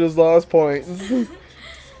 You just lost points. That's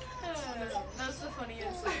the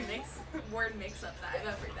funniest word mix-up that I've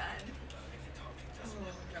ever done. Oh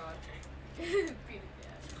god. Peter Pan.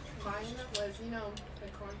 Mine was,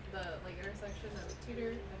 the like intersection of Tudor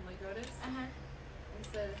and Lake Otis. Uh-huh.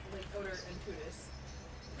 I said Lake Odor and Tudis.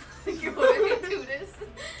 You're ordering Tudis?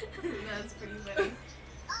 That's pretty funny.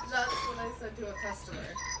 That's what I said to a customer.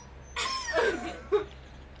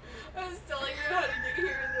 I was telling her how to get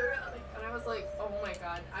here, and they were like, And I was like, oh my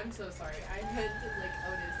god, I'm so sorry. I meant Lake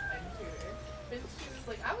Otis and Tudor. And she was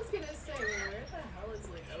like, I was gonna say, well, where the hell is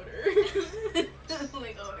Lake Odor?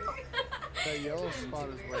 like odor. The yellow spot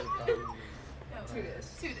is way better. Tudis.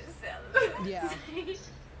 Tudis, Yeah.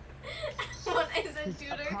 When I said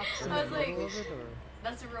Tudor, I was like, Middle of it, or?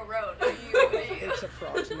 that's a real road. Are you? It's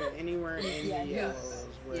approximate anywhere in Yeah, the yeah. yellow is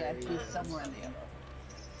where Yeah, he he's is. somewhere in the yellow.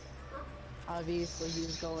 Obviously,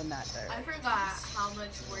 he's going that I direction. forgot how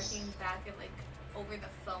much working back at like over the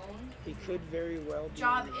phone He could very well be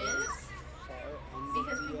job in is, far under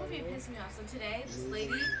because the people be yellow, pissing me off. So today, this moving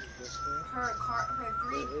lady, this way. her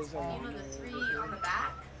three, There is a you know, the three on the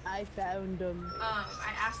back. I found him. I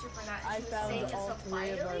asked her for that. I She was found saying it all so three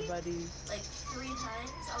of our quietly, buddies. like 3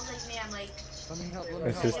 times. I was like, man, like, Let me help. Let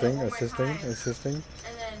me help. Assisting, One more assisting, time. assisting.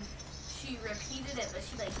 and then she repeated it, but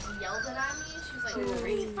she like yelled it at me. She was like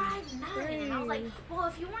 359, and I was like, well,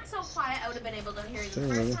 if you weren't so quiet, I would have been able to hear you the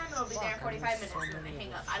first time. It'll be there in 45 minutes, and then I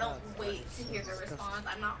hang up. I don't wait to hear the response.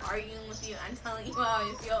 I'm not arguing with you. I'm telling you how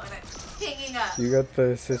I feel, and I'm hanging up. You got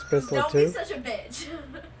the assist pistol Don't be too? such a bitch.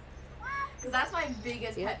 Because that's my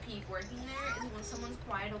biggest Yeah. pet peeve working there is when someone's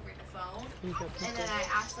quiet over the phone, He's up to and then go. I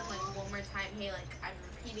ask them like one more time, hey, like I'm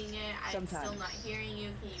repeating it, I'm still Sometimes. not hearing you,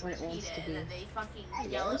 can you When it repeat wants it? to And then be. they fucking Hey,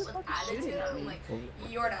 yell why it the with fuck are you attitude. shooting at I'm me? like,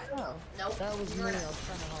 you're done. Oh, Nope. That was me. you're I done. was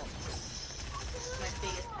trying to help. My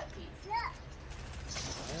biggest pet peeve.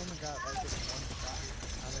 I only got like this one shot.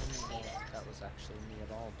 I don't even know Hate it. if that was actually me at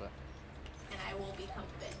all, but And I will become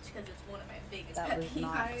a bitch because it's one of my biggest That pet was peeves.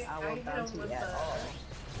 not I our hit him bounty with at the all.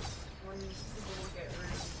 when people get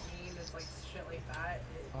really mean, it's like shit like that.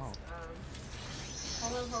 It's, Oh.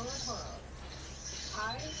 hold on.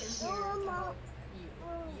 I am here to help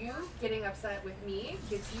you. You getting upset with me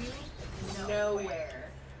gets you nowhere.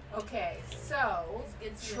 Okay, so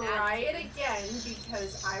Gets you an try it attitude. again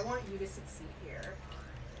because I want you to succeed here.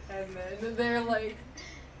 And then they're like,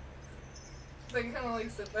 they kind of like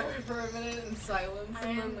sit there for a minute in silence, I and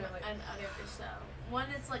am then they're like, an utter so. One,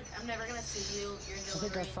 it's like I'm never gonna sue you. You're I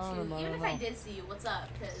think I delivering found to. him, I Even don't if I know. did sue you, what's up?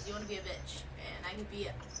 Because you want to be a bitch, and I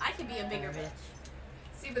could be a bigger bitch.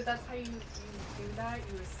 see, but that's how you do that.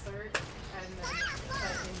 You assert and then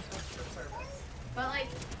put in customer service. But like,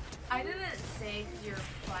 I didn't say 'cause you're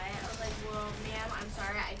quiet. I was like, well, ma'am, I'm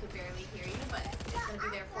sorry, I could barely hear you, but it's gonna be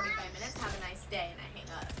there 45 minutes. Have a nice day, and I hang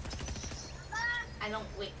up. I don't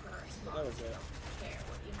wait for a response. That was it. I don't care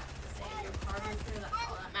what you have to say. Your car is through. That's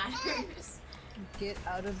all that matters. Get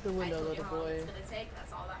out of the I window, told you little how long boy. it's gonna take.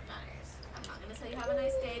 That's all that matters. I'm not gonna tell you have a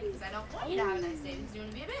nice day because I don't want you to have a nice day because you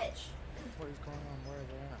want to be a bitch. what is going on? Where are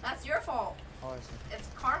they at? That's your fault. Oh, I see. It's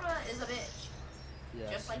karma is a bitch, Yes.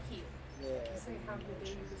 just like you. Yeah. Just like have the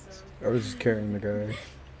day you deserve. I was just carrying the guy.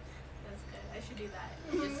 That's good. I should do that.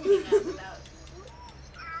 Just hang out without.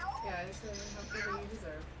 Yeah, I said have the day you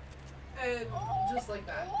deserve. And just like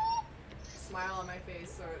that. Smile on my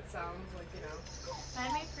face so it sounds like,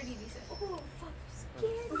 I made pretty decent. Oh fuck,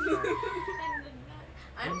 you scared me.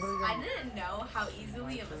 I didn't know how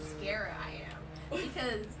easily of a scarer I am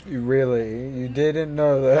because You didn't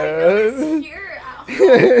know I was that. here at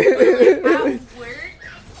home, like, at work.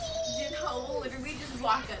 Jinho will literally just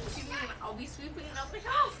walk up to me and I'll be sweeping and I'm like,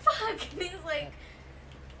 oh fuck, and he's like,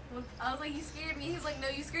 I was like, you scared me. He's like, no,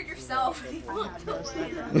 you scared yourself. And he walked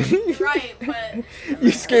away. You're right, but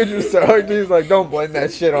You scared yourself. He's like, don't blame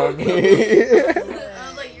that shit on me. I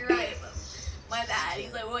was like, you're right. My bad.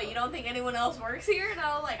 He's like, what, you don't think anyone else works here? And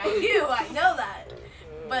I was like, I do. I know that.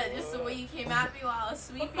 But just the way you came at me while I was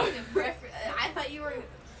sweeping and I thought you were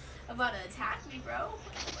about to attack me, bro.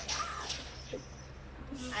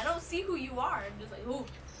 I don't see who you are. I'm just like, ooh.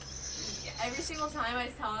 Every single time I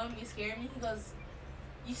tell him you scare me, he goes,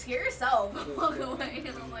 you scare yourself. Walk away.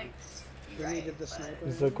 And I'm like, Who needed the sniper?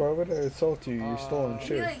 He's like, why would I assault you? You're still on he,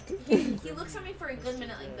 shift. like, he looks at me for a good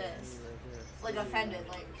minute like this. Like offended,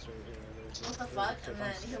 like, what the fuck? And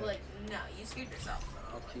then he'll be like, no, you scared yourself.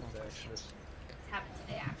 I'll keep the extras. It happened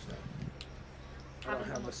today, actually. I don't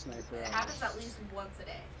have a almost- sniper. It on happens this. at least once a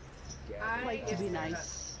day. I Like to get be sick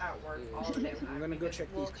nice. at work all the damn time. I'm gonna go because- check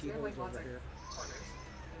well, these 'cause we have, keyholes like, lots over of here. corners.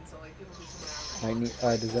 And so, like, people who come I around, need.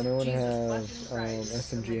 Does anyone Jesus have fucking Christ.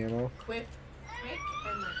 SMG ammo? quick,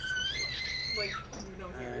 and like, you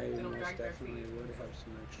don't hear I it. They don't most drag their definitely feet. would have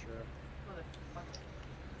some extra. Motherfucker.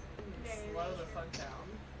 Slow the fuck down.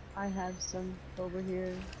 I have some over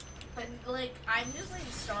here. But, like, I'm just, like,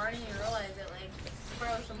 starting to realize that, like, bro,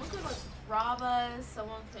 someone could, like, rob us,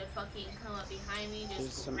 someone could fucking come up behind me, There's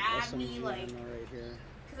just some grab SMG me, like, ammo right here.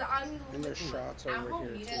 because I'm And there's shots at over home,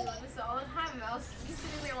 here you too. guys do this all the time, and I was just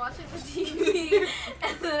sitting there watching the TV,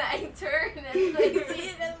 and then I turn and I see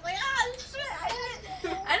it, and I'm like, ah, shit,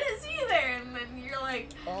 I didn't see you there, and then you're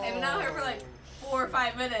like, I've been out here for like 4 or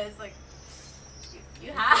 5 minutes, like,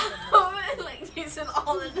 you have, like, Jason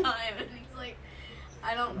all the time, and he's like,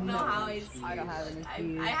 I don't know how he's. I don't have any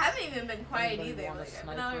keys. I haven't even been quiet Anybody either. want a Like I've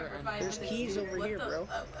been out here sniper for 5 There's minutes. keys dude. over What here, the- bro.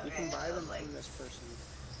 oh, You okay, can buy them like, from this person.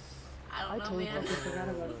 I I don't know, totally man. fucking forgot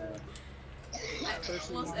about that.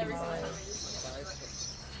 Person Almost you every can single buy. time I just Buy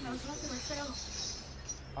some. I was watching myself.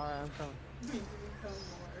 Alright, I'm coming.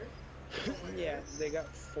 Yeah, they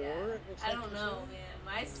got 4. It looks I like, don't or know, something. man.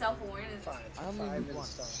 My self-awareness 5. I only 5 need in one.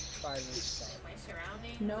 stock. 5 in stock. and my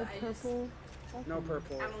surroundings. No I just, purple. No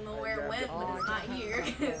purple. I don't know where it grabbed went, but Oh, it's I not don't have here that.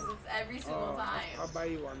 because it's every single Oh, time. I'll buy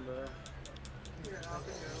you one, bro. You're off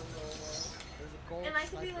in your own little world. There's a gold And I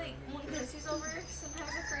can be sniper like, in when here. Kirsty's over, sometimes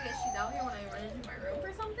I forget she's out here when I run into my room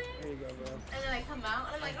or something. There you go, bro. And then I come out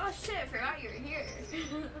and I'm like, oh shit, I forgot you were here.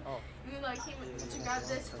 Oh. Even though I came to grab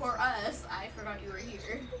this for us, I forgot you were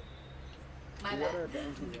here. My We got our bad.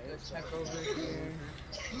 bounty, right? Check over here.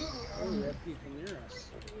 Oh, we have people near us.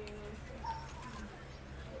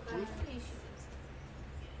 I have any shoes.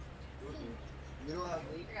 You don't have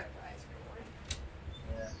leak? I gotta buy ice cream.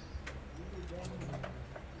 Yeah.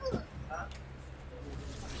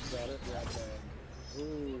 Got it, grab bag.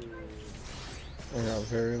 Ooh. I got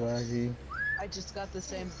very laggy. I just got the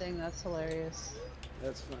same thing. That's hilarious.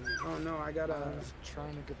 That's funny. Oh no, I got I a. was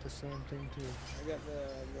trying to get the same thing too. I got the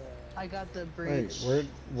I got the Wait, breach.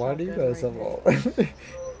 why do you shotgun guys right have all?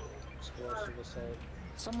 explosive assault.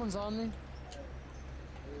 Someone's on me.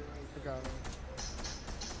 Forgot it.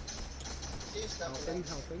 Helping.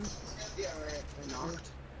 Knocked.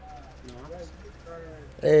 Knocked.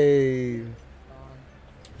 Hey,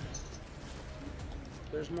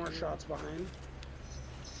 There's more shots behind.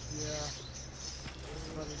 Yeah.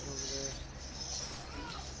 Somebody's over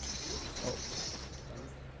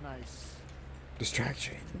there. Nice.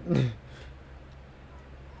 distraction. Was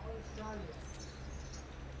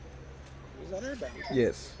that our bounty?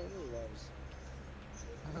 Yes. Totally was.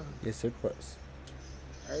 Yes, it was.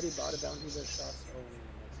 I already bought a bounty that shots. Oh no,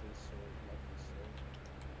 that's his sword.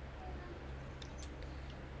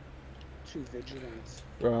 That's his sword. 2 vigilance.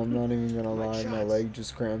 Bro, I'm not even gonna Like lie, my shots. leg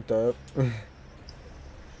just cramped up.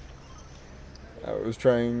 I was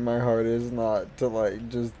trying my hardest not to like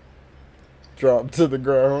just drop to the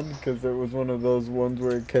ground because it was one of those ones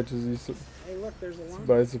where it catches you Hey, look, there's a llama.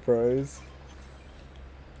 by surprise.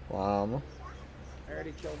 Llama. I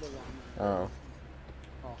already killed the llama.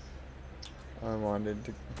 Oh. I wanted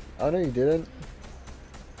to. Oh no, you didn't.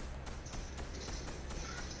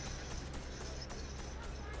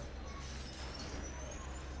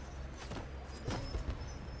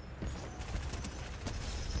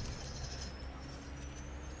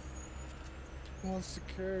 Who wants to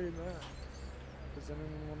carry that? Does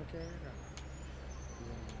anyone want to carry that? You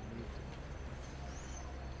don't need to.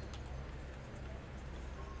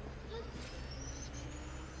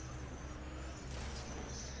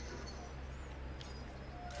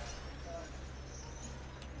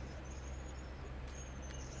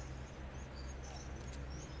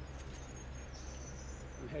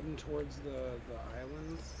 I'm heading towards the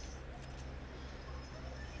island.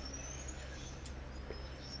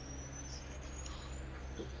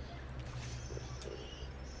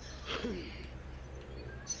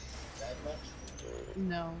 That much?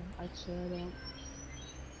 No, actually I don't.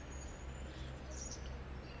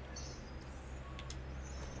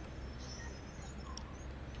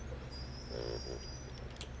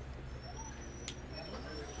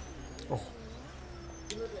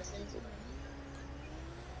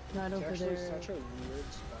 Not It's over actually there. such a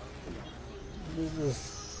weird spot.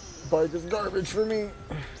 This bike is garbage for me.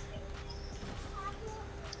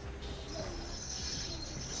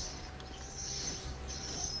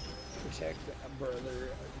 Protect a brother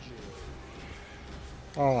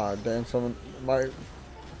Joe. Ah, damn, someone might.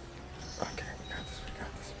 Okay, we got this, we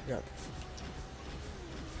got this, we got this.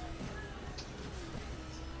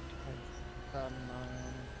 Got an eye on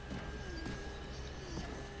him.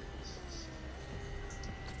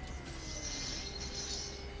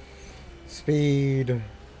 Speed. I'm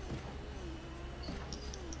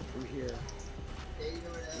here.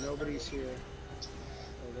 Nobody's here.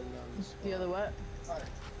 Holding down the The other what?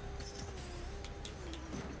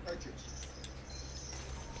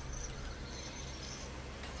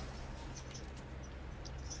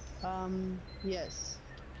 Yes.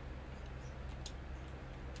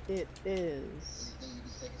 It is.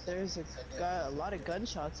 There's a lot of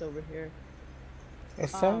gunshots over here. I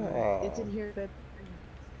saw. It's in here, but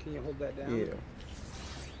Can you hold that down? Yeah.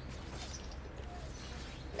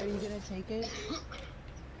 are you gonna take it?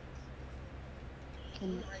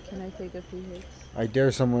 Can I take a few hits? I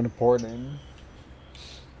dare someone to port in.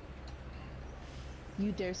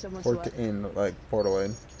 You dare someone Port to in, like, portal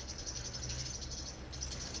in.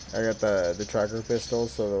 I got the tracker pistol,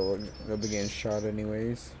 so they'll be getting shot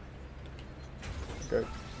anyways. Okay.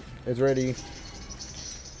 It's ready.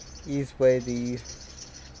 East way the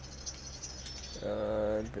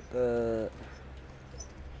get the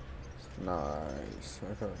nice.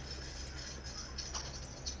 Okay.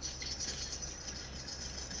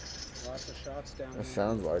 Lots of shots down That there.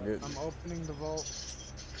 sounds like it. I'm opening the vault.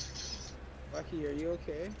 Lucky, are you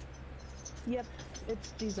okay? Yep,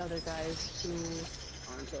 it's these other guys who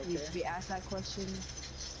Aren't need to okay? be asked that question.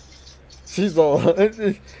 She's all what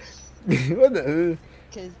the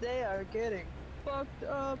Cause they are getting fucked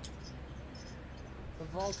up. The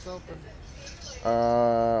vault's open.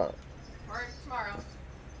 Or tomorrow.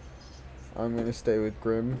 I'm gonna stay with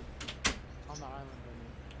Grim. On the island, I mean.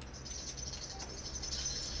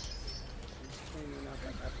 I'm just cleaning up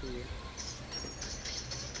after you.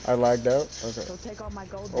 I lagged out. Okay. Go take all my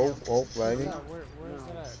gold Oh, now. oh, Where's lagging. that? Where's No.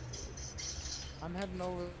 it at? I'm heading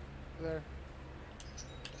over there.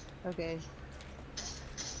 Okay,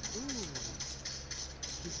 Ooh.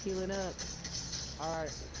 he's healing up.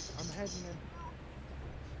 Alright, I'm heading in.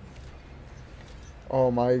 Oh,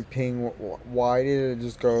 my ping. Why did it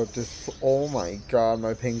just go up to? Oh my god,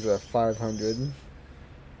 my ping's at 500.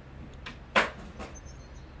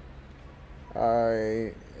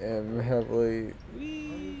 I am heavily Where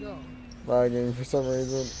you go? lagging for some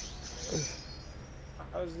reason.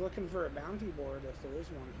 I was looking for a bounty board if there is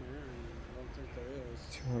one here, and I don't think there is.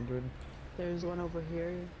 200. There's one over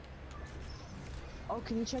here. Oh,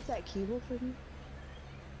 can you check that keyhole for me?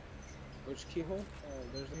 Which keyhole? Oh,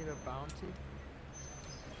 there's Need a bounty?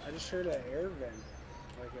 I just heard an air vent,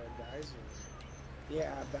 like a geyser.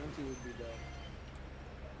 Yeah, a bounty would be dope.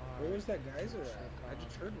 Where was that geyser at? I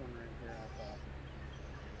just heard one right here, I thought.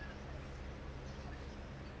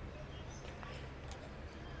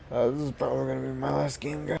 This is probably gonna be my last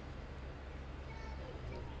game, guys.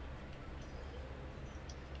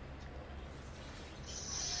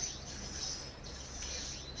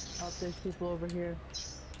 Oh, there's people over here.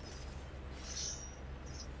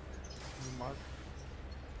 You mark?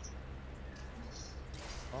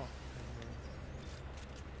 Oh. Okay.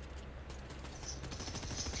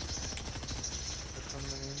 They're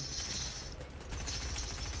coming in.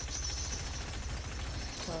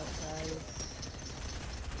 What's up, guys?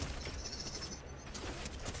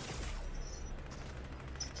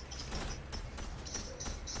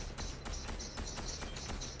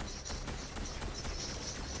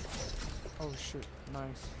 Oh shit,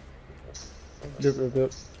 nice. Yep, yep,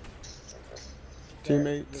 yep.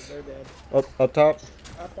 Teammates. They're dead. Up top.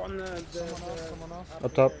 Up on the Someone else?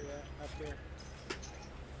 Up top. Here, yeah, up here.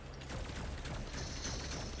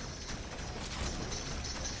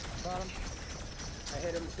 Got him. I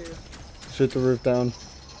hit him too. Shoot the roof down.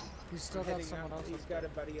 He's still got Heading someone up. else. He's up got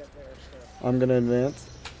there. a buddy up there, so. I'm gonna advance.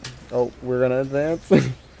 Oh, we're gonna advance.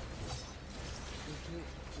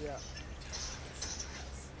 Yeah.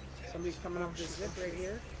 Somebody's coming up this zip right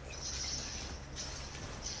here.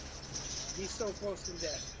 He's so close to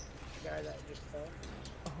death. The guy that just fell.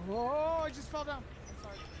 Oh, I just fell down. I'm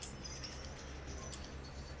sorry.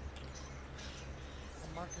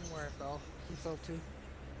 I'm marking where I fell. He fell too.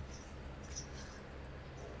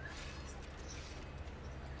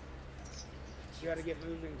 You gotta get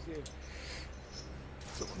moving too.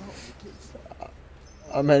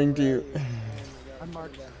 I'm heading to you. Oh my God, I'm coming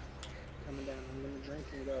marked. down. Coming down. I'm gonna drink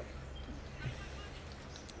and go.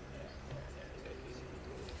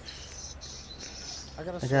 I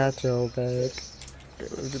got a I sword. got your back. Okay,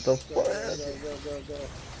 let's get the Go, fuck. go.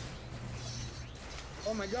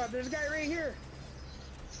 Oh my god, there's a guy right here.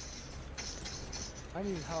 I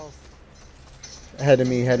need health. Head of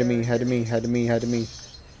me, head of me, head of me, head of me, head of me.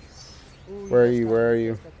 Ooh, Where are guys you? got Where me, are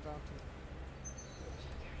you? guys got the bounty.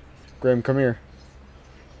 Graham, come here.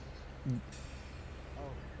 Oh,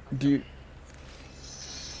 Do you?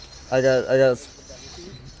 I got.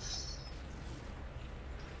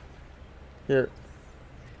 Here.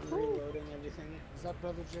 I'm reloading everything. is that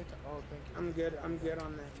Brother Jake? Oh, thank you. I'm good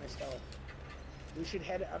on that myself. We should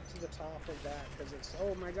head up to the top of that because it's,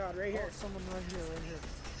 oh my god, right here. Oh, someone right here, right here.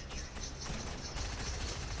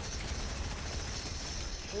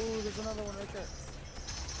 Oh, there's another one right there.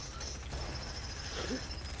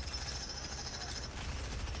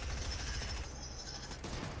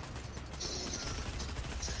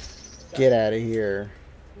 Get out of here.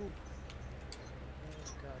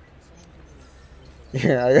 Oh god, can someone give me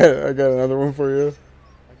Yeah, I got another one for you.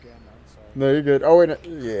 again? I'm sorry. No, you're good. Oh wait, no,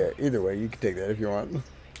 yeah. Either way, you can take that if you want.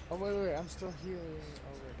 Oh wait, I'm still healing.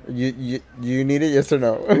 Oh wait, You need it? Yes or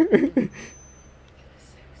no? no.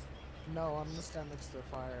 No, I'm gonna stand next to the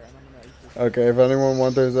fire and I'm gonna eat this. Okay, if anyone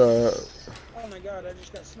wants, there's a. Oh my god, I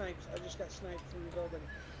just got sniped. I just got sniped from the building.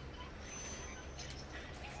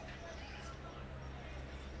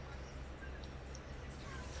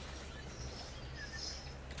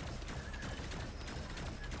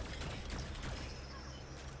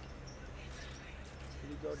 Did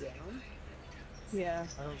he go down? Yeah,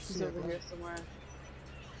 I don't he's see over it. here somewhere.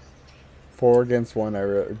 4 against 1.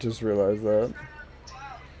 I just realized that.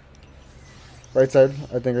 Right side.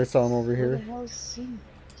 I think I saw him over Where here. the hell is he? What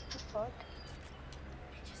the fuck?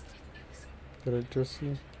 Did I just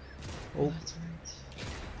see? Oh, Oh. that's right.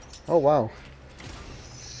 Oh wow.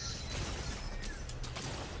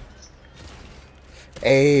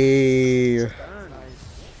 Hey. Done.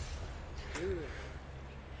 Nice. Dude.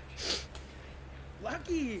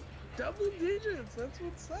 Lucky! Double digits! That's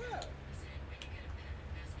what's up!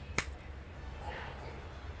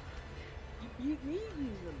 You beat me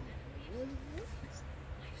even. What is this?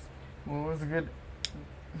 Well, it was a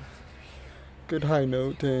good high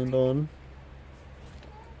note to end on.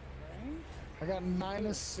 Right? I got 9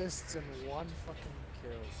 assists and 1 fucking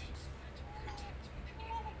kill.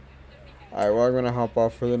 Alright, well, I'm gonna hop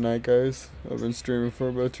off for the night, guys. I've been streaming for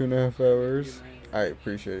about 2.5 hours. Good night. I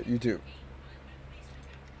appreciate it. You too.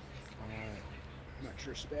 Alright. Much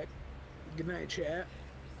respect. Good night, chat.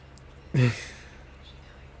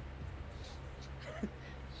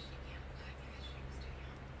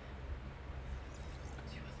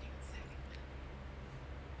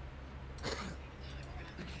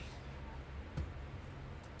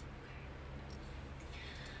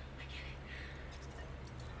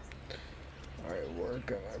 Alright, we're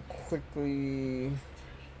gonna quickly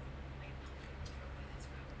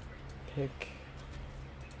pick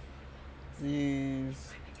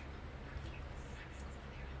these.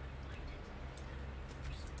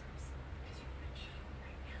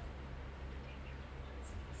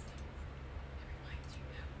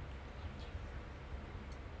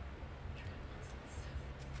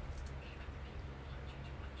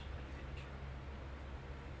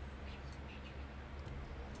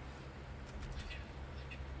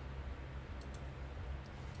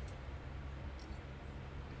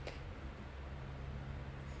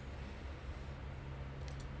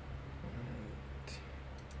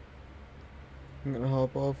 I'm gonna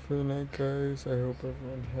hop off for the night, guys. I hope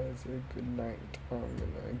everyone has a good night. I'm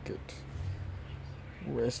gonna get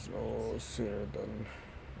rest a little sooner than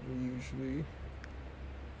we usually.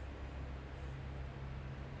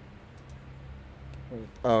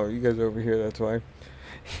 Oh, you guys are over here, that's why.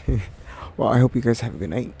 Well, I hope you guys have a good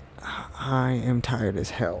night. I am tired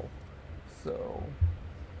as hell. So,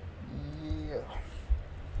 yeah.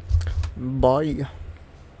 Bye.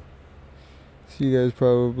 See you guys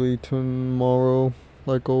probably tomorrow,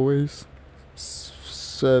 like always. 6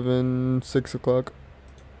 o'clock.